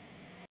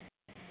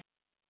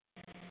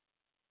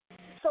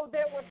 So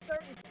there were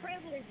certain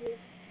privileges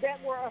that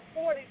were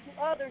afforded to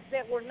others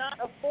that were not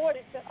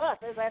afforded to us.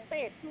 As I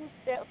said, 2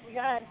 steps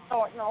behind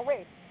starting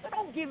already. So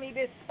don't give me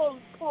this pull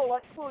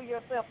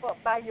yourself up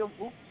by your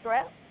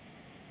bootstraps.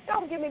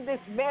 Don't give me this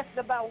mess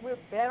about we're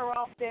better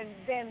off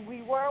than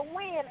we were.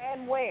 When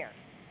and where?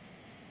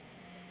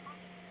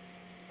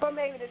 For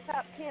maybe the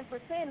top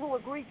 10% who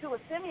agree to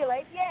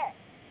assimilate, yes,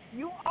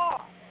 you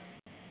are.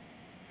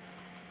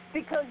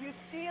 Because you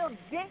still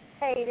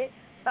dictated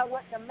by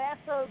what the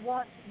master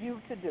wants you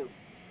to do.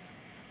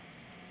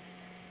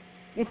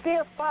 You're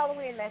still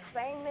following that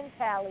same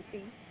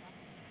mentality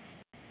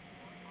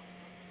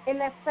and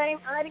that same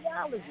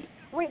ideology,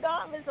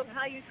 regardless of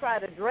how you try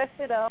to dress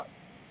it up,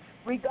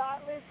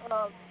 regardless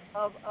of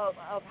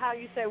how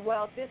you say,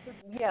 well,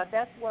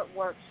 that's what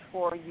works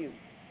for you.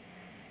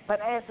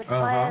 But as a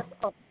class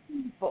of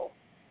people,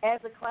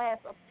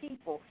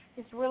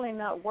 it's really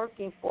not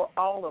working for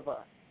all of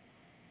us.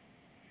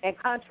 And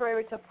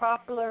contrary to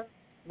popular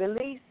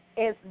belief,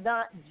 is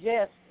not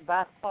just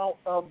by fault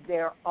of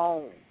their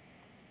own.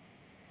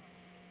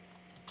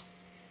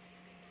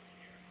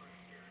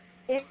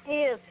 It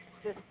is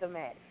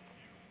systematic,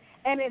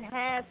 and it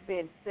has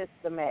been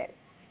systematic.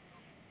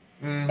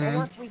 And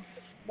once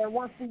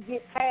we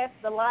get past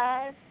the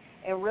lies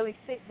and really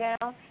sit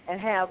down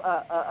and have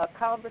a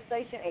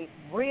conversation, a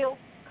real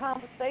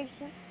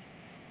conversation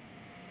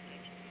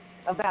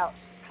about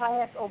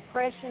class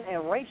oppression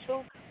and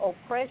racial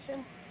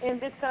oppression in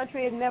this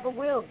country, it never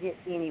will get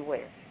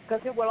anywhere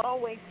because it will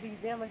always be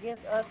them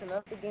against us and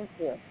us against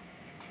them.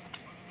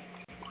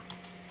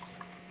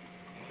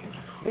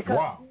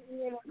 Because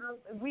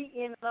we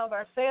in and of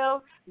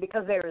ourselves,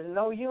 because there is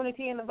no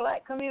unity in the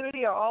black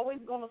community, are always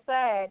going to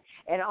side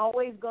and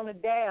always going to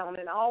down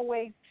and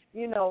always,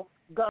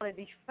 going to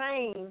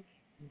defame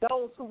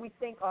those who we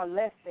think are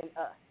less than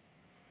us.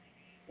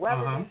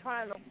 Rather than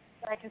trying to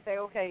back and say,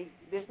 okay,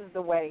 this is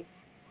the way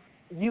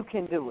you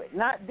can do it.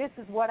 Not this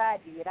is what I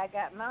did. I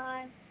got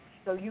mine,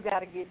 so you got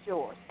to get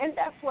yours. And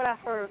that's what I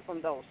heard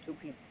from those two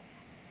people.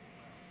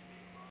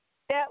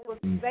 That was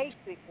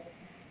basically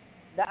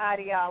the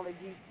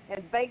ideology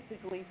and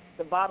basically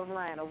the bottom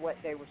line of what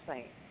they were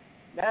saying.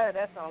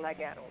 That's all I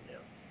got on there.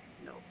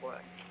 No, boy.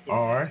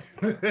 All right.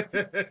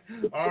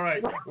 All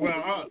right.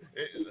 Well,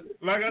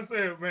 like I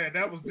said, man,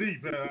 that was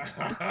deep.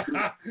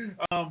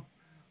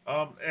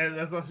 And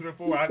as I said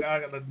before, I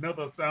got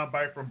another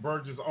soundbite from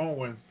Burgess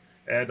Owens,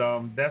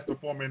 and that's the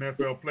former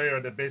NFL player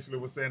that basically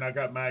was saying, "I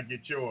got mine,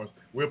 get yours."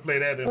 We'll play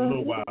that in a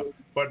little while.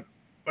 But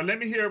let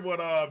me hear what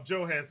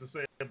Joe has to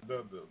say.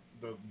 Those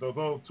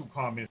other two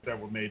comments that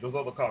were made, those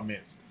other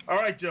comments. All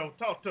right, Joe,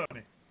 talk to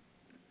me.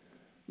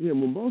 Yeah,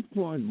 well, both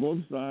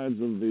sides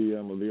of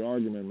the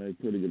argument make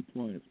pretty good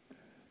points.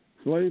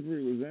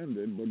 Slavery was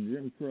ended, but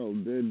Jim Crow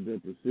did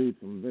proceed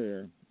from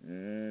there,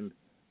 and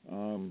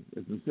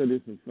its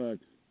insidious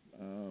effects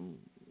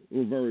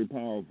were very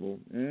powerful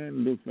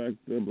and affect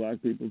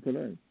black people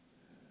today.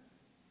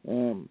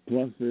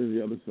 Plus, there's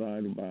the other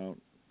side about,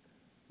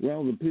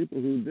 well, the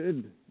people who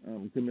did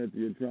commit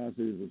the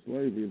atrocities of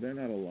slavery, they're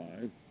not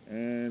alive,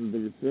 and the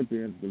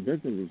recipients, the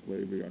victims of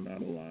slavery, are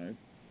not alive.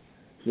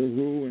 So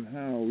who and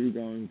how are we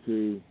going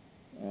to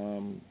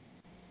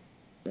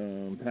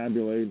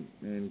tabulate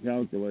and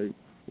calculate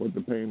what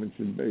the payment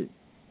should be?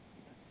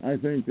 I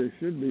think there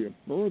should be a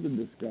further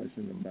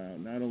discussion about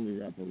not only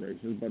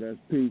reparations, but as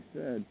Pete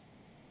said,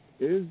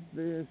 is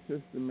there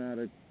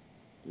systematic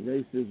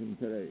racism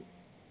today?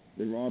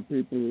 There are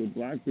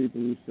black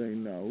people who say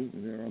no,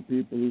 and there are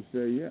people who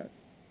say yes.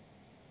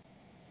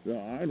 So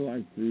I'd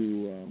like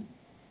to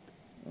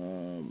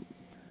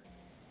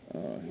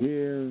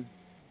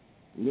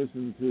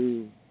listen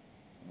to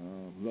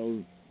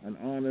an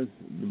honest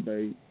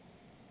debate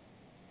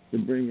to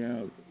bring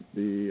out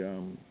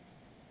the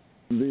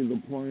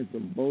points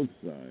of both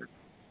sides.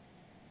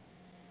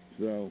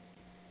 So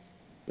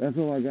that's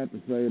all I got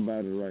to say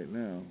about it right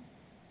now.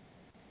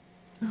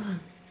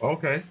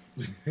 Okay.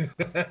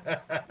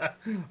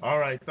 All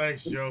right.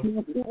 Thanks, Joe.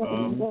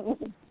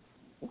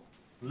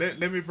 Let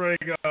me bring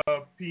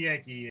P.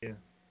 Yankee in.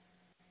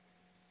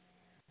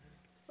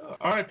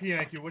 All right, P.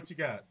 Yankee, what you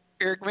got?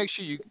 Eric, make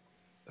sure you,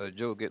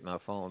 Joe, get my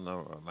phone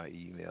number or my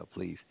email,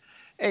 please.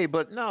 Hey,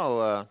 but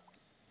no,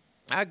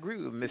 I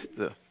agree with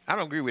I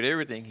don't agree with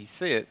everything he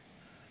said,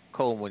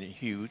 Coleman and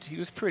Hughes. He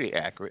was pretty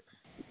accurate.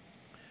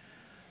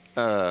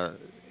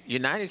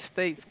 United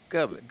States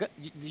government.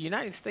 The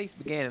United States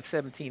began in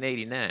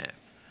 1789.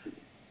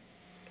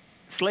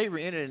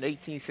 Slavery ended in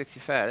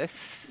 1865.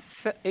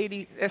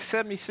 That's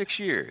 76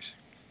 years.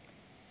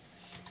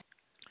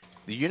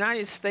 The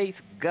United States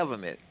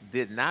government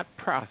did not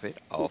profit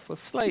off of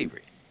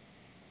slavery.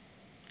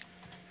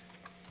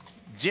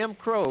 Jim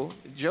Crow,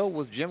 Joe,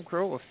 was Jim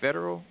Crow a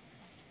federal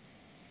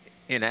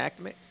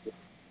enactment,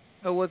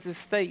 or was it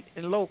state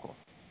and local?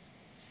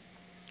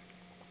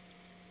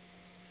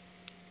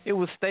 It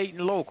was state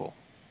and local.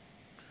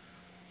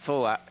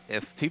 So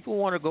if people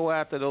want to go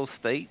after those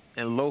state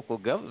and local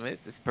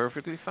governments, it's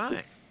perfectly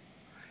fine.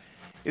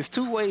 There's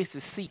two ways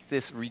to seek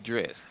this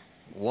redress.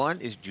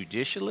 One is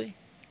judicially,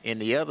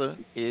 and the other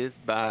is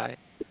by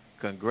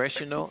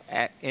congressional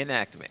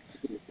enactment.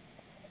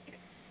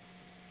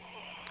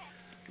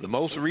 The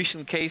most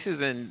recent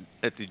cases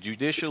at the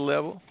judicial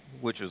level,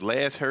 which was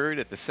last heard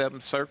at the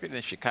 7th Circuit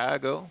in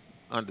Chicago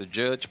under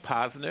Judge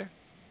Posner,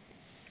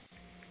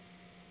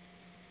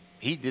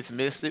 he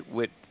dismissed it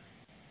with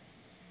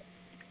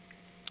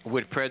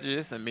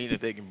prejudice and mean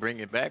that they can bring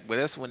it back, but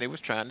that's when they was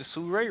trying to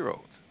sue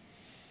railroads.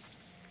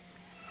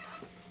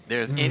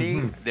 There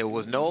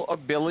was no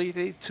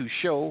ability to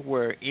show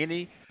where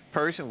any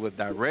person was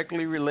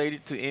directly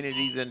related to any of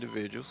these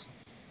individuals,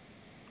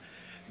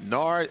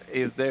 nor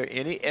is there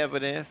any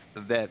evidence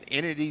that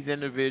any of these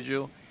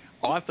individuals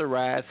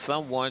authorized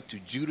someone to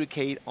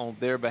adjudicate on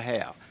their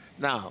behalf.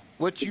 Now,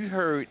 what you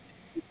heard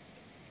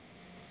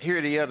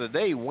here the other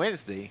day,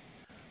 Wednesday,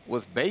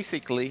 was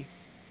basically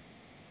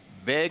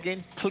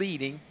begging,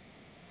 pleading,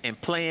 and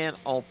playing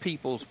on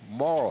people's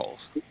morals.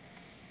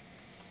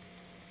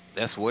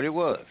 That's what it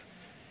was.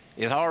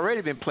 It's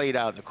already been played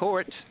out in the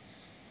courts.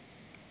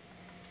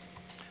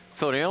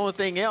 So the only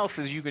thing else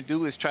is you can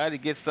do is try to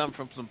get something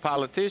from some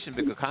politicians,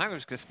 because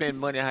Congress can spend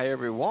money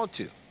however it wants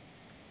to.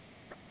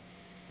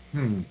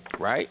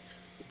 Right?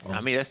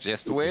 I mean, that's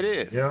just the way it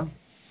is. Yeah.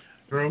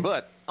 True.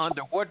 But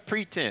under what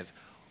pretense?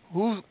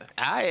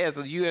 I, as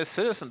a U.S.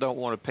 citizen, don't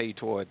want to pay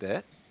toward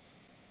that.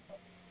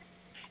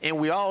 And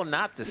we all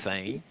not the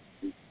same.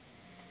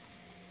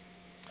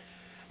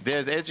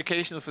 There's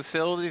educational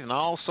facilities and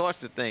all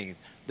sorts of things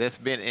that's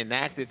been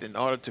enacted in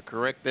order to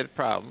correct that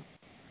problem.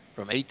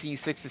 From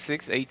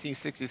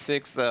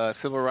 1866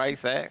 Civil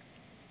Rights Act,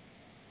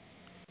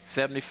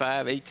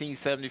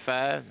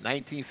 1875,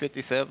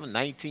 1957,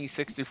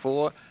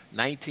 1964,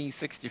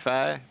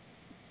 1965,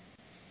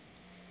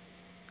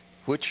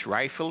 which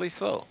rightfully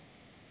so.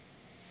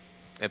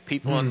 If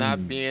people are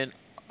not being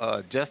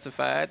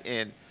justified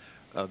in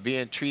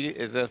being treated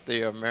as if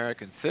they are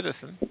American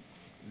citizens,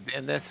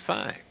 then that's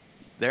fine.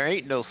 There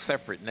ain't no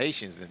separate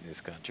nations in this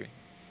country.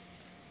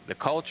 The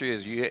culture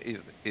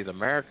is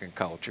American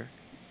culture.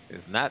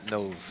 It's not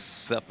no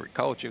separate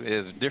culture.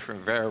 There's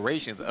different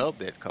variations of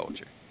that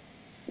culture.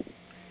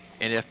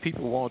 And if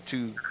people want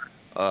to,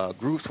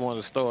 groups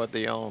want to start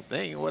their own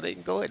thing, well, they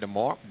can go ahead. The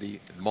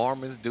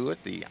Mormons do it,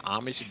 the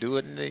Amish do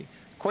it, and the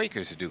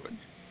Quakers do it.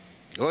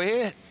 Go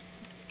ahead.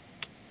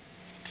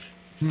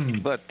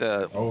 But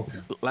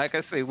like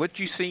I say, what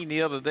you seen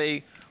the other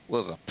day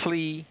was a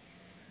plea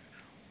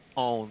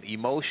on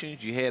emotions.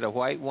 You had a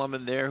white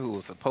woman there who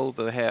was supposed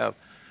to have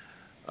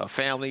a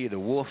family. The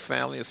Wolf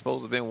family is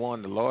supposed to have been one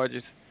of the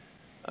largest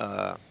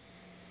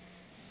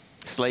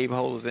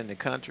slaveholders in the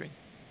country.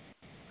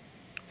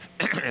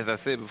 As I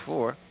said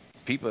before,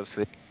 people have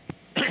said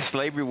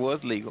slavery was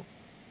legal.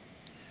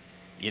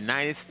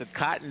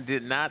 Cotton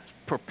did not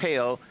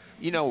propel.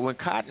 You know, when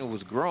cotton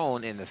was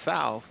grown in the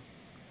South,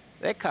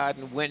 that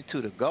cotton went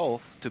to the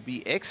Gulf to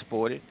be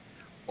exported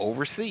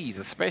overseas,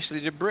 especially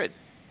to Britain.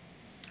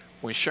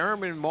 When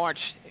Sherman marched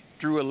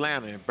through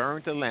Atlanta and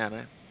burned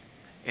Atlanta,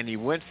 and he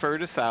went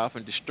further south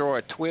and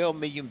destroyed 12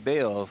 million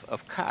bales of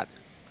cotton,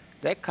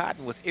 that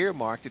cotton was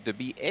earmarked to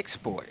be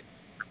exported.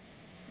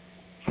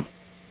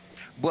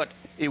 But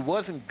it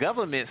wasn't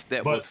governments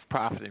that was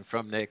profiting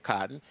from that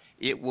cotton.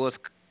 It was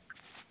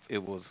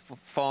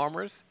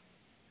farmers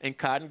and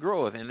cotton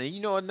growers. And then,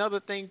 you know,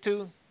 another thing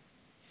too,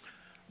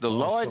 the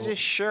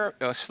largest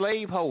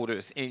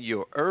slaveholders in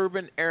your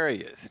urban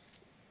areas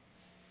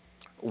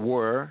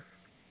were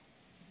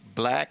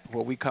black,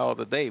 what we call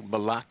today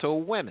mulatto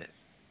women,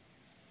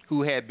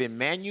 who had been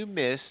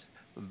manumitted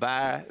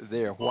by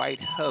their white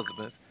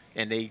husbands,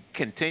 and they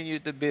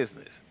continued the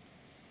business.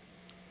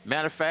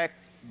 Matter of fact,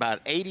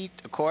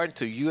 according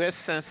to U.S.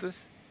 Census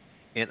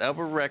and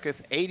other records,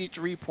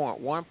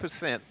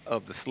 83.1%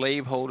 of the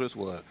slaveholders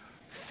were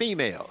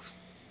females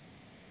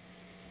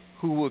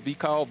who would be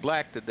called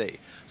black today.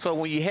 So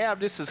when you have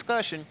this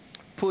discussion,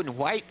 putting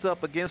whites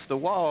up against the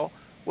wall,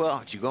 well,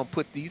 aren't you going to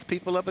put these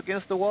people up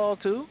against the wall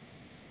too?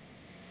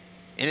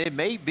 And it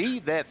may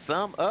be that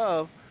some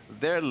of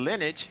their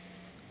lineage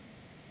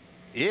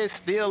is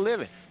still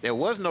living. There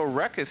was no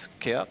records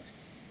kept.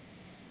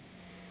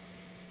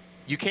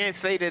 You can't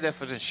say that if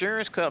an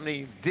insurance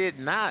company did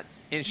not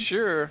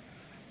insure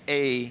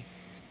a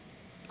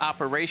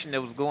operation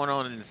that was going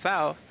on in the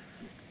South,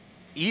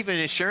 even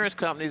insurance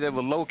companies that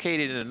were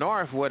located in the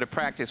North where the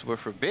practice was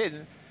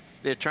forbidden,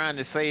 they're trying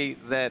to say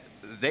that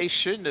they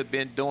shouldn't have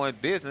been doing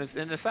business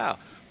in the South.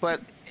 But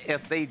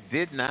if they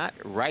did not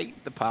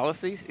write the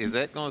policies, is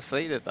that going to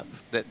say that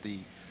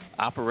the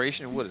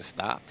operation would have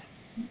stopped?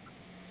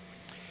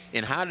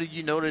 And how did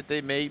you know that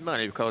they made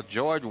money? Because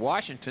George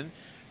Washington,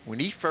 when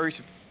he first,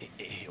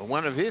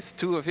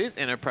 two of his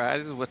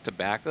enterprises was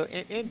tobacco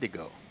and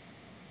indigo,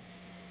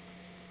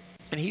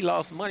 and he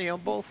lost money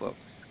on both of them.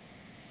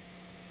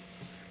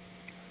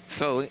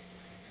 So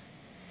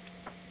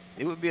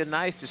it would be a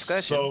nice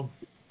discussion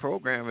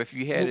program if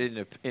you had it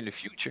in the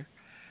future.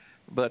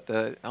 But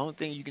the only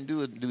thing you can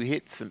do is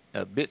hit some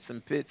bits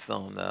and bits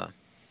on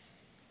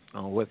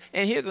what.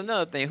 And here's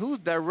another thing: who's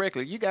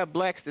directly? You got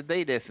blacks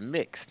today that's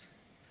mixed,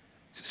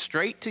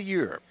 straight to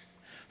Europe.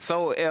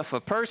 So if a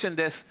person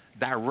that's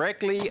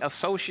directly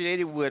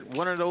associated with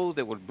one of those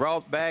that was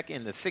brought back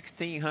in the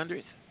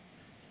 1600s,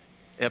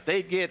 if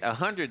they get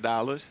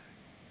 $100,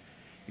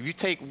 if you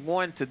take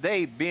one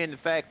today, being the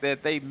fact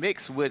that they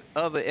mix with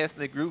other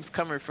ethnic groups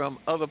coming from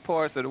other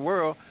parts of the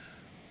world,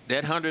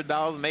 that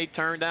 $100 may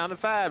turn down to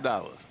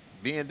 $5,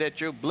 being that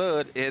your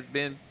blood has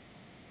been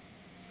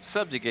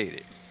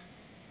subjugated.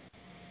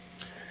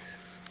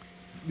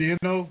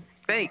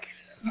 Think.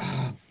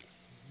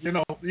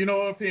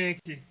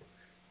 Pinky,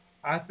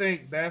 I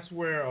think that's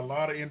where a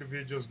lot of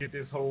individuals get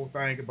this whole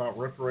thing about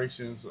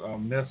reparations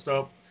messed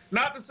up.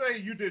 Not to say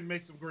you didn't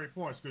make some great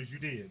points, because you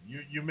did.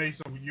 You made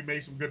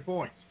some good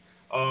points.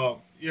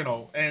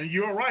 And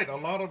you're right. A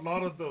lot of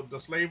the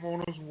slave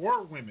owners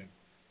were women.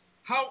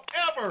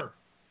 However,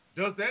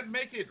 does that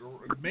make it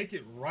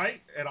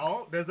right at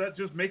all? Does that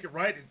just make it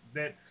right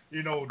that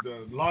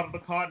a lot of the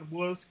cotton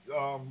was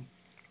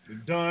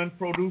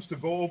produced to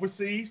go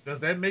overseas?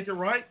 Does that make it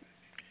right?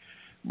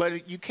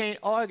 But you can't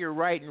argue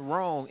right and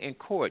wrong in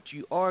court.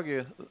 You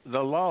argue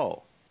the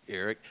law,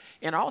 Eric.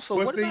 And also,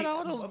 what about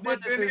all those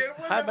businesses?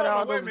 How about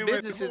all those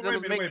businesses that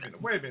was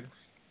making? Wait a minute.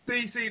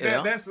 See,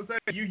 Yeah. that's the thing.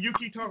 You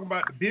keep talking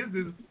about the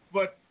business,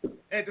 but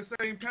at the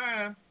same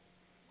time,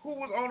 who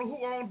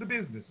owned the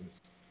businesses?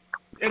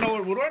 There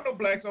weren't no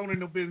blacks owning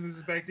no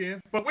businesses back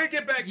then. But we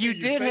get back to you.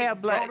 You did have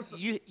blacks.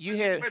 You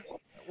had.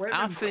 Wait a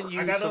I'll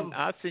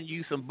minute. send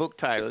you some book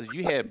titles.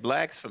 You had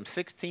blacks from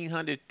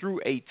 1600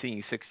 through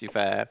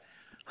 1865.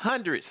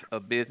 Hundreds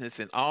of business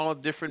in all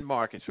different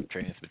markets, from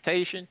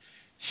transportation,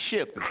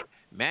 shipping,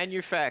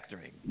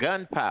 manufacturing,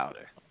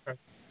 gunpowder,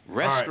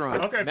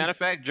 restaurants. Okay. Matter of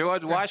fact,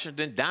 George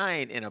Washington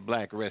dined in a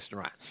black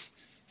restaurant.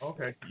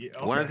 Okay. Yeah,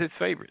 okay. One of his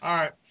favorites.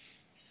 All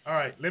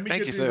right. Let me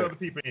Thank get you, these sir. other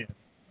people in.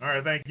 All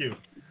right. Thank you.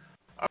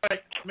 All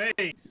right,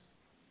 Mays,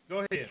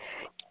 go ahead.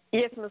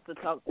 Yes,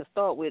 Mr. Talk. To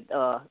start with,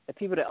 the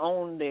people that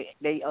own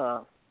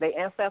their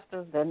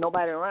ancestors, there's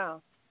nobody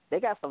around. They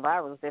got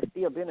survivors that's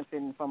still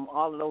benefiting from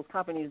all of those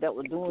companies that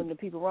were doing the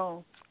people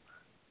wrong.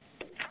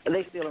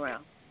 They still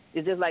around.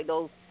 It's just like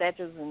those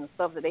statues and the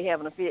stuff that they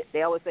having a fit.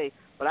 They always say,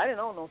 "But I didn't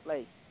own no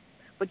slaves."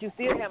 But you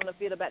still having a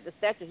fit about the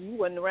statues. You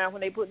wasn't around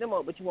when they put them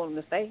up, but you want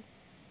them to stay.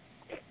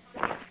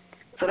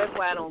 So that's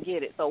why I don't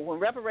get it. So when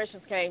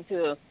reparations came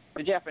to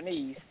the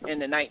Japanese in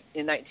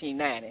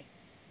 1990,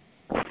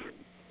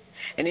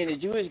 and then the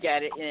Jewish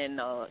got it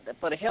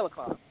for the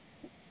Holocaust.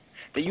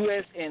 The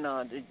U.S. and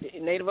the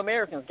Native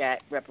Americans got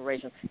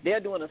reparations. They're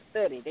doing a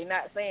study. They're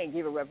not saying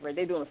give a reparation.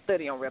 They're doing a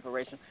study on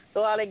reparations. So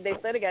all their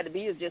study got to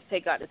be is just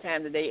take out the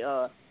time that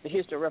the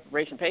history of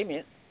reparation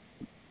payments.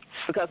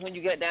 Because when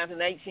you get down to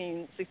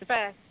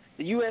 1965,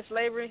 the U.S.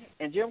 slavery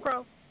and Jim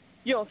Crow,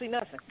 you don't see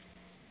nothing.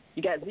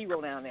 You got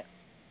zero down there.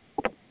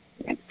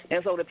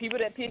 And so the people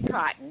that picked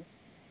cotton,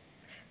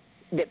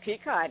 got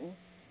paid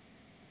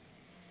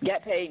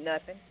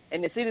nothing.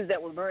 And the cities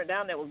that was burned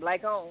down that was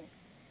black owned,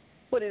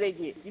 what did they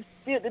get?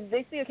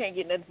 They still can't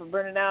get nothing for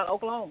burning down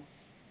Oklahoma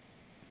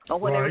or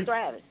when they were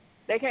thriving.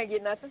 They can't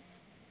get nothing.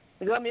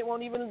 The government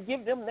won't even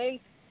give them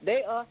they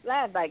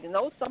lives back.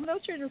 No, some of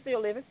those children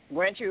still living,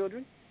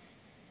 grandchildren,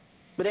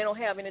 but they don't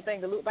have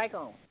anything to look back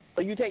on.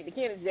 So you take the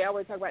Kennedys, they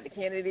always talk about the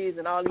Kennedys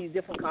and all these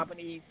different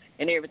companies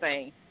and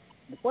everything.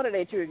 What are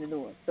their children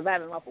doing?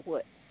 Surviving off of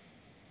what?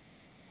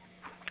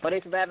 Are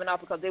they surviving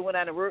off because they went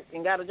out and worked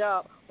and got a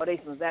job, or are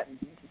they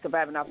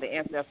surviving off their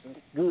ancestors'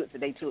 goods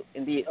that they took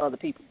and did other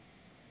people?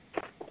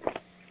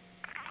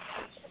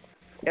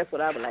 That's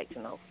what I would like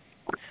to know.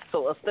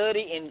 So a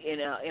study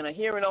and a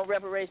hearing on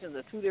reparations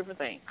are two different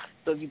things.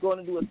 So if you're going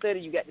to do a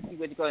study, you got to see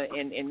what you're going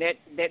to, and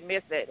that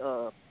mess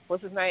that,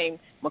 what's his name,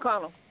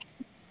 McConnell,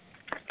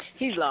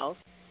 he's lost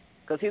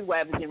because his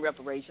wife is in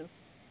reparations,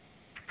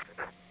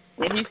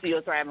 and he's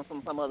still thriving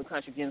from some other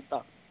country getting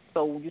stuff.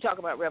 So when you talk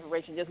about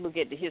reparations, just look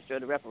at the history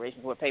of the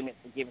reparations where payments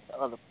were given to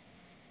others,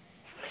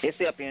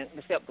 except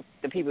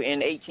the people in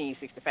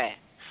 1865.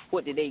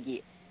 What did they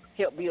get?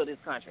 Help build this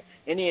country.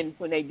 And then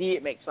when they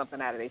did make something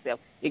out of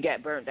themselves, it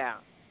got burnt down.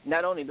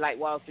 Not only Black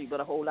Wall Street, but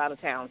a whole lot of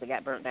towns that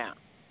got burnt down.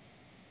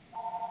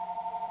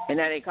 And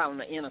now they call them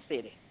the inner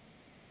city.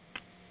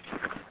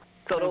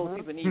 So those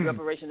people need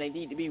reparation. They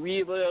need to be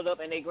rebuilt up,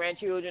 and their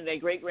grandchildren, their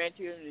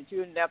great-grandchildren, the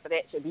children after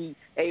that should be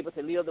able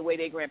to live the way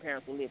their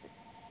grandparents were living,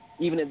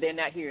 even if they're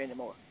not here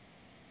anymore.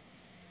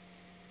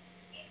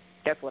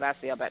 That's what I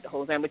say about the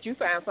whole thing. But you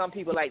find some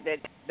people like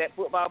that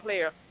football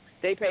player,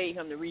 they paid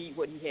him to read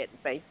what he had to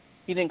say.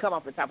 He didn't come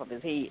off the top of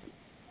his head.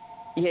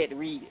 He had to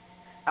read it.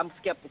 I'm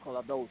skeptical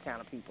of those kind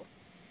of people.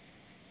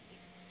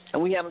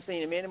 And we haven't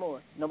seen him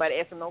anymore. Nobody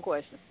asked him no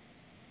questions.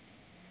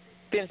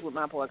 Finish with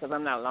my part because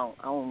I'm not long.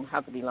 I don't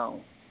have to be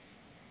long.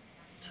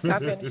 I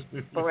finished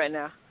for right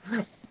now.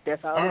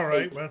 That's all. All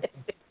right. Well,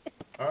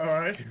 all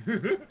right.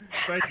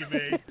 Thank you,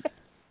 man.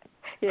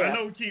 Yeah. I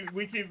know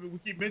we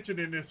keep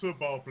mentioning this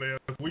football player.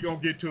 We're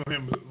gonna get to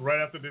him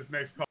right after this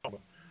next caller.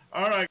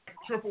 All right,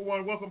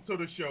 111, welcome to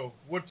the show.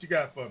 What you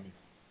got for me?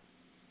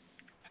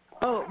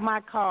 Oh,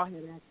 my call had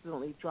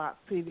accidentally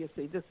dropped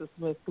previously. This is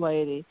Miss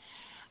Lady.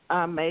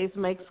 Mays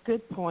makes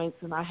good points,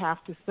 and I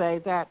have to say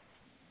that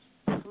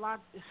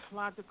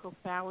logical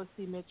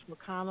fallacy Mitch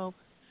McConnell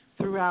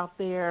threw out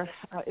there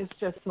is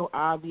just so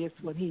obvious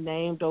when he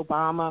named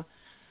Obama.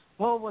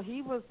 Well,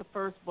 he was the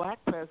first black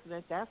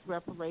president. That's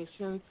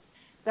reparations.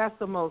 That's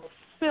the most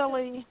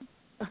silly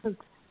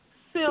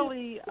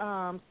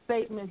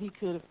statement he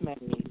could have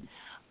made,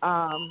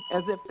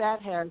 as if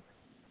that has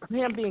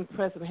him being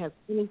president has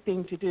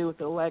anything to do with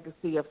the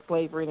legacy of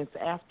slavery and its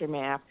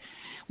aftermath,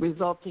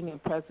 resulting in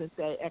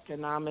present-day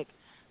economic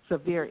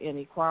severe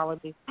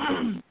inequality.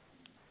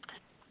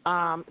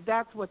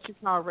 That's what you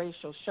call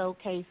racial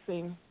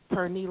showcasing,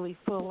 per Neely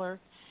Fuller.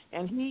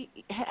 And he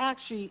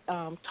actually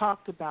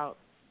talked about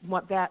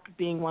what that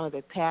being one of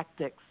the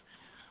tactics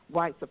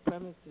white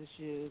supremacists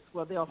use.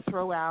 Well, they'll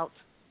throw out,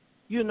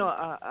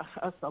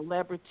 a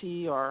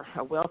celebrity or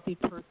a wealthy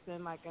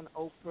person like an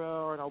Oprah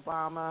or an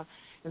Obama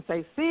and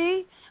say,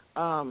 see,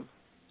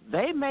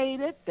 they made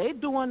it. They're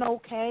doing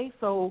okay.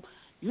 So,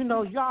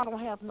 y'all don't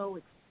have no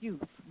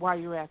excuse why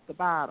you're at the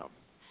bottom.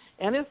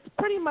 And it's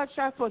pretty much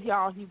that's what he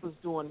was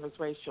doing was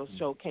racial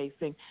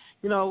showcasing.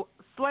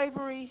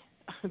 Slavery,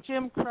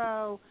 Jim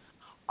Crow,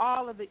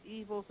 all of the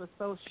evils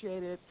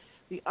associated,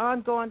 the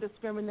ongoing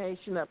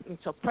discrimination up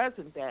until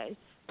present day,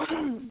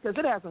 because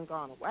it hasn't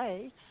gone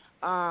away,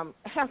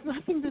 has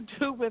nothing to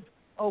do with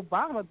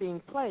Obama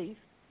being placed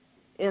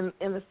in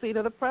the seat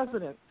of the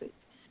presidency.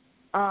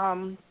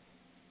 And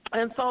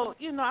so,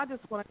 I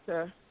just wanted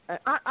to,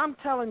 I'm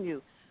telling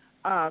you,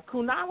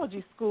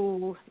 Coonology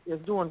School is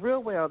doing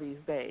real well these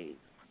days.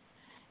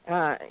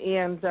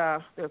 And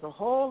there's a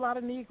whole lot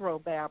of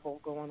Negro babble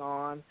going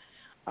on.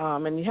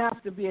 And you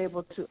have to be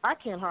able to, I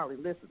can't hardly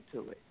listen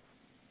to it.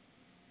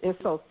 It's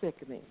so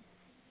sickening.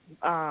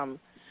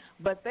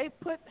 But they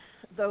put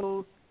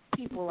those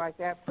people like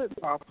that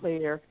football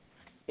player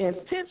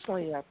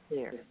intentionally up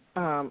there,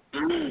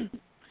 to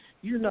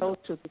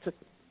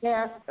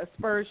cast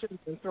aspersions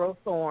and throw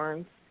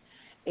thorns.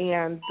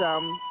 And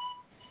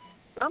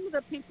some of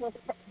the people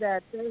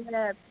that they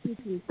had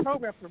speaking pro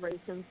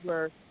reparations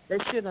were they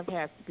shouldn't have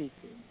had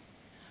speaking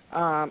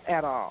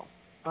at all.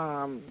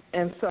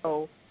 And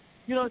so,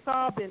 it's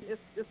all been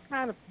it's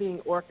kind of being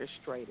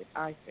orchestrated,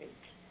 I think,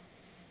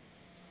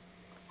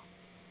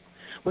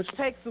 which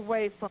takes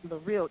away from the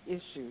real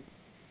issue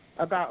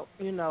about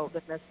the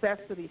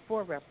necessity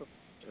for reparations.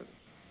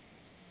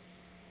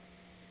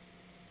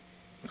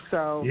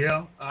 So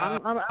yeah, I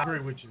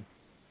agree with you.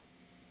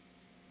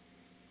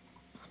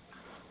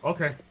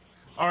 Okay.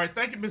 All right.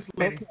 Thank you, Miss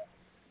Lady.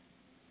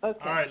 Okay.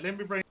 All right. Let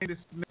me bring this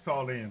next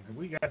call in.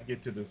 We got to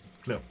get to this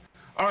clip.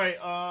 All right.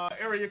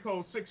 Area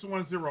code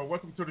 610.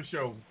 Welcome to the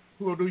show.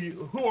 Who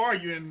are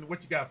you, and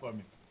what you got for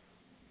me?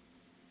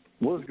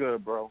 What's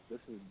good, bro? This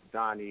is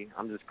Donnie.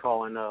 I'm just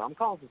calling. I'm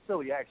calling from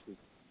Philly, actually.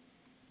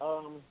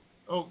 How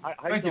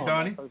thank you, doing,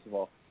 Donnie. man, first of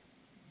all,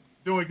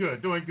 doing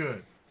good.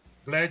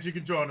 Glad you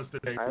could join us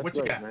today. That's What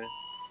great, you got? man?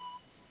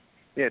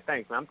 Yeah,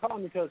 thanks, man. I'm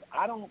calling because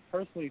I don't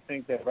personally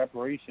think that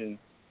reparations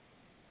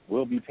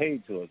will be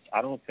paid to us.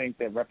 I don't think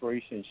that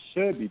reparations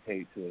should be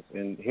paid to us.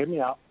 And hear me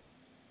out.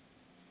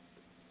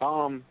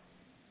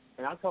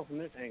 And I'll come from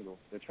this angle.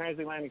 The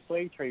transatlantic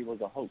slave trade was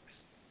a hoax.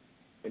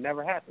 It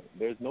never happened.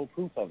 There's no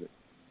proof of it.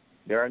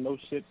 There are no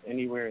ships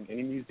anywhere in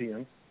any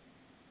museums.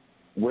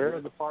 Where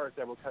are the forests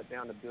that were cut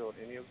down to build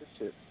any of the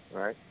ships,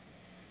 right?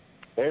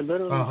 There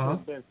literally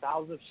have been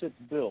thousands of ships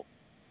built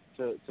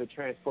to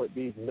transport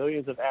these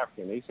millions of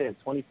Africans. They said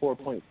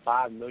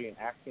 24.5 million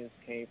Africans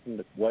came from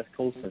the West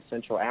Coast and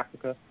Central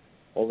Africa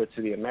over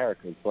to the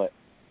Americas, but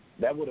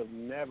that would have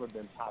never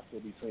been possible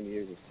between the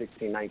years of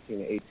 1619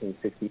 and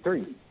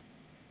 1863.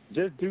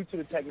 Just due to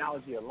the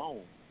technology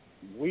alone,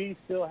 we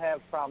still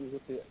have problems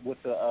with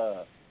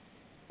the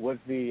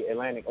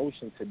Atlantic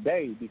Ocean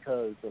today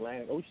because the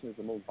Atlantic Ocean is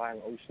the most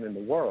violent ocean in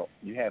the world.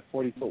 You have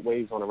 40-foot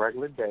waves on a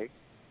regular day.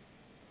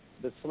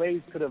 The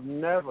slaves could have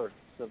never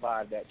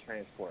survived that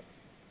transport.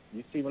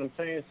 You see what I'm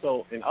saying?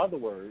 So, in other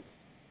words,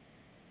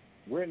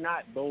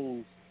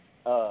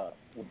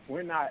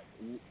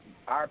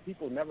 our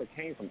people never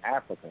came from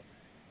Africa.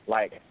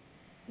 Like,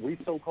 we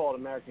so-called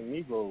American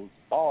Negroes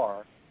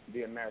are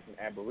the American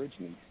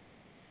Aborigines.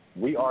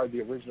 We are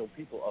the original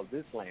people of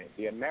this land,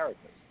 the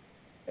Americans.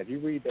 If you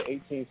read the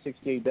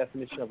 1868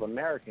 definition of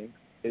American,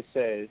 it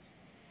says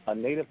a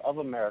native of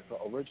America,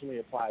 originally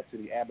applied to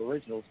the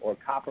Aboriginals or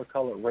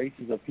copper-colored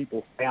races of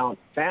people found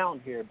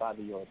here by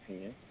the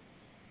Europeans,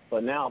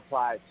 but now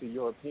applied to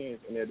Europeans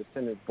and their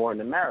descendants born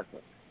in America.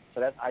 So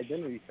that's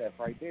identity theft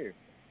right there.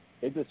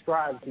 It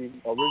describes the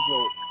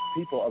original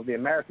people of the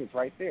Americans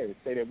right there. It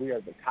say that we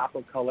are the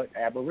copper-colored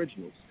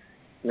Aboriginals.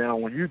 Now,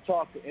 when you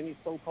talk to any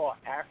so-called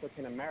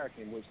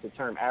African-American, which the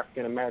term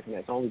African-American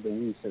has only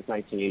been used since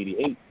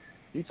 1988,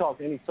 you talk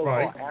to any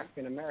so-called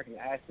African-American,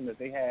 ask them if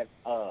they have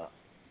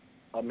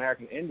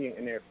American Indian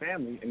in their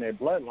family, in their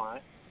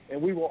bloodline,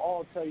 and we will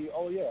all tell you,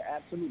 oh, yeah,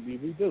 absolutely,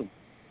 we do.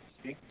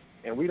 See?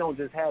 And we don't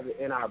just have it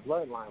in our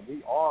bloodline.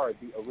 We are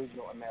the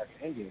original American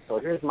Indians. So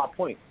here's my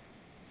point.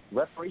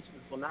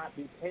 Reparations will not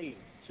be paid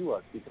to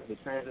us because the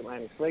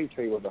transatlantic slave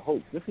trade was a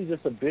hoax. This is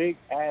just a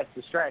big-ass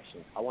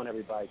distraction. I want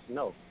everybody to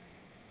know.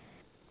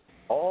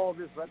 All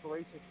this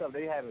reparation stuff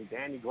they have in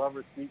Danny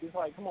Glover speak, it's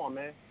like, come on,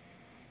 man.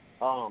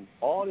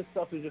 All this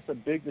stuff is just a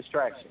big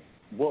distraction.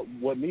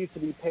 What needs to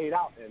be paid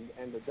out,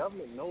 and the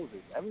government knows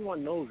this,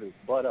 everyone knows this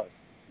but us,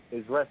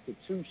 is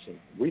restitution.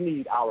 We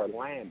need our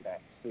land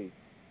back. See,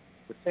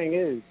 the thing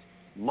is,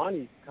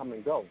 money come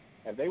and go.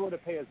 If they were to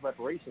pay us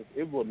reparations,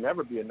 it will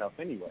never be enough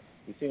anyway.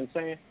 You see what I'm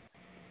saying?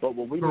 But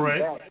what we need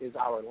back is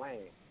our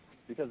land.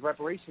 Because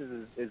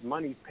reparations is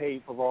money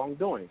paid for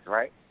wrongdoings,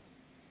 right?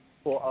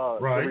 For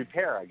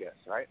repair, I guess,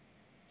 right?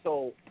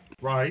 So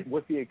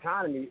with the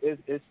economy,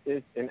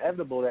 it's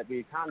inevitable that the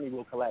economy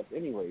will collapse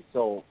anyway.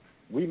 So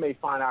we may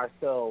find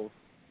ourselves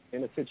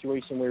in a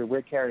situation where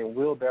we're carrying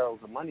wheelbarrows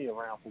of money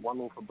around for one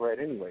loaf of bread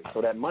anyway.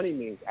 So that money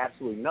means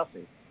absolutely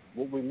nothing.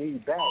 What we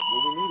need back,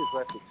 what we need is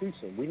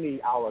restitution. We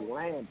need our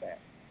land back.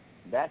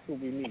 That's what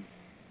we need.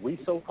 We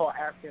so-called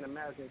African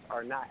Americans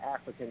are not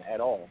African at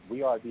all.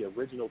 We are the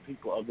original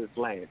people of this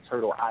land,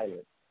 Turtle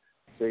Island.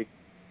 See?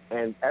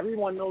 And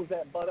everyone knows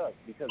that but us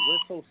because we're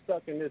so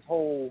stuck in this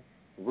whole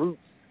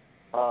roots,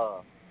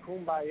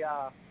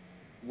 kumbaya,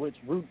 which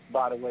Roots,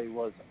 by the way,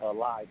 was a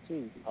lie,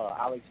 too.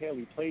 Alex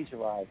Haley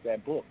plagiarized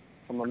that book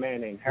from a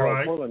man named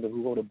Harold Portlander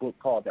who wrote a book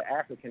called The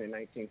African in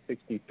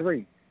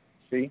 1963.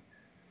 See?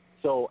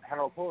 So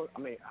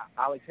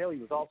Alex Haley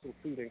was also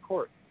sued in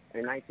court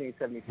in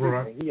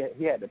 1973, and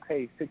he had to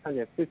pay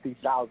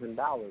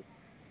 $650,000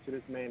 to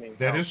this man named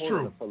Harold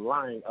Portlander for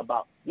lying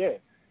about,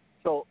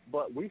 So,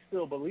 but we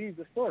still believe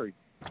the story.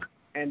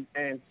 And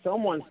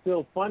someone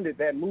still funded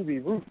that movie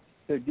Roots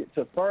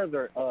to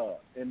further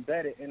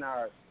embed it in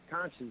our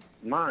conscious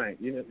mind,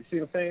 you see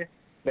what I'm saying?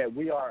 That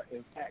we are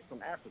in fact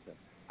from Africa.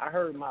 I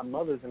heard my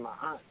mothers and my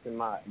aunts and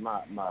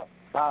my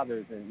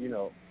fathers and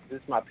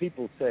just my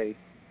people say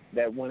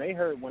that when they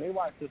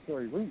watched the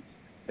story Roots,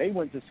 they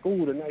went to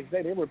school the next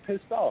day. They were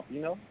pissed off,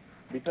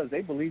 because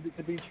they believed it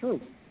to be true,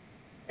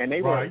 and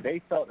they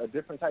felt a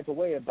different type of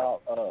way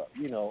about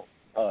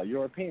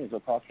Europeans or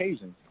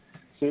Caucasians.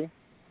 See,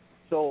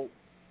 so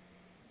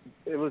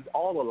it was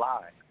all a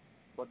lie.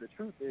 But the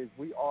truth is,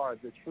 we are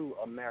the true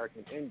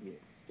American Indians.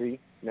 See?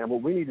 Now,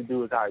 what we need to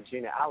do is our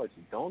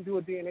genealogy. Don't do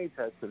a DNA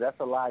test because that's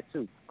a lie,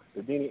 too.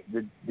 The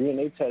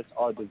DNA tests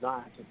are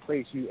designed to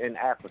place you in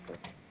Africa.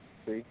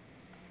 See?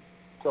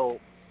 So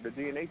the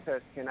DNA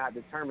test cannot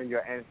determine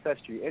your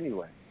ancestry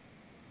anyway.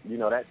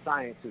 That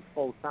science is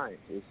false science.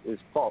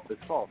 It's false.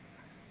 It's false.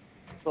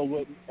 So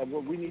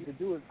what we need to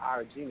do is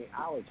our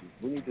genealogy.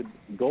 We need to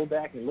go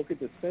back and look at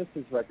the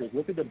census records,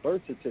 look at the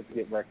birth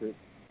certificate records,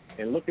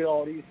 and look at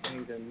all these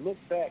things and look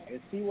back and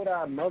see what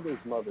our mothers'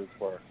 mothers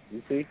were.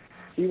 You see?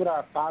 See what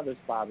our fathers'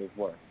 fathers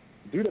were.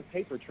 Do the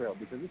paper trail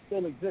because it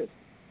still exists.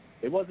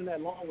 It wasn't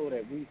that long ago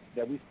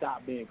that we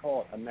stopped being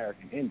called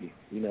American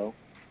Indian,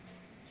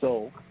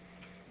 So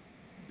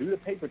do the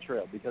paper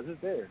trail because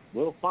it's there.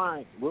 We'll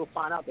find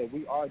out that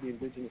we are the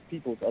indigenous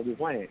peoples of this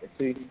land. And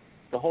see,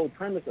 the whole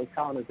premise of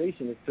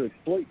colonization is to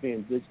exploit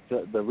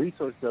the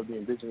resources of the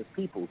indigenous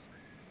peoples.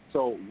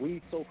 So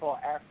we so-called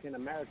African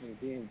Americans,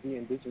 being the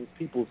indigenous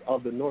peoples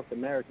of the North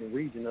American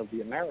region of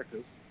the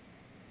Americas,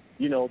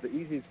 the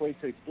easiest way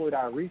to exploit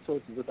our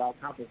resources without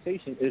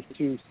compensation is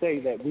to say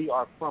that we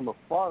are from a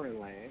foreign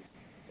land,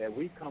 that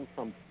we come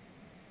from,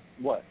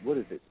 what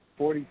is it,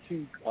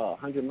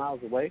 4,200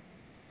 miles away,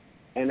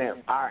 and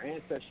that our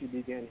ancestry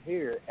began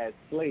here as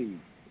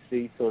slaves,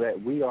 see, so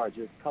that we are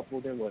just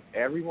coupled in with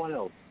everyone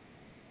else.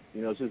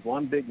 It's just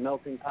one big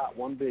melting pot,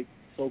 one big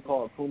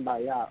so-called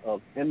kumbaya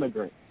of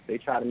immigrants. They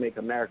try to make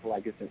America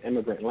like it's an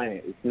immigrant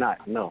land. It's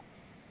not, no.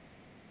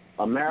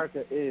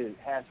 America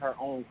has her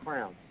own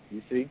crown,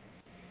 you see?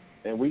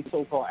 And we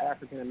so-called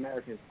African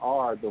Americans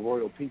are the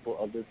royal people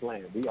of this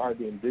land. We are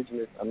the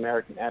indigenous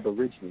American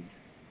Aborigines.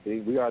 See?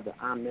 We are the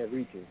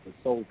Americans, the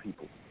soul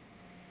people,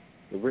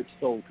 the rich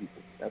soul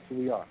people. That's who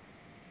we are.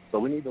 So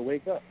we need to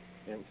wake up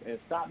and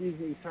stop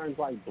using these terms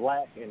like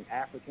black and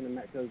African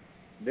American.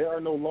 There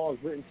are no laws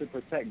written to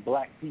protect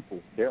black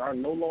people. There are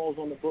no laws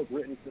on the book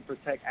written to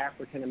protect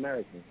African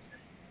Americans.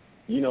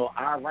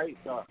 Our rights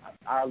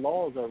our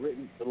laws are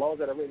written, the laws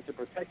that are written to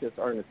protect us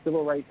are in the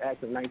Civil Rights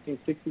Act of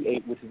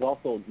 1968, which is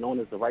also known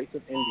as the Rights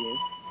of Indians,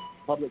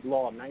 Public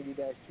Law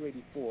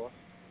 90-284,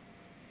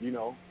 You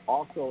know,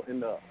 also in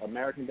the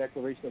American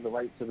Declaration of the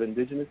Rights of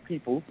Indigenous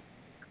Peoples,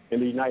 in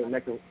the United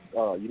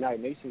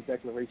Nations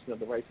Declaration of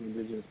the Rights of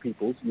Indigenous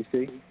Peoples, you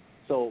see.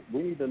 So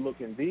we need to look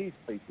in these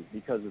places,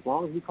 because as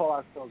long as we call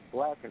ourselves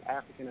Black and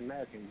African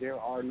American, there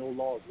are no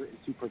laws written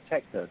to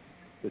protect us.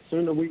 The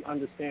sooner we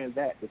understand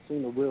that, the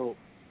sooner we'll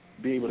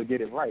be able to get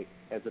it right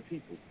as a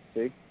people.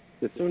 See,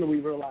 the sooner we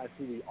realize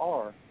who we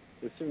are,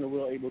 the sooner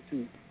we'll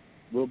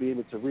be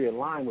able to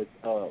realign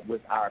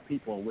with our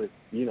people and with,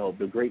 you know,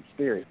 the Great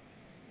Spirit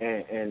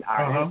and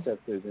our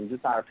ancestors and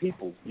just our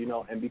people, you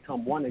know, and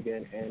become one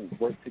again and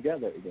work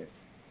together again.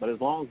 But as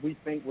long as we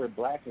think we're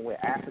Black and we're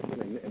African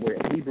and we're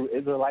Hebrew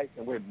Israelites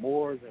and we're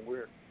Moors and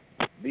we're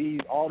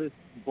all this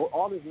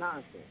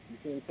nonsense, you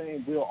see what I'm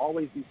saying? We'll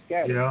always be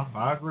scattered. Yeah,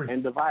 I agree.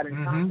 And divide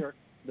and conquer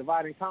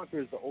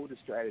is the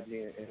oldest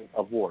strategy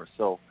of war.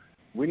 So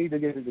we need to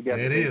get it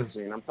together. It is.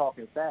 And I'm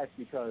talking fast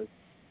because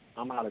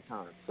I'm out of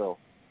time. So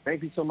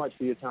thank you so much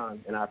for your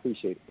time, and I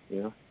appreciate it.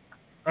 You know.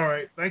 All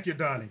right, thank you,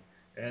 Donnie.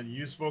 And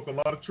you spoke a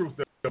lot of truth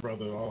there,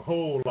 brother. A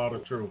whole lot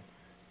of truth.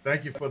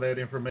 Thank you for that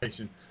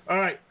information. All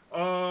right,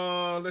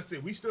 let's see.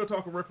 We still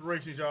talking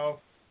reparations, y'all.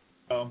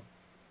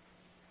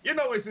 You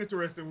know, it's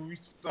interesting when we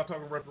start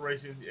talking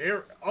reparations.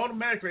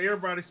 Automatically,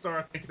 everybody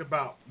starts thinking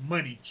about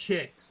money,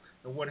 checks,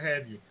 and what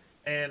have you.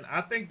 And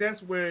I think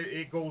that's where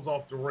it goes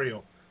off the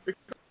rail.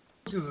 Because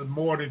this is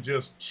more than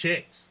just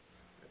checks.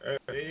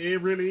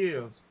 It really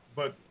is.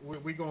 But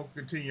we're going to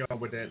continue on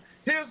with that.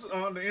 Here's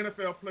the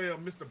NFL player,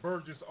 Mr.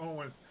 Burgess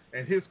Owens,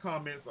 and his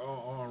comments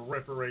on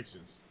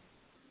reparations.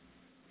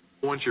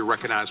 Once you're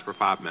recognized for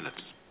 5 minutes.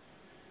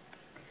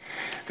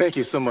 Thank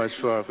you so much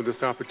for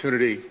this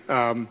opportunity.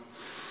 I'm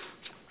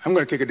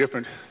going to take a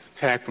different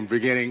tack from the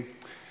beginning.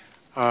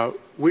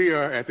 We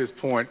are at this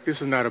point, this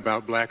is not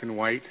about black and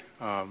white,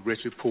 rich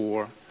and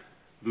poor,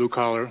 blue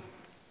collar,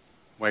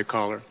 white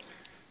collar.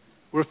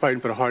 We're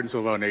fighting for the heart and soul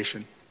of our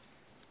nation.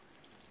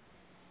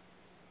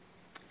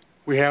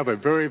 We have a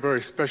very,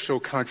 very special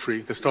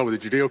country that started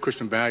with the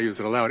Judeo-Christian values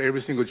that allowed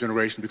every single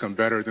generation to become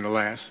better than the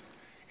last.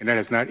 And that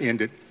has not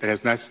ended, that has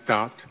not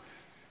stopped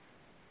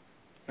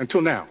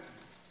until now.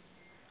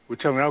 We're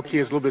telling our kids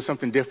a little bit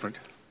something different,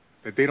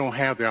 that they don't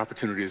have the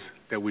opportunities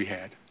that we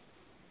had.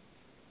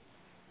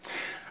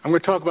 I'm going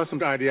to talk about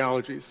some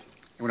ideologies.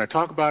 And when I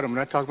talk about them, when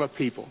I talk about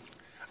people,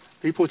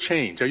 people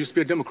change. I used to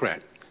be a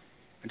Democrat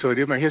until I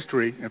did my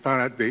history and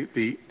found out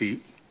the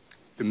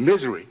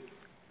misery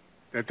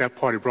that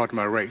party brought to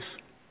my race.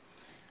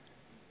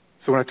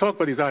 So when I talk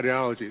about these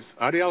ideologies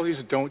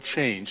don't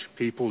change,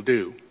 people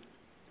do.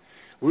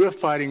 We are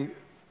fighting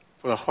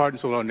for the heart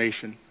and soul of our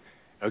nation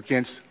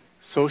against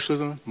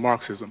socialism,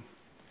 Marxism,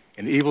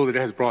 and the evil that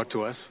it has brought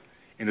to us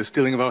and the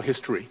stealing of our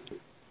history.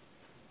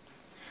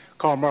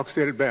 Karl Marx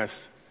said it best,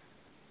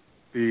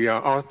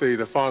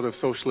 the father of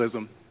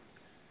socialism,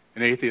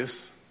 an atheist,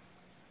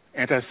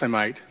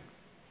 anti-Semite,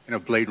 and a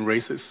blatant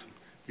racist.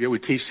 Yet we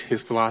teach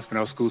his philosophy in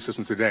our school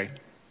system today.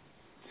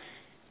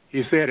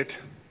 He said it,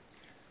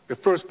 the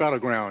first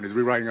battleground is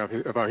rewriting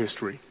of our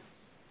history.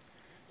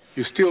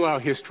 You steal our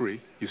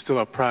history, you steal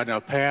our pride in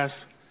our past,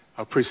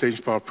 our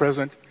appreciation for our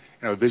present,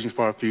 and our vision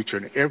for our future.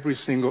 And every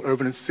single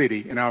urban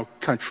city in our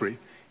country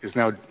is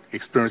now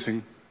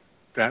experiencing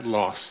that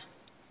loss.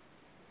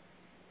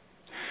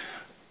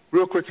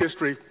 Real quick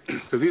history,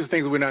 because these are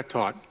things that we're not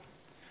taught.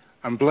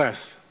 I'm blessed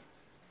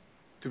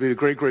to be the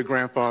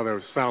great-great-grandfather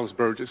of Silas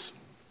Burgess.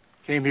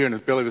 Came here in the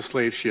belly of a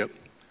slave ship,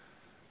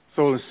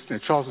 sold in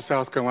Charleston,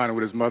 South Carolina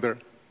with his mother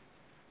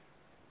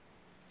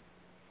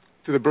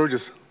to the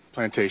Burgess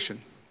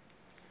plantation.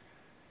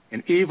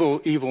 An evil,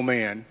 evil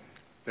man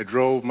that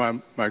drove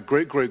my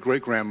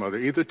great-great-great-grandmother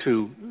either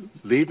to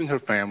leaving her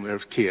family, her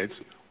kids,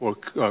 or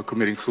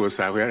committing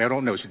suicide. I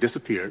don't know. She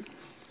disappeared.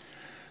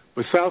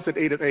 But Silas, at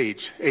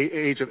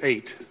age of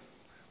 8,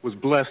 was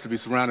blessed to be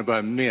surrounded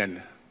by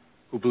men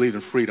who believed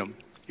in freedom.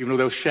 Even though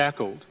they were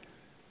shackled,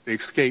 they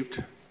escaped.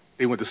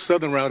 They went the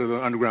southern route of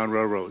the Underground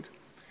Railroad,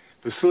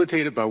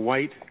 facilitated by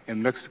white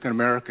and Mexican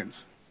Americans.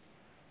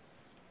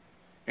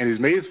 And he's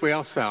made his way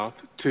out south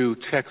to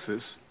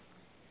Texas.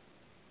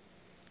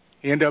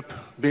 He ended up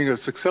being a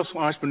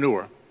successful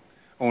entrepreneur,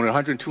 owning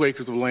 102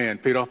 acres of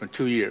land, paid off in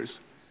 2 years.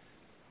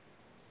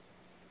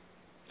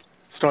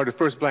 Started the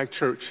first black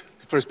church,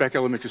 the first black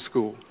elementary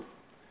school.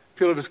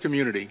 Pillar of his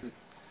community,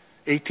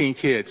 18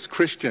 kids,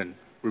 Christian,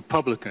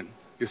 Republican.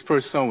 His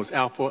first son was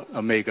Alpha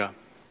Omega.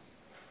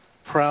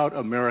 Proud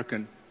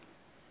American.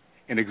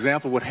 An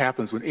example of what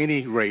happens when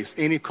any race,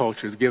 any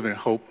culture is given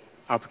hope,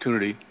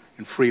 opportunity,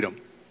 and freedom.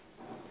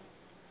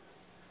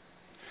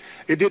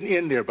 It didn't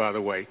end there, by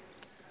the way.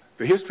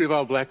 The history of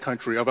our black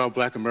country, of our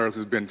black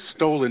Americans, has been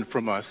stolen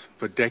from us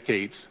for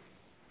decades,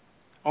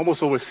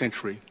 almost over a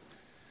century.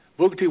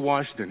 Booker T.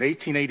 Washington,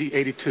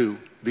 1882,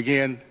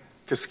 began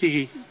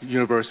Tuskegee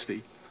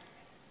University.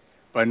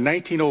 By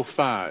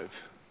 1905,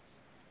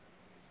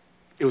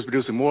 it was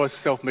producing more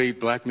self-made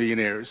black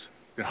millionaires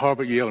than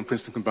Harvard, Yale, and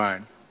Princeton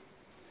combined.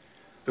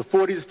 The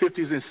 40s,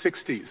 50s, and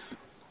 60s,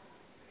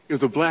 it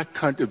was the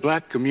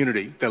black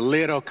community that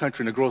led our country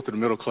in the growth of the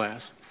middle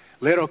class.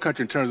 led our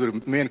country in terms of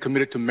the men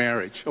committed to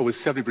marriage, over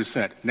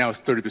 70%. Now it's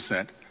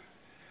 30%.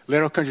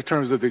 Led our country in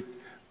terms of the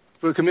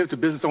committed to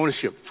business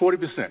ownership,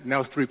 40%.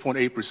 Now it's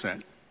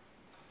 3.8%.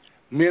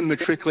 Men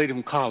matriculated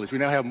from college. We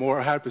now have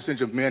a higher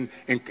percentage of men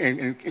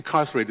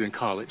incarcerated in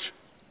college.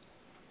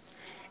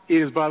 It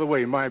is, by the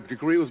way, my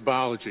degree was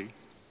biology.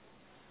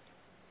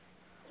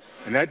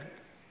 And that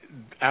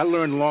I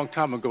learned a long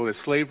time ago that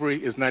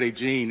slavery is not a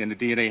gene in the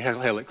DNA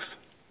helix.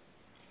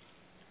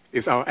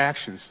 It's our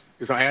actions,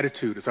 it's our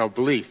attitude, it's our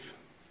belief.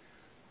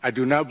 I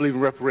do not believe in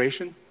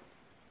reparation,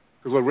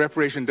 because what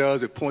reparation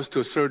does, it points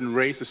to a certain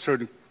race, a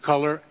certain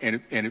color,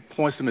 and it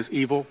points them as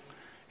evil,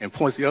 and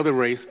points the other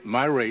race,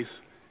 my race,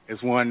 as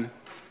one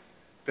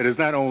that is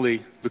not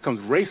only becomes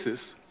racist,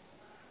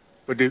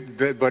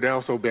 but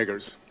also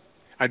beggars.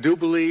 I do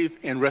believe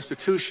in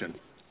restitution.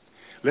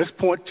 Let's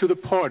point to the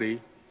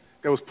party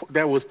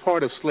that was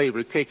part of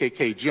slavery,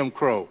 KKK, Jim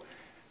Crow,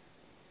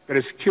 that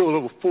has killed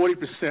over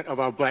 40% of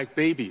our black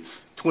babies,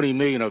 20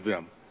 million of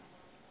them.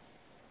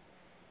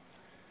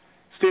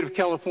 State of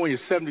California,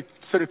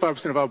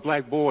 75% of our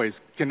black boys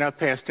cannot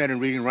pass standard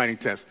reading and writing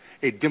tests,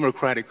 a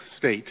democratic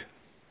state.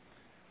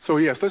 So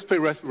yes, let's pay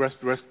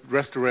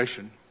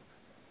restoration.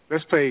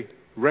 Let's pay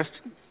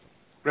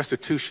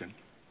restitution.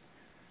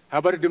 How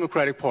about a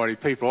Democratic Party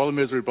pay for all the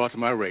misery brought to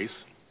my race?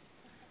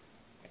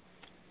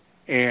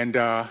 And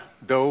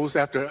those,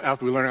 after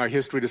we learn our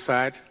history,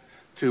 decide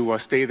to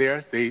stay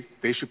there,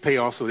 they should pay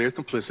also. They're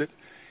complicit.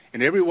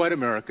 And every white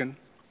American,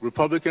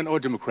 Republican or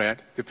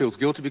Democrat, that feels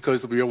guilty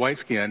because of your white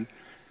skin,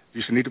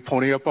 you should need to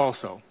pony up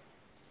also.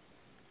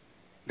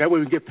 That way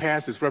we can get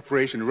past this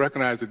reparation and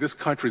recognize that this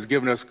country has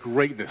given us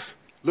greatness.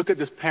 Look at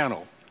this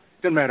panel.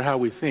 It doesn't matter how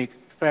we think.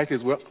 The fact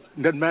is, well,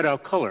 it doesn't matter our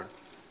color.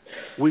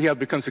 We have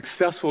become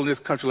successful in this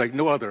country like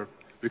no other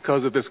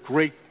because of this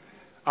great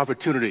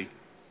opportunity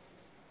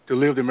to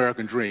live the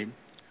American dream.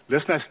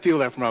 Let's not steal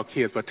that from our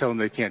kids by telling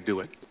them they can't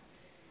do it.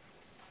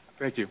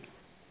 Thank you.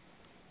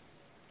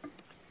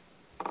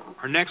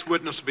 Our next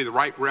witness will be the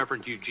Right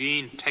Reverend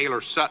Eugene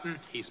Taylor Sutton.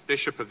 He's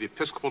Bishop of the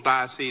Episcopal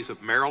Diocese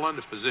of Maryland,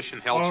 a position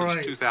held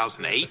since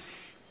 2008.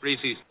 Please,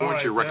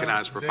 you're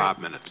recognized for 5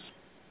 minutes.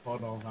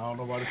 Hold on. I don't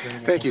know why this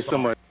thing. Thank you so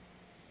much.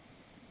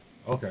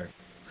 Okay.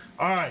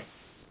 All right.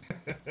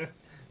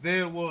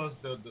 There was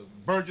the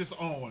Burgess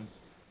Owens,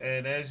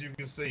 and as you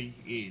can see,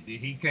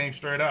 he came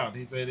straight out.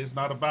 He said it's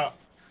not about,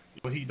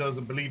 but he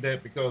doesn't believe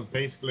that because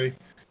basically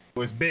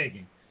it's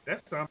begging.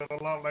 That sounded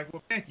a lot like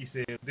what Yankee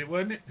said,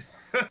 wasn't it?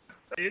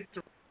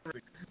 Interesting.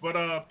 But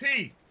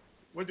P,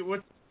 what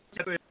you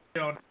say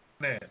on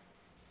that?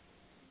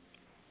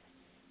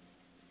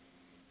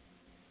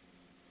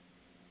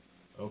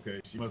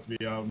 Okay, she must be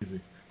out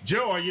busy.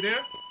 Joe, are you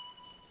there?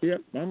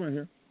 Yep, I'm right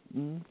here.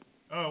 Mm-hmm.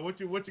 Oh, what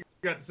you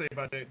got to say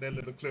about that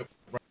little clip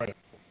right there?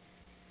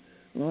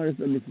 Well, like I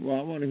said before,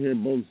 I want to hear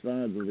both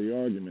sides of the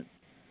argument.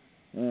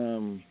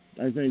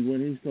 I think when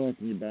he's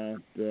talking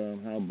about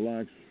how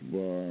blacks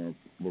were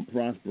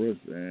prosperous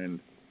and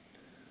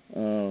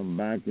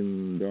back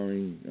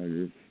during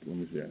let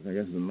me see, I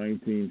guess the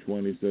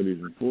 1920s, 30s,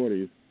 and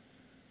 40s,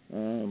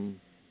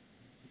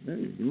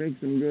 he makes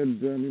some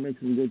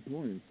good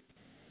points.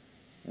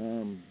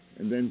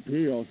 And then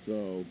P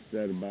also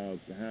said about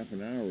half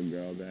an hour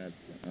ago that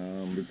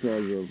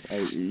because of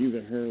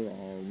either her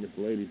or Miss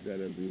Lady said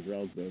as a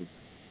result of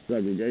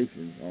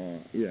segregation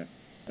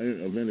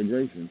of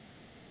integration,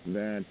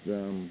 that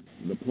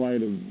the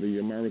plight of the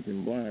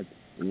American black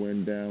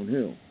went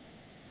downhill.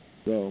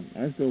 So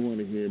I still want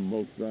to hear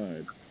both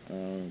sides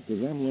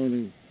because I'm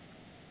learning,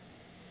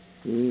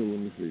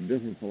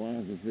 different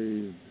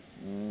philosophies,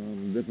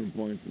 different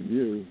points of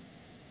view,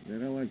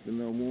 and I'd like to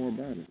know more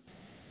about it.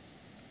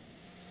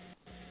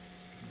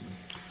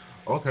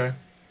 Okay.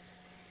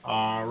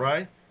 All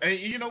right. Hey,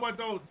 you know what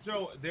though,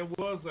 Joe? There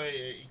was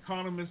a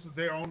economist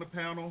there on the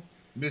panel,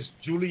 Miss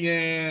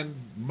Julianne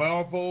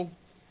Malveaux,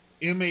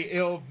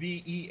 Malveaux,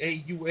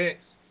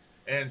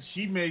 and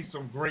she made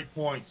some great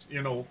points.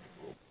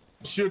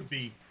 Should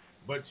be,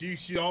 but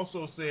she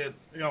also said,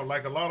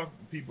 like a lot of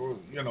people,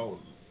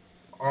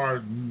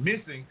 are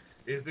missing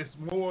is it's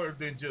more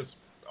than just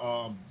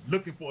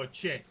looking for a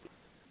check.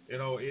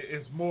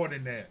 It's more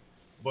than that.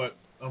 But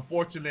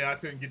unfortunately, I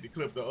couldn't get the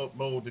clip to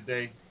upload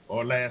today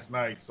or last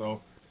night,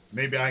 so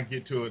maybe I can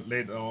get to it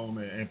later on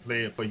and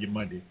play it for you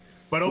Monday.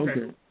 But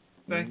okay.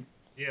 Thank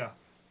you.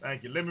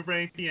 Let me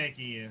bring P.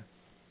 Yankee in.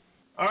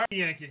 All right,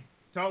 Yankee,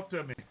 talk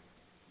to me.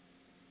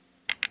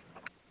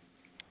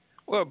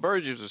 Well,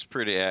 Burgess is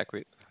pretty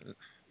accurate,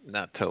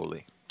 not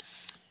totally.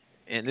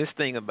 And this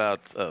thing about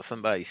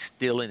somebody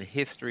stealing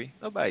history,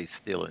 nobody's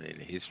stealing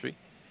any history.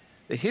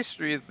 The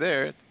history is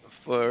there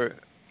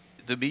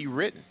to be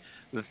written.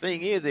 The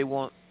thing is, they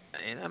want,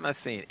 and I'm not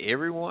saying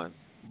everyone,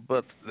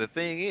 but the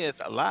thing is,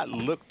 a lot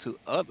look to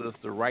others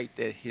to write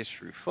that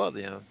history for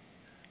them,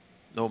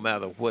 no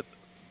matter what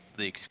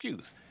the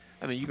excuse.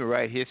 I mean, you can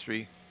write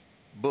history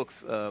books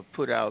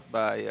put out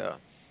by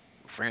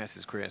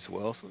Francis Cress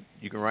Welsing.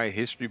 You can write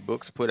history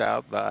books put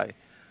out by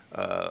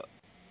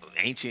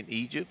ancient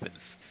Egypt and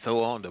so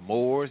on, the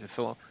Moors and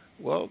so on.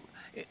 Well,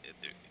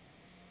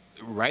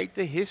 write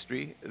the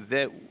history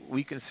that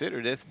we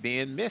consider that's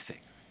being missing.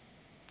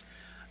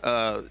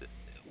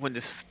 When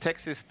the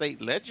Texas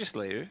state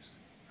legislators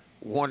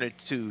wanted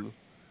to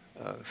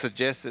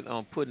suggested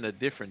on putting a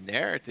different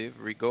narrative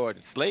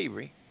regarding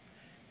slavery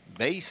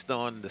based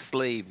on the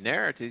slave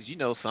narratives,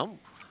 some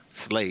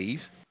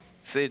slaves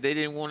said they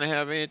didn't want to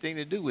have anything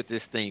to do with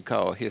this thing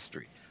called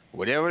history,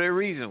 whatever their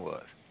reason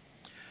was.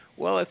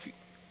 Well, if you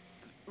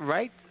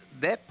write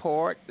that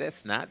part that's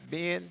not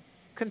being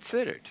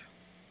considered,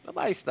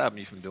 nobody stopped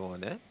me from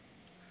doing that.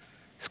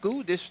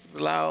 School districts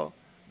allow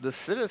the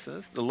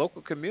citizens, the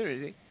local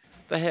community,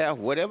 to have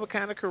whatever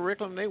kind of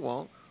curriculum they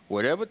want,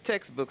 whatever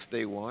textbooks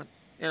they want,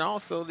 and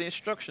also the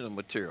instructional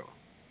material.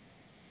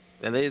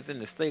 That is in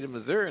the state of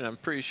Missouri, and I'm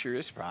pretty sure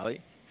it's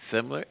probably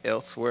similar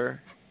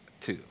elsewhere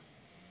too.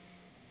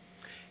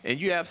 And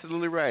you're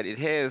absolutely right. It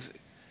has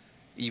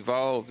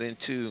evolved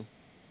into,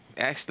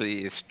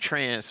 actually, it's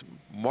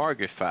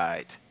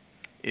transmogrified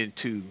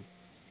into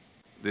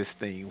this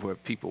thing where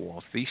people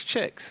want these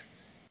checks.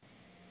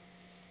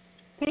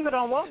 People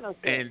don't want no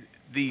checks. And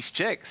these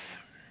checks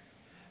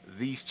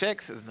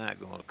is not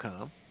going to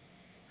come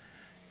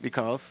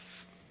because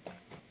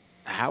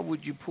how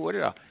would you pull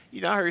it off?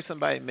 I heard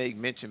somebody make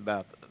mention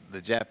about the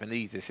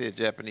Japanese. They said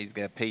Japanese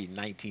got paid in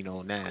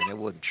 1909. That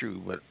wasn't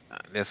true, but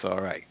that's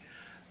all right.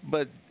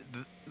 But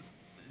the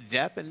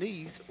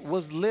Japanese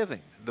was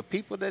living. The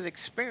people that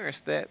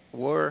experienced that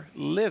were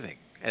living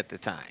at the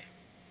time.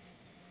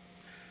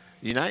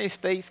 The United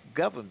States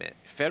government,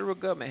 federal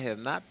government, has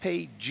not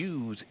paid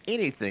Jews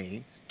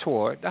anything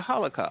toward the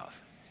Holocaust.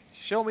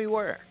 Show me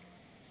where.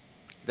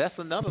 That's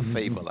another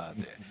fable out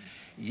there.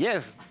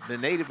 Yes, the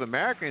Native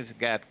Americans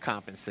got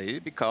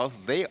compensated because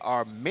they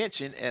are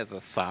mentioned as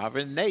a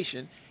sovereign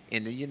nation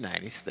in the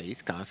United States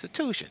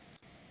Constitution.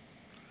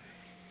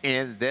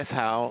 And that's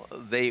how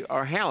they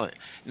are handled.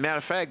 Matter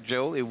of fact,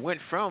 Joe, it went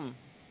from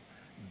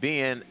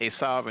being a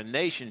sovereign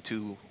nation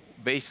to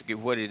basically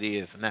what it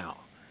is now.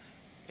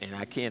 And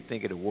I can't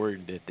think of the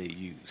word that they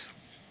use.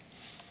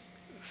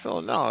 So,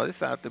 no,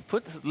 it's out to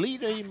leave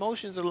their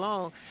emotions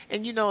alone.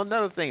 And,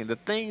 another thing, the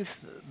things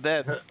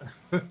that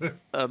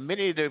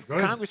many of the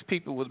Congress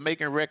people was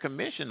making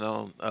recommendation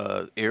on,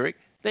 Eric,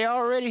 they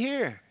already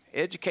here.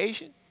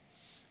 Education,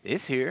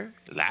 it's here.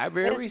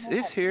 Libraries,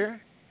 it's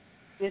here.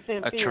 It's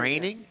inferior.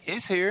 Training,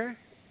 it's here.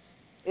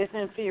 It's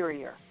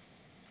inferior.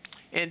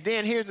 And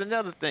then here's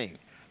another thing.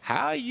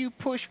 In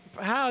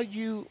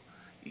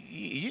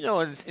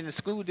the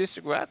school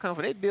district where I come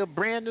from, they build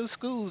brand new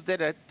schools that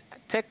are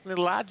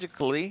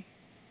technologically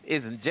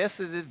isn't just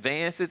as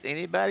advanced as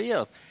anybody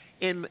else.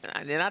 And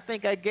I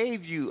think I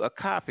gave you a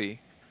copy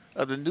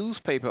of the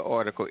newspaper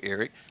article,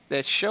 Eric,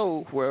 that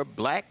showed where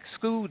black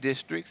school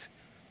districts,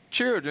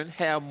 children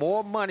have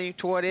more money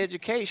toward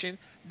education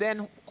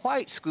than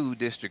white school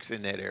districts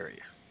in that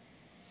area.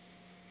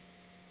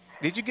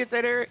 Did you get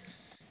that, Eric?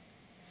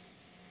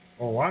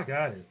 Oh, I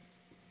got it.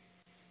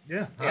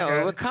 Yeah.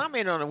 Well,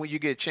 comment on it when you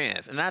get a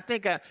chance. And I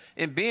think,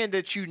 and being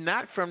that you're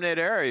not from that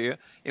area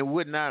and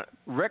would not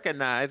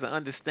recognize or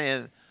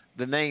understand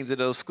the names of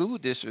those school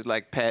districts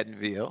like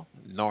Pattonville,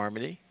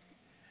 Normandy,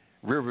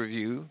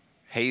 Riverview,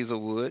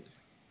 Hazelwood,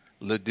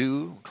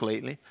 Ladue,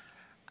 Clayton,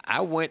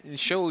 I went and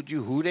showed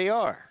you who they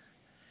are.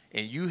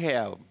 And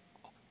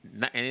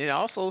and it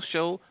also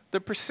showed the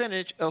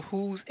percentage of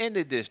who's in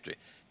the district.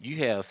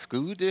 You have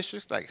school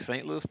districts like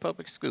St. Louis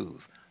Public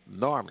Schools,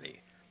 Normandy,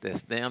 that's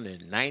down there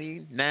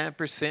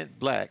 99%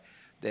 black,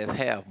 that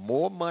have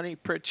more money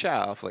per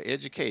child for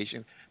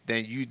education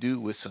than you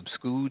do with some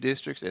school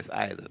districts that's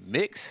either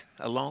mixed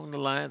along the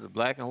lines of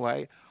black and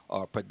white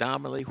or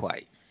predominantly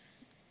white.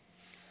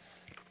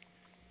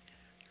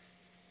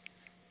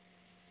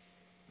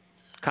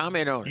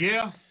 Comment on it.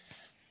 Yeah.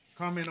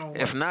 Comment on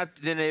If what? not,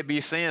 then they'd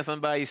be saying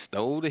somebody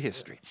stole the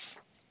history.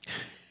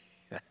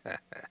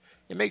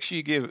 And make sure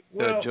you give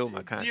Joe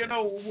my contact.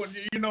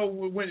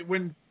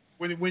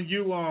 When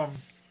you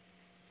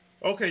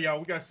okay, y'all,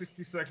 we got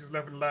 60 seconds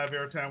left in the live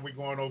airtime. We're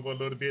going over a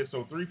little bit.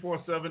 So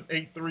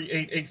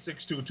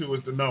 347-838-8622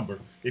 is the number.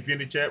 If you're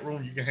in the chat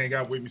room, you can hang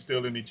out with me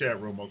still in the chat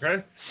room,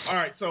 okay? All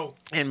right, so,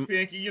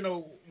 Pinky,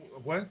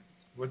 what?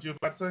 What you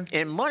about to say?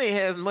 And money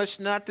has much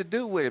not to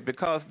do with it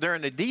because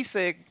during the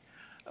DSEG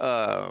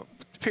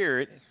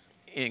period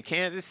in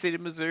Kansas City,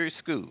 Missouri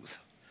schools,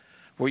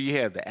 where you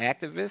have the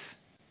activists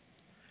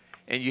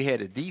and you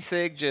had a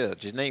DSEG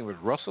judge, his name was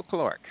Russell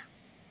Clark,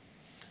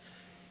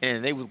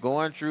 and they was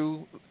going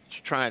through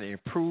trying to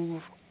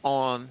improve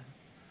on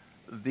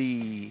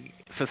the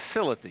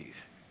facilities.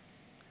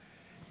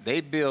 They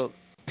built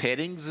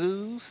petting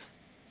zoos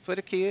for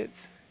the kids.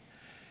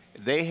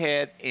 They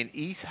had in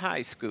East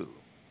High School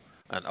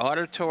an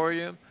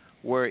auditorium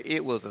where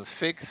it was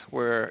affixed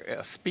where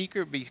a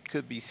speaker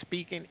could be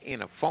speaking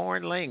in a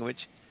foreign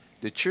language.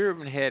 The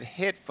children had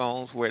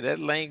headphones where that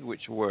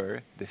language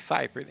were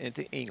deciphered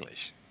into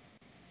English.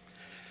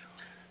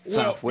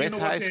 Well, Southwest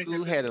High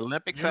School had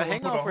Olympics.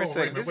 Hang on for a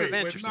second. This is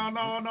interesting.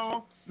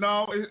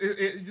 No.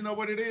 You know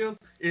what it is?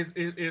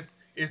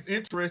 is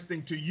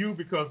interesting to you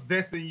because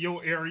that's in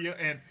your area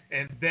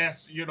and that's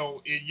in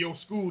your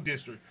school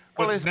district.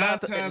 But well, it's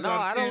not.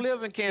 I don't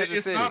live in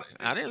Kansas City.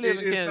 I didn't live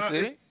in Kansas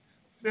City.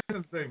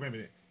 Listen, wait a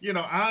minute.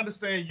 I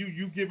understand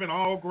you giving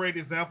all great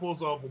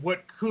examples of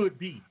what could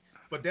be,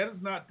 but that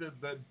is not the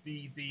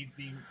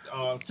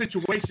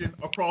situation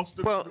across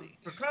the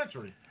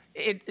country.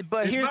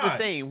 But here's the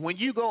thing: when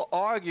you go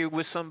argue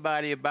with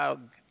somebody about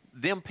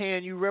them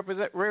paying you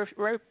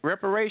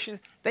reparations,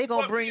 they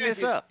gonna bring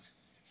this up.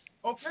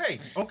 Okay,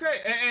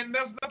 and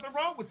there's nothing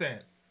wrong with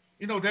that.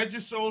 That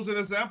just shows an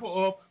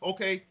example of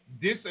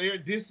this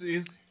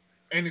is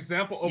an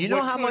example of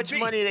what how could much be.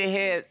 money they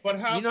had.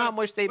 How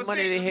much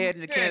money they had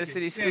in the Kansas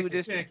City school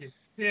district.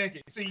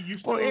 See, you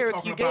still Eric,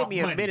 talking you about gave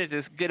me money. a minute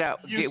to get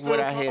what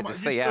I had to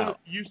say out.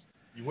 You've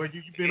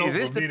been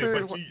over a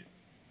minute,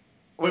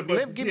 but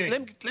let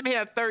me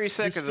have 30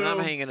 seconds and I'm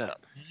hanging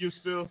up. You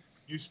still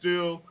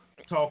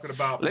talking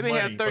about Let me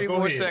money. have 30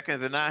 more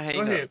seconds and I hang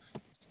up. Go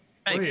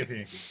ahead,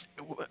 Hanky.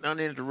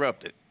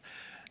 Uninterrupted.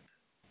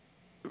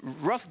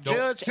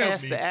 Judge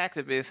asked the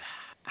activists,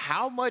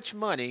 how much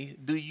money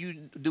do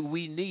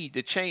we need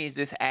to change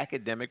this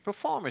academic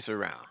performance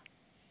around?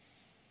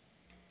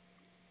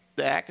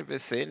 The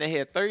activists said, and they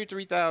had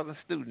 33,000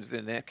 students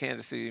in that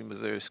Kansas City,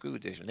 Missouri school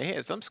district. They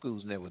had some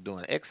schools that were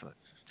doing excellent.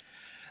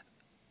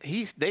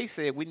 They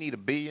said we need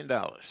 $1 billion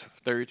for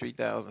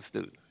 33,000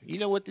 students. You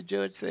know what the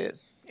judge said?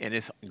 And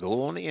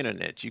go on the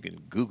internet. You can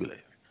Google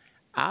it.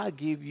 I'll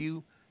give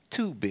you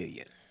 $2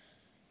 billion.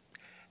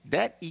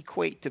 That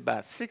equates to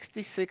about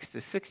 $66,000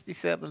 to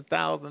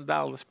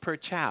 $67,000 per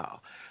child.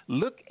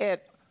 Look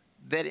at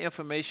that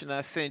information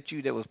I sent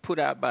you that was put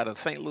out by the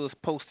St. Louis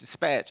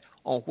Post-Dispatch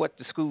on what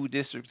the school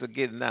districts are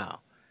getting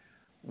now.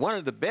 One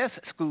of the best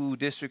school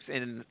districts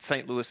in the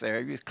St. Louis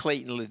area is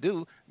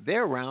Clayton-Ledoux.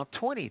 They're around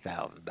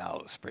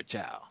 $20,000 per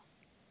child.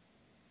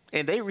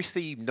 And they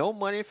receive no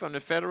money from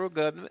the federal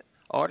government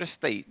or the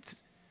state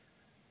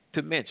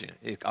to mention.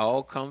 It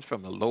all comes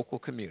from the local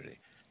community.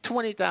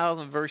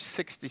 $20,000 versus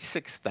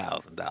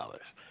 $66,000.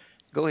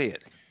 Go ahead.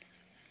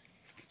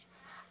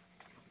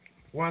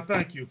 Well,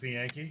 thank you,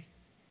 Pianki.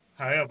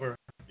 However,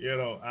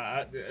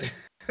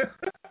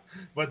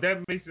 but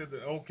that makes it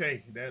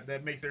okay.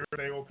 That makes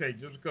everything okay.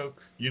 Just because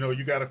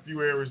you got a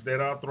few areas that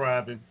are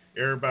thriving,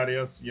 everybody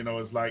else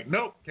is like,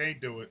 nope,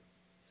 can't do it.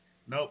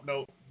 Nope.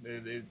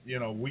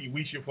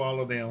 We should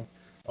follow them,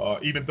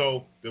 even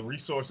though the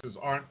resources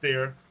aren't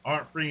being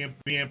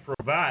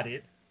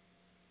provided.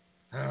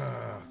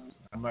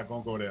 I'm not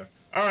gonna go there.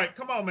 All right,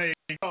 come on, man,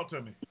 talk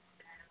to me.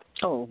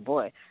 Oh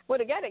boy. Well,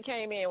 the guy that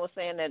came in was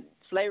saying that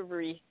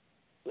slavery,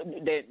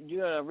 that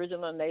you're an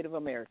original Native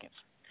American.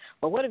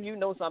 But what if you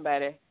know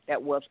somebody that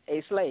was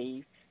a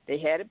slave? They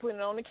had it put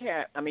on the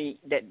cap.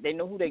 That they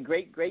know who their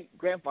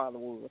great-great-grandfather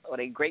was or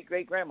their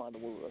great-great-grandmother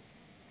was.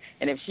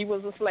 And if she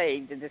was a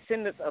slave, the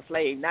descendants of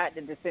slaves, not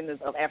the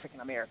descendants of African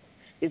Americans,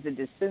 is the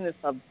descendants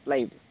of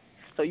slavery.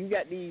 So you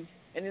got these,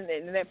 and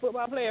then that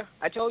football player,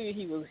 I told you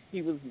he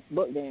was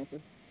buck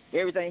dancing.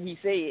 Everything he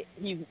said,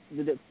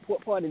 the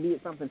party did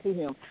something to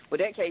him. But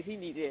that case, he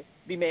needed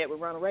to be mad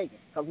with Ronald Reagan,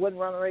 because wasn't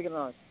Ronald Reagan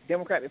a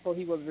Democrat before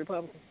he was a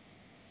Republican?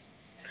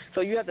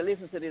 So you have to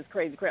listen to this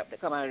crazy crap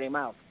that come out of their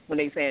mouth when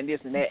they saying this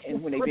and that,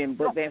 and when they being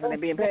buck dancing and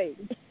being paid.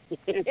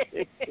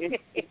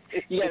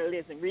 You got to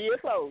listen real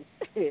close.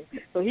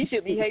 So he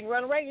should be hating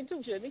Ronald Reagan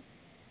too, shouldn't he? A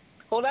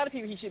whole lot of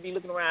people he should be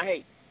looking around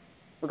hate,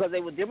 because they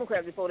were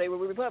Democrats before they were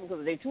Republicans,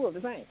 because they two of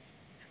the same.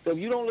 So if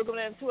you don't look at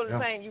them two of the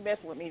same, you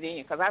messing with me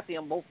then, because I see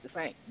them both the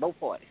same, both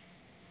parties,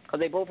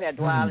 because they both had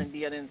dual and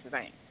deal in the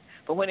same.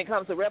 But when it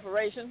comes to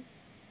reparations,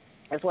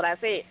 that's what I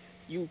said.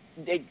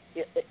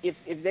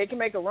 If they can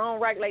make a wrong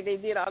right like they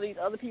did all these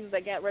other people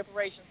that got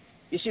reparations,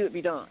 it should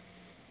be done,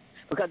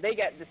 because they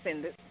got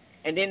descendants,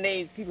 and then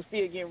people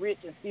still getting rich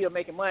and still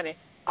making money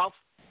off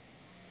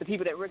the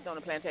people that worked on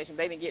the plantation.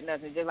 They didn't get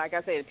nothing. Just like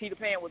I said, Peter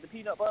Pan was the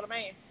peanut butter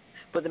man,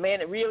 but the man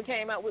that really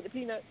came out with the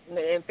peanut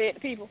and fed the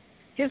people,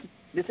 his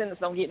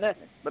descendants don't get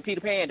nothing, but Peter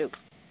Pan do.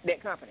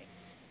 That company.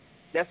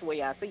 That's the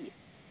way I see it.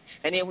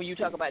 And then when you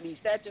talk about these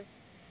statues,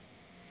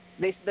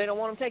 they don't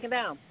want them taken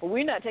down, but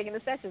we're not taking the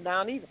statues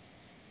down either.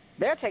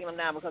 They're taking them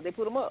down because they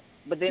put them up.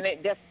 But then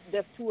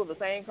that's two of the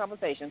same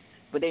conversations,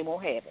 but they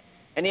won't have it.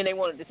 And then they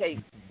wanted to take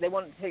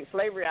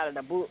slavery out of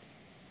the book,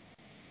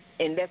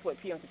 and that's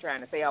what parents are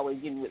trying to say, always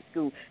getting with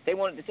school. They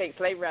wanted to take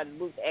slavery out of the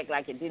book to act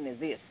like it didn't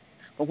exist.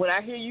 But when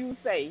I hear you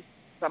say,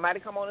 somebody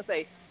come on and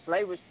say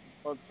slavery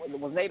was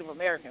Native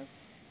Americans,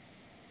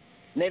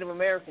 I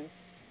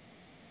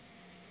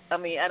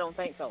don't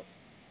think so,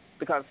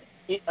 because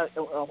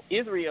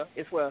Israel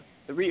is where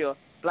the real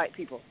black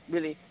people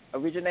really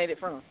originated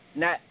from,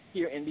 not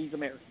here in these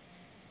Americas.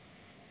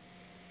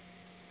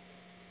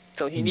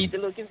 So he needs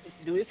to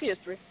do his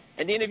history.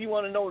 And then if you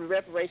want to know the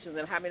reparations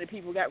and how many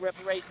people got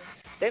reparations,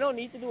 they don't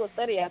need to do a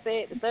study. I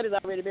said the study's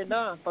already been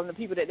done from the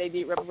people that they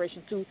did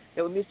reparations to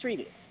that were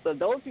mistreated. So if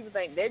those people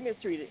think they're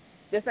mistreated,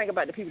 just think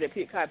about the people that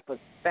pick cotton for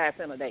 5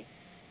 cents a day.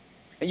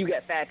 And you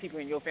got 5 people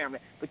in your family,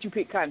 but you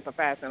pick cotton for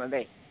 5 cents a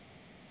day.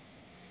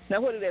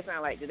 Now, what does that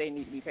sound like that they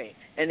need to be paid?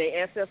 And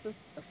their ancestors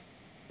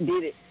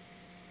did it,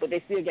 but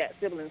they still got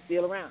siblings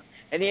still around.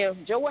 And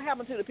then, Joe, what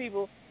happened to the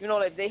people,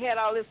 that they had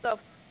all this stuff?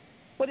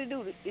 What did it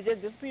do? It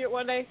just disappeared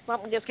one day?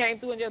 Something just came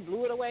through and just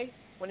blew it away?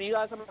 When you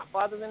guys talking about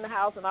fathers in the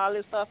house and all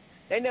this stuff,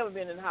 they never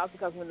been in the house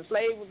because when the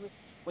slave was,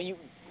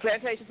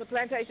 plantations to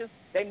plantations,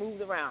 they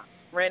moved around,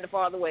 ran the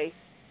father away,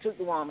 took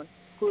the woman,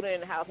 put her in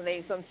the house,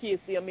 and some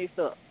kids still mixed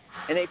up.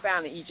 And they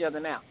found each other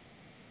now.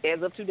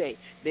 As of today,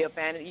 they're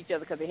finding each other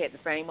because they had the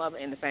same mother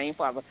and the same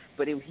father,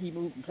 but he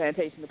moved from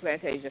plantation to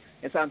plantation,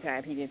 and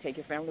sometimes he didn't take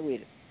his family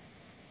with him.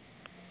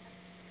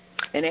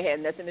 And it had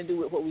nothing to do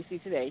with what we see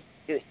today.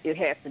 It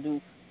has to do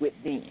with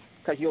then,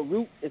 because your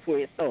root is where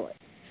it started.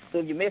 So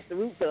if you mess the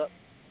roots up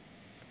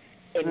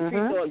and the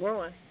tree starts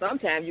growing,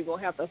 sometimes you're going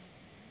to have to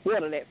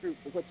water that fruit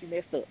for what you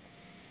messed up.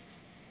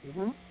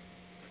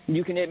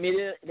 You can admit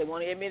it, they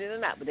want to admit it or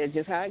not, but that's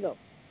just how it goes.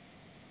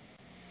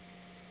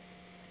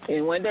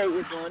 And one day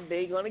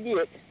they're going to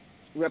get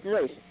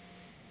reparations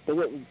for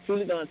what was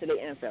truly done to their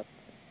ancestors.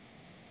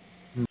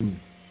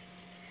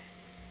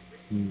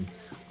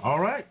 All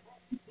right.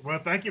 Well,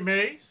 thank you,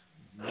 Maze.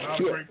 A lot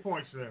of great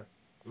points there.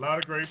 A lot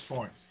of great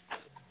points.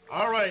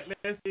 All right,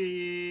 let's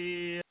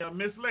see.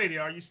 Miss Lady,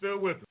 are you still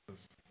with us?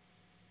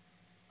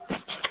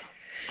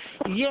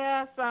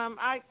 Yes,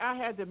 I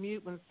had to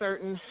mute when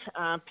certain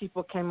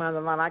people came on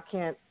the line. I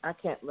can't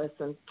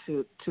listen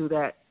to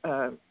that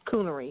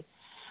coonery.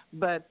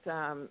 But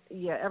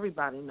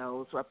everybody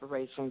knows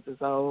reparations is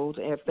old.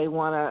 If they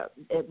want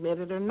to admit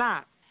it or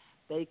not,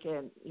 they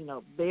can,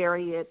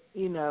 bury it,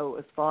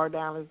 as far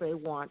down as they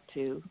want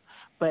to.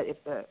 But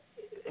if the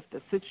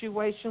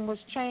situation was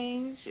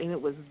changed and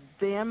it was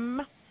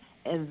them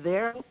and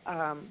their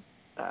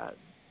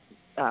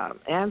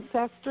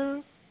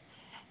ancestors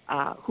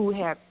who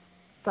had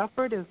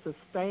suffered and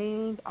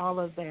sustained all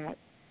of that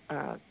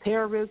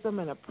terrorism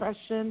and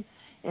oppression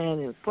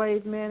and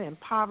enslavement and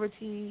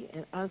poverty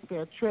and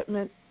unfair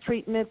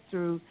treatment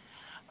through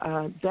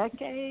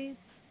decades,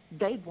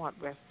 they'd want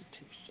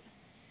restitution.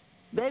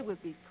 They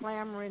would be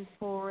clamoring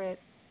for it,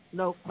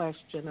 no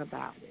question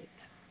about it.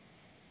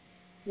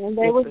 And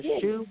they if the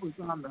shoe was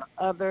on the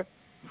other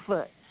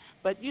foot.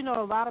 But, a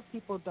lot of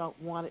people don't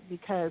want it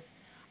because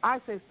I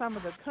say some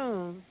of the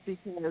coons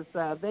because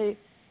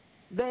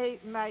they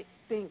might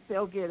think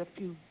they'll get a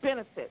few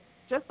benefits.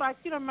 Just like,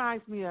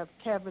 reminds me of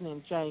Kevin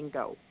and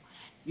Django.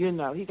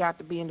 He got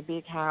to be in the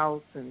big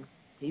house, and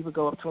he would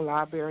go up to a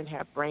library and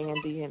have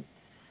brandy and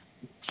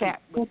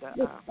chat with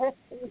the,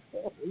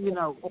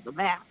 the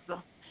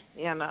master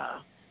and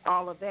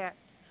all of that.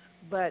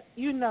 But,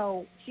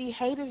 he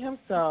hated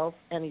himself,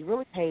 and he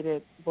really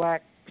hated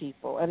black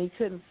people, and he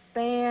couldn't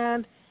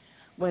stand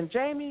when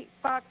Jamie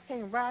Foxx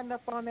came riding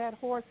up on that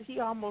horse.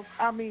 Samuel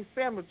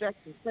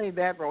Jackson played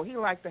that role. He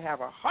liked to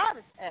have a heart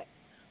attack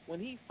when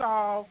he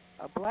saw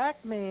a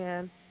black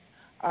man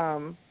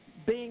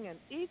being an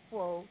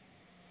equal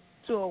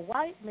to a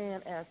white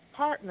man as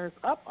partners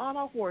up on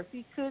a horse.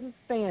 He couldn't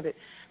stand it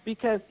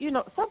because,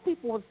 some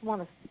people just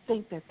want to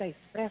think that they're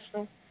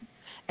special,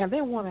 and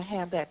they want to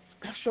have that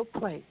special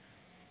place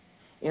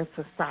in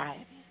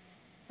society,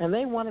 and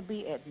they want to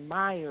be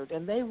admired,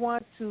 and they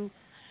want to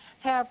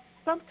have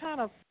some kind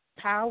of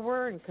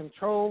power and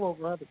control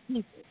over other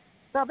people.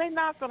 Now, they're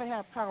not going to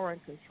have power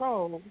and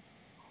control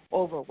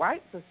over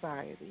white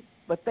society,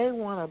 but they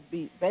want to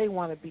be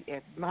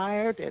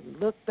admired and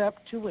looked up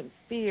to and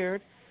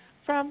feared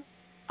from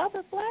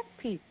other black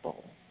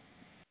people.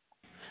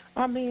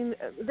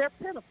 They're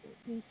pitiful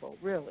people,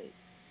 really.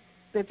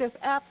 They're just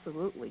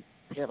absolutely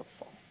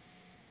pitiful.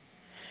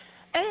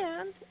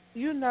 And,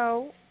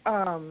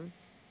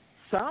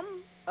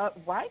 some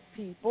white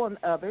people and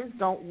others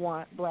don't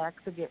want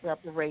blacks to get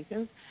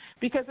reparations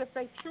because if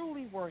they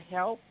truly were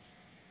helped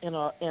in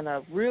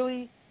a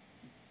really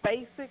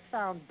basic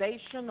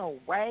foundational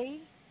way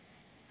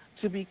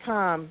to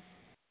become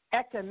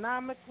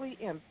economically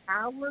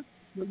empowered,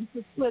 where you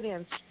could put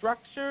in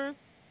structures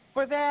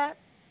for that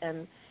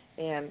and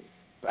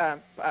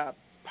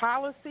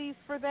policies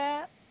for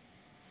that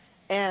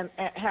and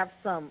have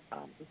some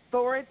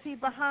authority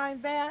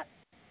behind that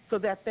so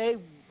that they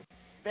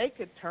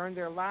could turn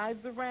their lives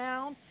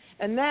around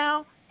and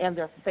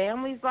their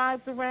families'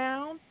 lives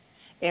around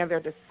and their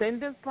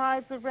descendants'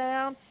 lives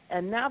around,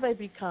 and now they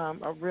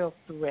become a real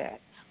threat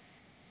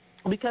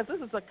because this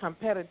is a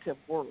competitive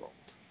world.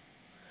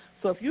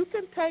 So if you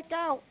can take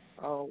out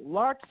a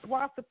large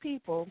swath of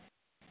people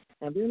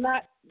and then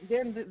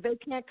they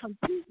can't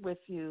compete with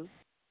you,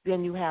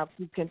 then you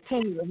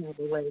continue to have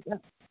a leg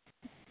up.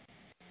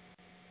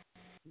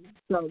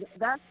 So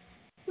that's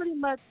pretty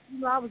much,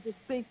 I was just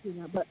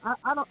thinking, but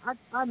I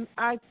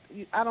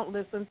don't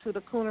listen to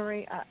the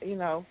coonery.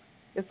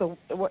 It's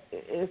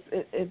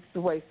a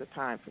waste of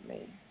time for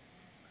me.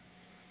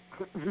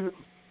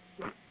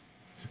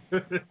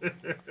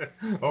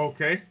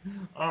 Okay.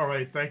 All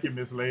right. Thank you,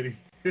 Miss Lady.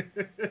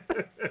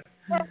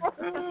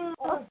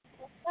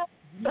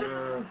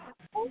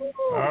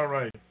 All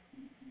right.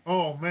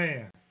 Oh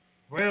man.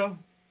 Well,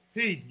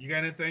 T, you got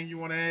anything you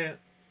want to add?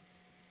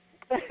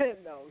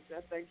 No,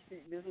 I think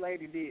this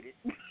lady did it.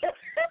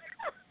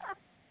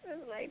 This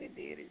lady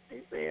did it.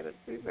 She said it.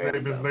 Maybe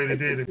this lady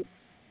did it.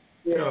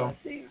 Yeah,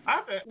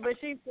 but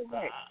she's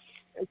correct.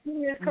 She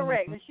is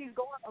correct, Mm-hmm. and she's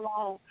going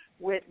along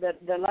with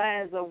the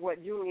lines of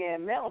what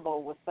Julianne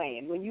Melbo was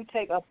saying. When you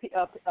take a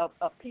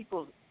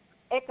people's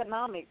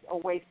economics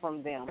away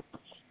from them,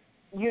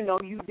 you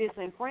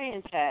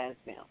disenfranchise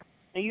them,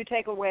 and you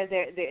take away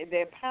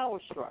their power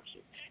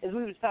structure. As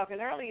we was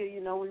talking earlier,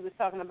 we was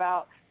talking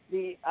about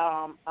the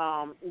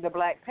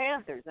Black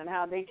Panthers and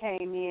how they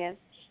came in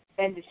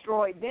and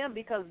destroyed them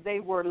because they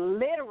were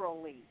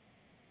literally,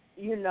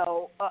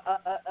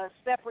 a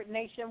separate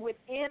nation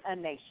within a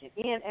nation,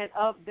 in and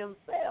of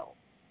themselves.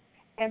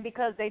 And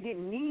because they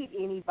didn't need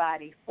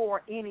anybody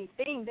for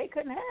anything, they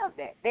couldn't have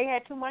that. They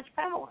had too much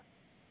power.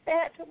 They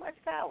had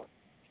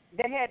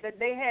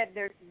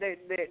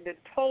the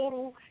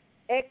total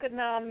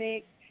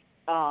economic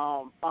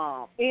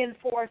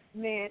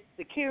enforcement,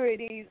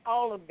 securities,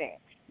 all of that.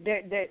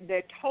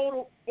 Their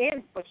total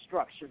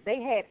infrastructure.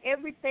 They had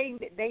everything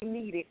that they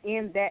needed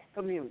in that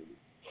community,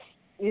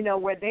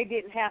 where they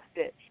didn't have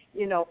to,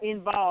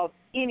 involve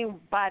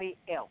anybody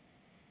else.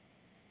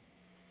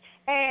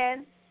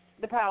 And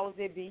the powers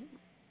that be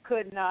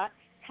could not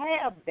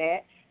have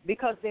that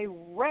because they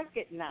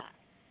recognize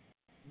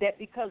that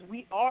because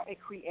we are a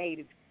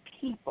creative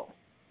people,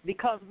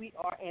 because we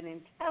are an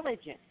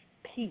intelligent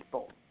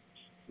people,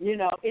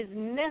 is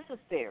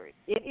necessary.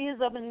 It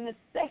is of a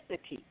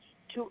necessity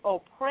to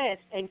oppress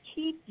and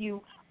keep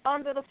you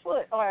under the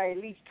foot, or at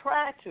least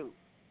try to.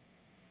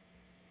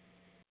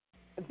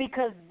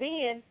 Because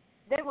then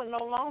they will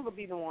no longer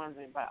be the ones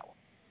in power.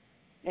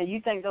 And you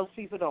think those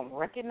people don't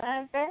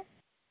recognize that?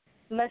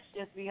 Let's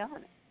just be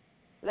honest.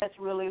 Let's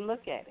really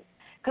look at it.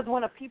 Because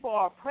when a people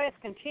are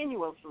oppressed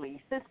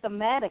continuously,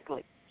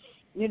 systematically,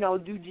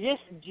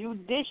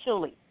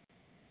 judicially,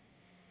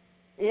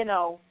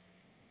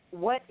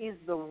 what is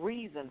the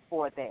reason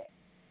for that?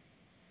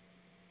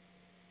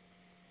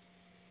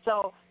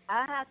 So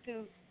I have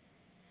to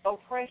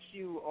oppress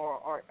you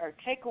or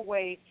take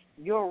away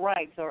your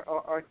rights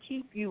or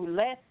keep you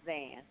less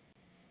than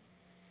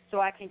so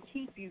I can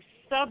keep you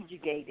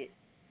subjugated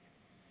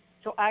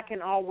so I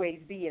can always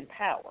be in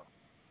power.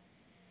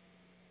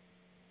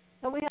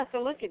 So we have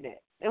to look at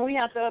that, and we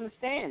have to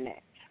understand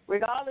that,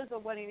 regardless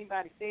of what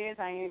anybody says,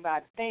 how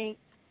anybody thinks,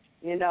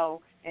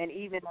 and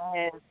even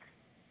as,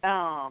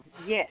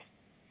 yes.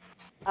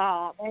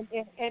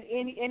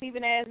 And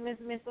even as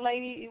Miss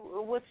Lady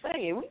was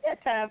saying, we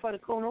got time for the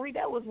coonery.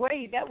 That was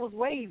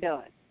way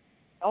done.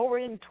 Over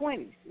in the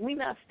 20s. We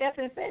not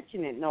stepping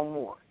fetching it no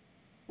more.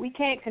 We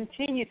can't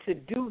continue to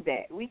do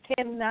that. We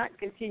cannot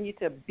continue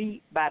to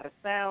beat by the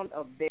sound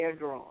of their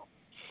drum.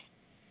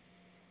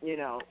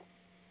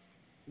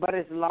 But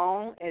as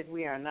long as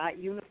we are not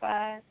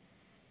unified,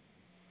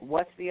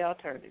 what's the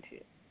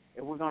alternative?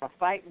 If we're going to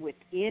fight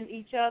within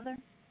each other,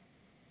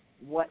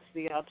 what's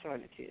the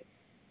alternative?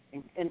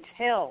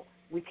 Until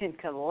we can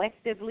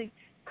collectively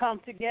come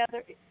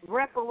together,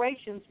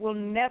 reparations will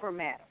never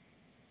matter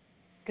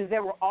because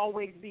there will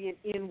always be an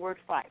inward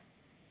fight.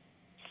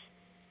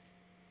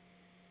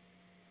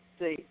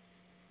 See,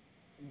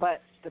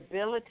 but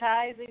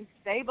stabilizing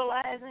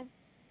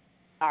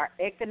our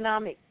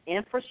economic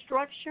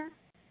infrastructure,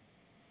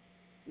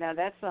 now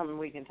that's something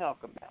we can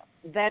talk about.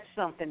 That's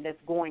something that's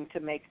going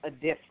to make a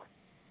difference.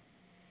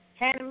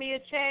 Handing me a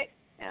check?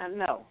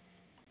 No.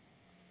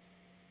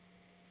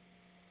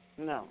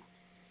 No,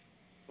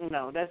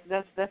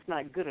 that's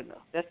not good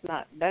enough. That's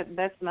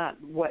not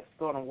what's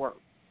going to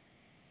work.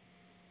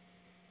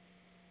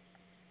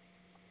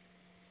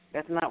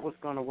 That's not what's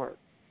going to work.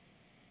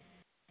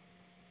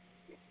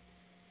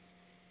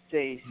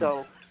 See,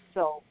 so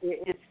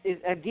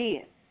it's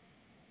again,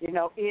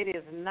 it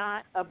is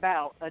not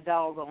about a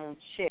doggone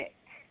check.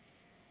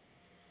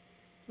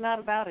 It's not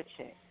about a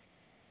check.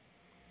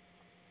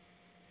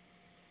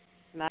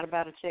 Not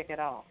about a check at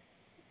all.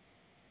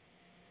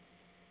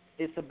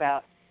 It's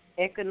about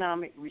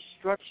economic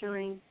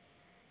restructuring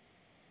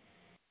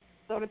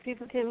so that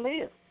people can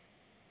live.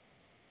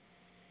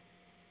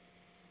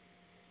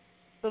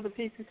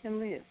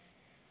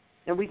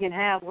 And we can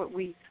have what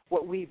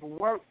we've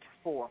worked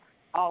for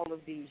all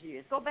of these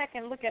years. Go back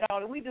and look at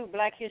all. We do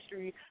Black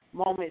History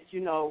moments,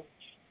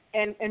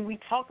 and we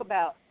talk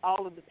about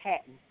all of the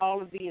patents, all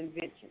of the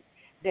inventions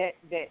that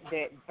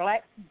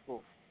Black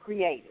people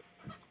created,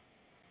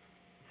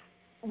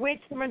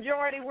 which the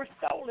majority were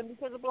stolen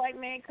because a Black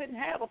man couldn't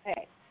have a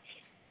patent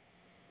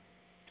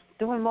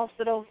during most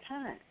of those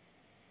times.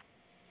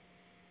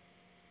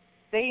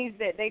 Things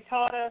that they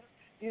taught us,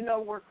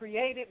 were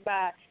created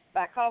by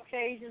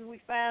Caucasians,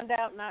 we found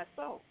out not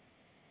so.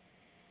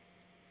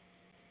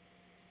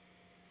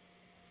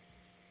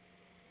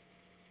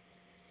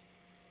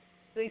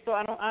 See, so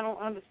I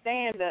don't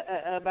understand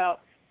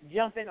about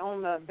jumping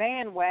on the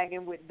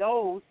bandwagon with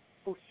those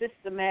who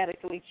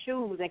systematically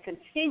choose and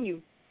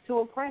continue to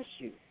oppress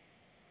you.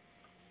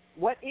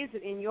 What is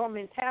it in your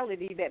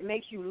mentality that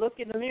makes you look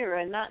in the mirror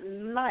and not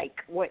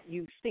like what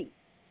you see?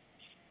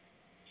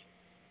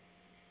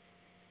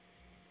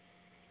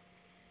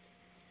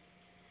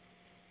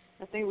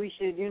 I think we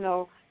should,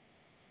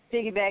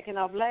 piggybacking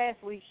off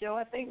last week's show,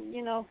 I think,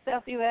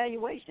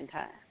 self-evaluation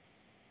time.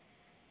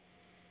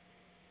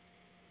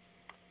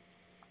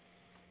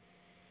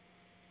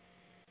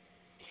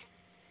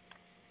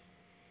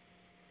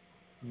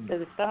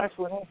 Because it starts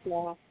with us,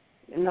 y'all.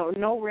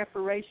 No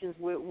reparations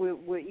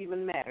will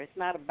even matter. It's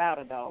not about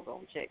a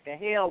doggone check. The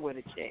hell with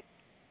a check.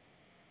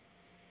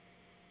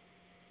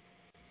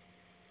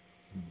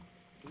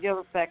 Give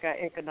us back our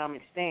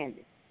economic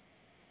standing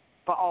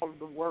for all of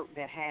the work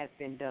that has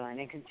been done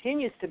and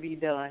continues to be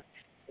done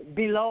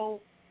below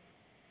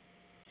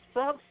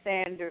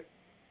substandard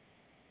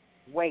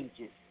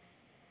wages,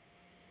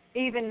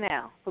 even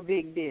now for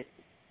big business.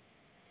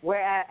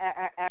 Whereas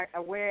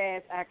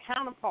our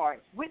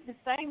counterparts with the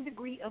same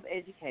degree of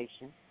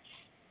education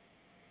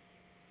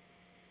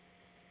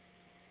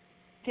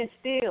can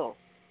still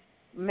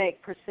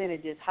make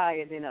percentages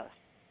higher than us,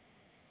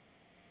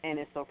 and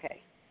it's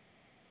okay.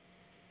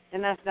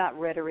 And that's not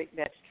rhetoric,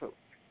 that's true.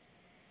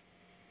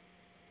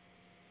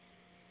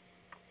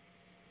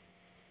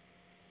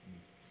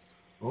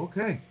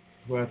 Okay.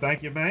 Well,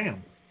 thank you,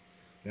 ma'am.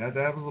 That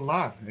was a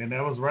lot, and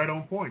that was right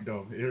on point,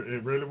 though.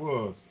 It really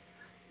was.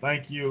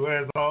 Thank you,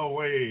 as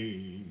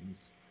always.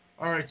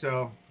 All right,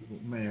 y'all.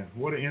 Man,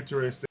 what an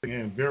interesting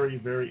and very,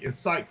 very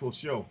insightful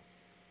show,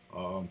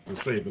 to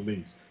say the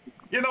least.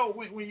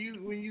 When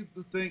you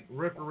think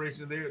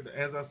reparations, there,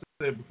 as I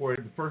said before,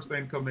 the first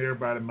thing that comes to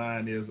everybody's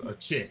mind is a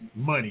check,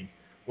 money,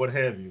 what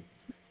have you.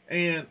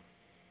 And,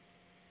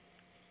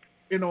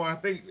 I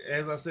think,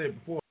 as I said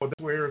before, that's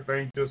where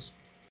everything just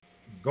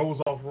goes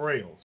off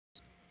rails.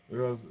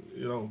 Because,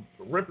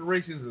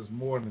 reparations is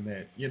more than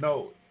that.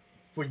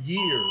 For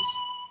years,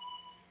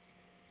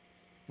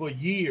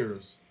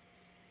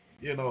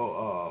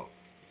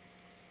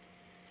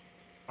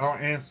 our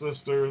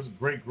ancestors,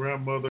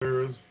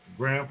 great-grandmothers,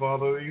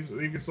 grandfathers,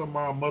 even some of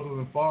our mothers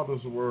and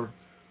fathers were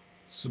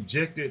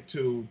subjected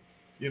to,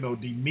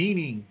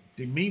 demeaning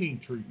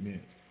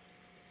treatment.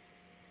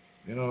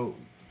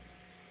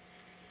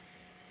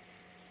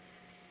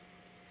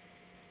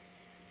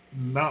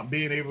 Not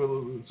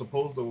being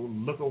supposed to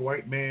look a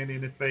white man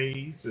in the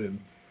face and,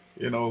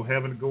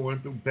 having to go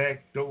in through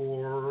back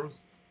doors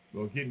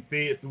or getting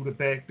fed through the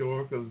back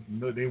door because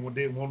they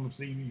didn't want to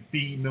see you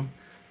feeding them.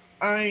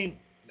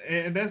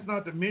 And that's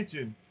not to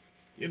mention,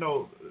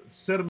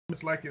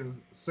 settlements like in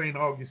St.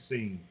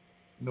 Augustine,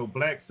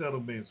 black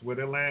settlements where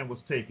their land was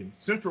taken.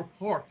 Central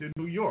Park in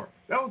New York,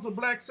 that was a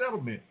black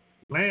settlement.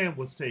 Land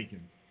was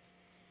taken.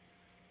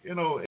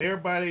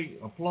 Everybody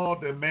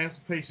applaud the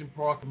Emancipation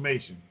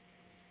Proclamation.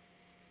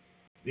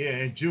 Yeah,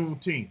 and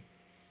Juneteenth.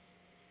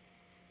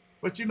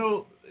 But,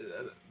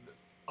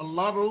 a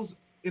lot of those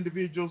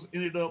individuals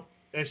ended up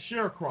as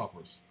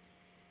sharecroppers.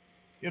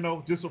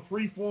 Just a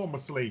free form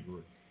of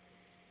slavery.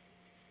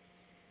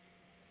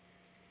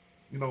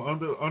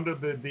 Under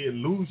the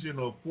illusion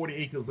of 40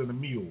 acres and a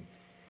mule.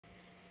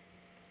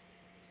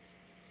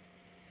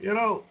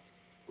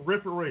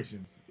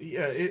 Reparations.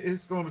 Yeah,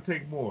 it's going to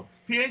take more.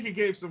 Pianki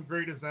gave some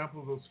great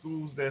examples of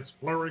schools that's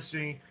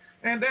flourishing,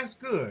 and that's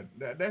good.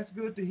 That's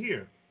good to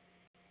hear.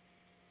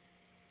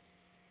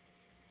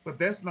 But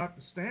that's not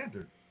the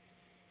standard.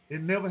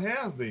 It never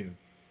has been.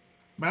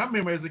 I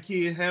remember as a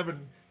kid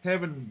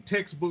having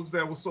textbooks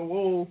that were so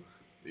old,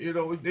 they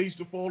used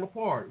to fall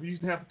apart. We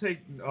used to have to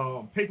take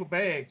paper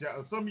bags.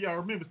 Some of y'all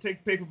remember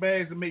take paper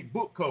bags and make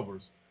book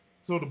covers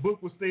so the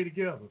book would stay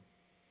together.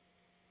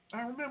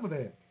 I remember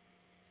that.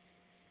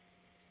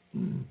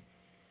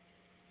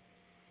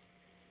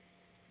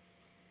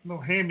 No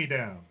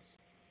hand-me-downs.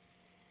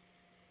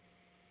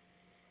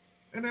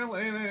 And in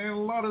a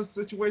lot of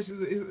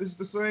situations, it's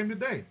the same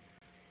today.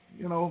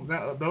 Now,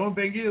 the only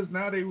thing is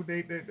now they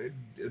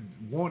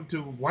want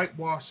to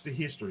whitewash the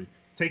history,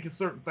 taking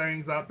certain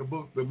things out the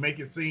book to make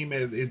it seem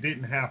as it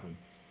didn't happen.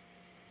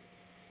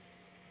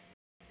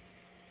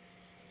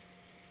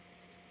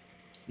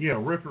 Yeah,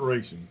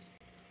 reparations.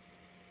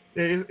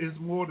 It's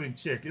more than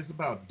check. It's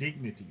about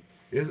dignity.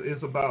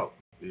 It's about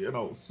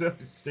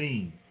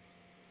self-esteem.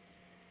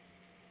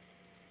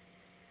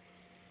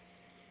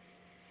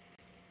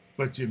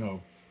 But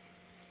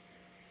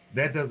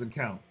that doesn't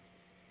count.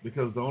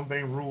 Because the only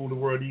thing rule the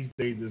world these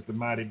days is the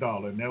mighty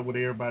dollar, and that's what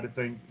everybody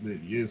thinks that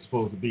it's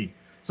supposed to be.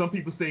 Some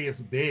people say it's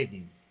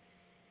begging.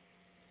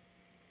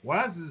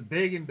 Why is this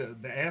begging to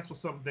ask for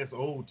something that's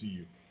owed to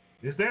you?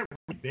 Is that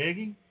really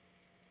begging?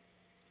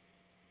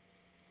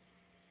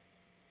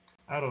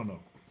 I don't know.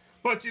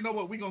 But you know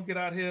what? We're going to get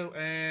out here,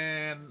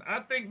 and I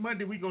think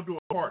Monday we're going to do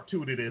a part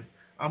 2 to this.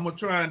 I'm going to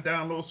try and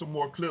download some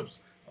more clips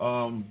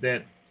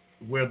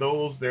where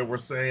those that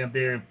were saying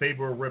they're in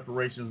favor of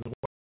reparations,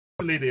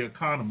 especially the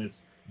economist,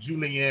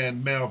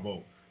 Julianne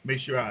Malveaux. Make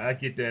sure I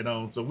get that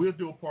on. So we'll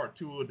do a part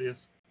 2 of this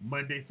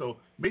Monday. So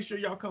make sure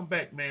y'all come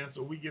back, man,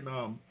 so we can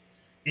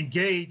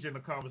engage in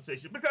the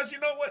conversation. Because you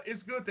know what?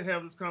 It's good to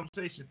have this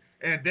conversation.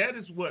 And that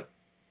is what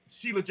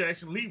Sheila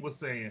Jackson Lee was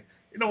saying.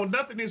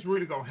 Nothing is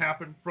really going to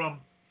happen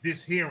from this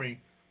hearing,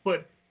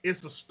 but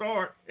it's a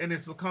start and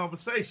it's a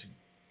conversation.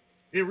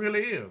 It really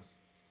is.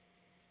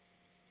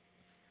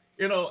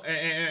 You know,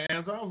 and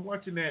as I was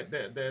watching that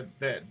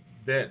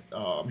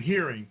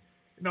hearing,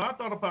 you know, I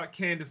thought about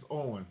Candace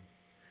Owens,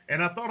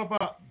 and I thought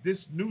about this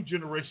new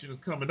generation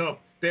that's coming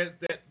up. That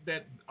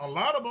a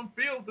lot of them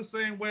feel the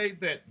same way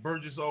that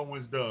Burgess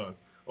Owens does,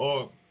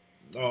 or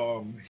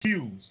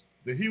Hughes,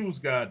 the Hughes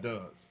guy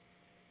does.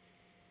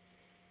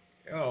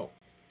 You know,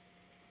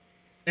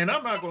 and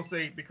I'm not going to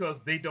say because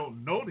they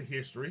don't know the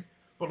history,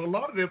 but a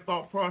lot of their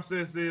thought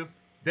process is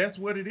that's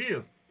what it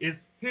is. It's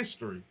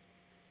history.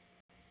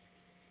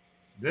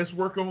 Let's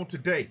work on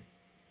today.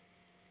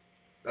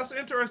 That's an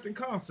interesting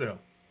concept.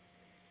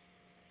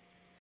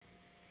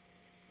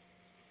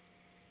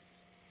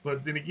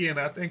 But then again,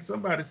 I think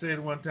somebody said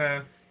one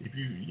time, if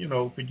you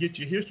forget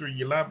your history,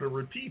 you're liable to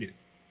repeat it.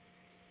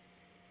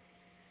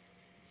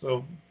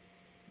 So,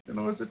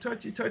 it's a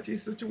touchy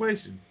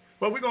situation.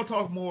 But we're going to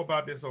talk more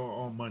about this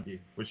on Monday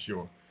for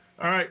sure.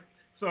 All right.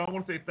 So I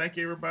want to say thank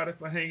you, everybody,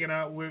 for hanging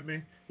out with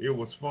me. It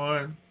was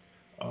fun.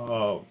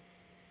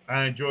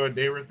 I enjoyed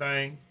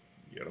everything.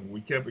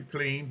 We kept it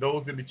clean.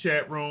 Those in the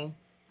chat room,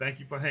 thank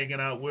you for hanging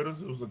out with us.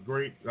 It was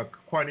a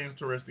quite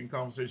interesting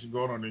conversation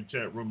going on in the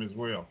chat room as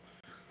well.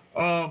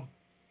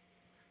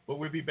 But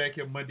we'll be back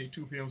here Monday,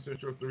 2 p.m.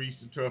 Central, 3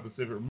 Eastern, 12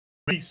 Pacific.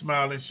 Keep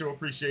smiling, show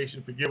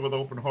appreciation, forgive with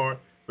open heart,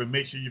 but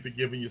make sure you're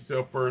forgiving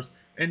yourself first.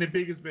 And the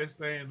biggest best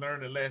thing, learn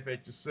to laugh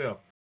at yourself.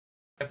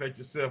 Laugh at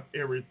yourself.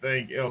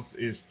 Everything else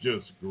is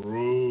just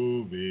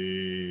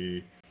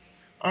groovy.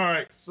 All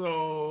right,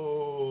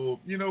 so,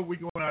 we're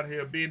going out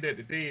here, being that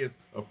today is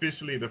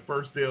officially the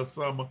first day of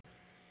summer,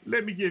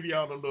 let me give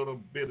y'all a little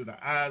bit of the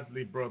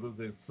Isley Brothers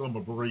and Summer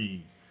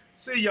Breeze.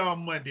 See y'all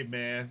Monday,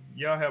 man.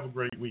 Y'all have a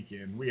great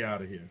weekend. We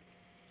out of here.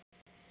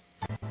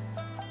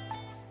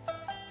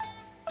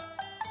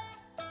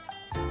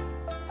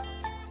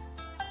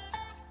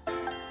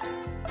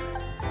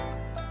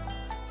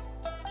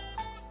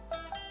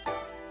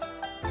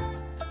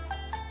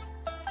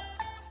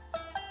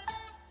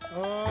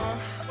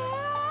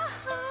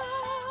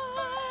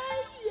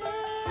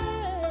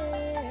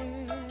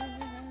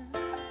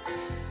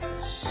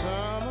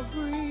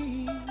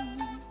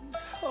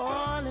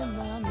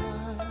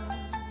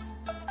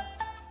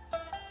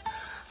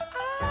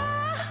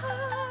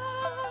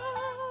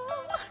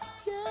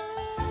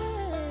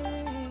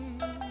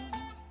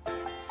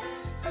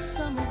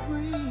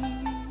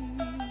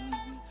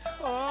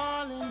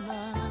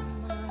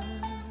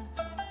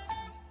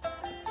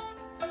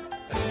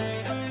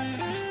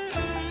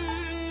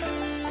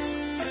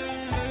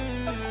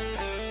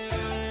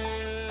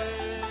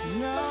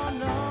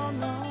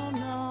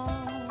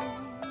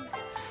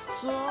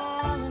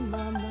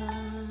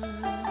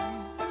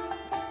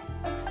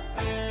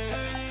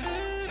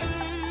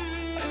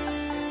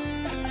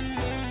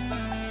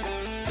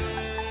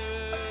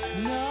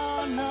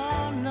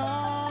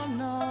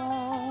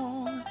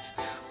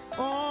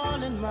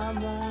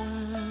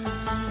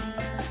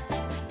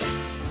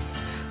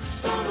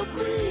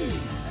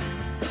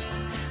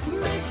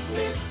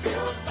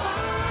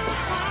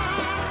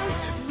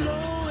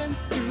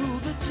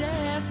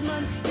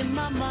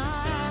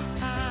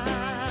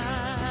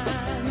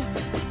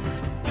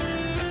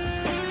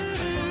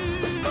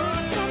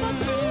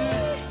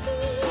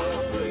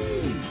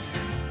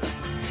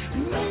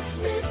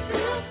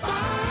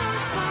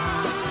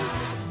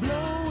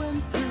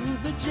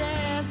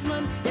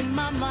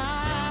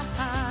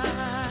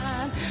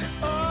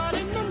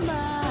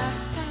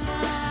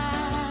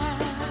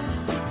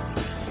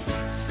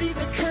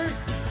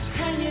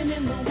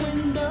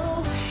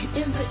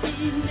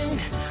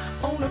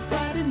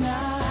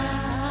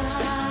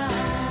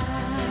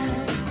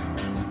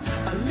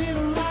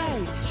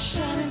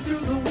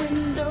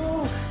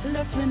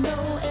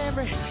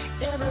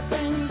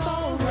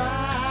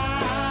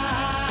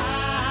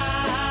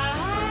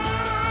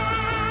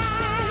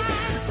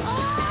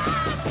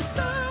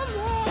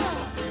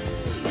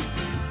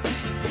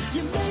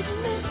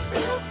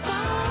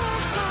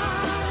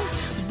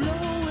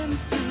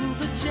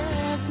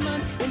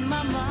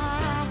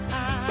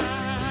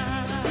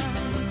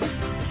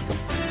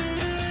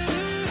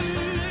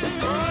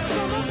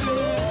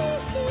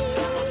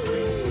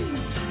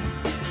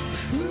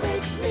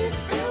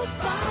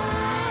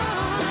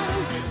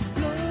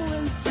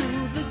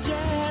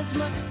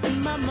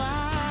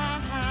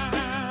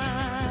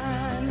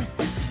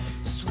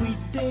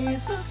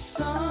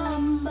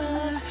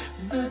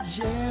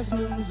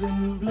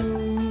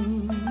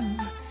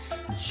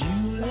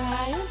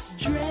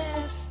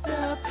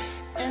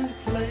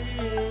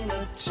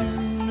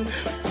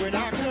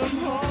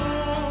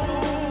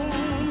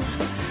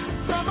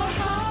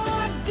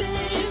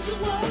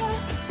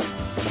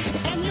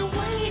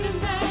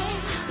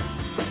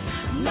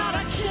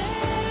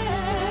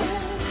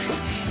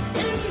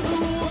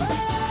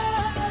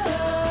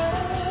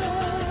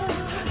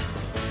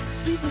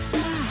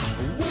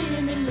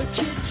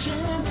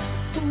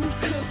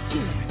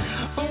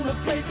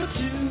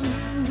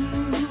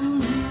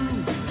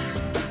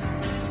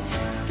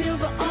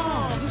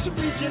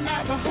 Reaching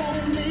out to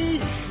hold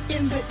me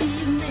in the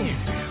evening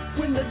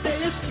when the day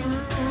is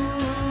through.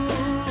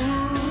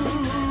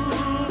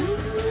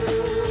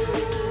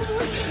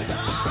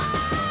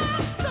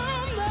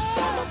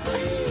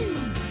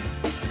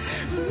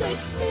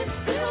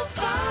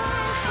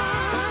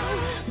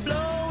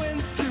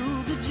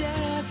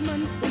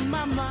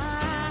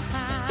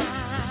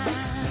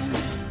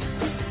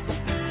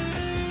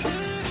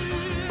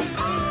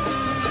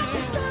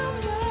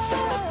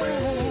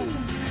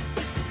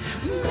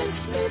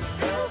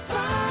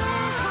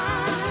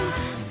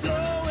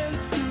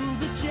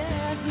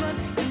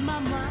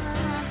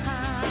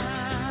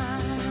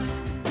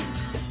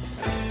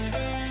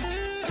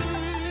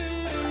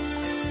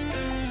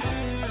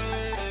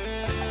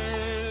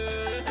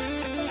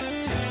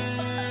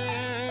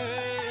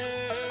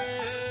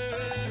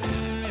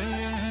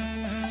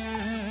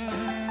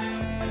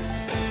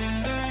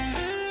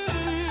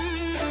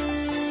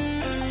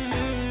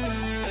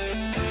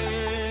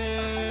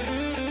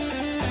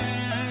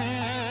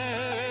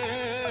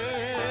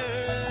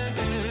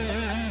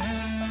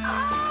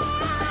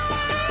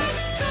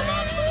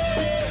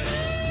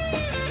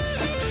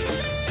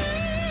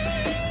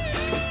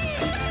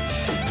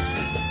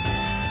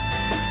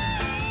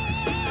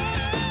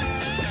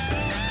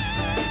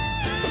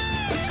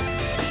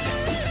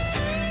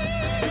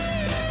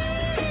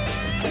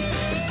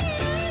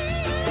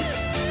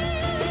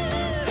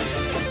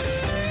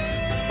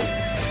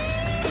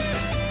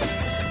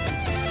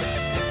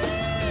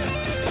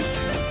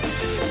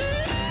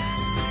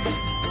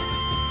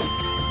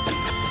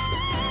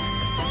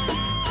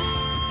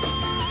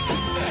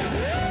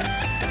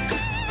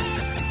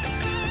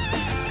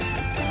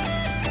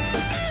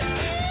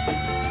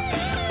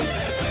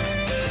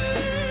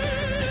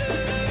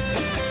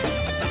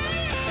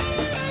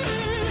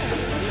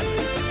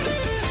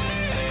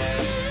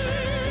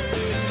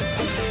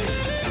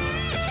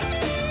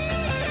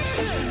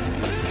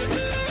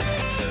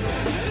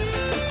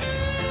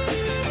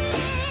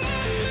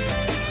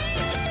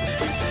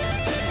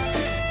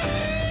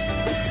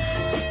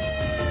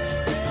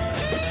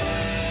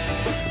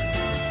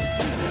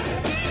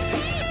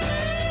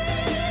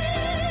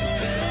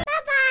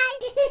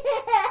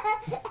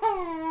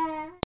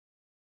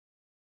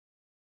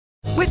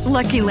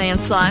 Lucky Land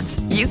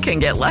Slots, you can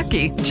get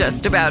lucky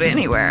just about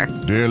anywhere.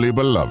 Dearly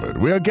beloved,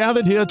 we are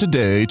gathered here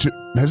today to...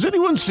 Has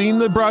anyone seen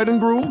the bride and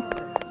groom?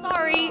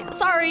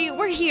 Sorry,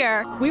 we're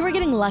here. We were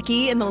getting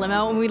lucky in the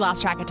limo and we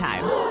lost track of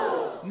time.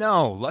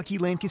 No, Lucky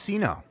Land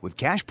Casino, with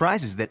cash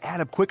prizes that add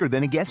up quicker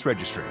than a guest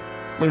registry.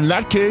 In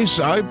that case,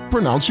 I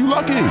pronounce you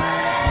lucky.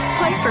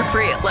 Play for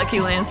free at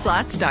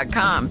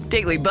LuckyLandSlots.com.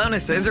 Daily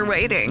bonuses are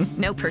waiting.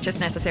 No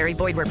purchase necessary.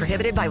 Void where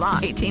prohibited by law.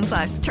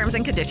 18+. Terms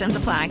and conditions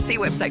apply. See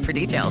website for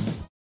details.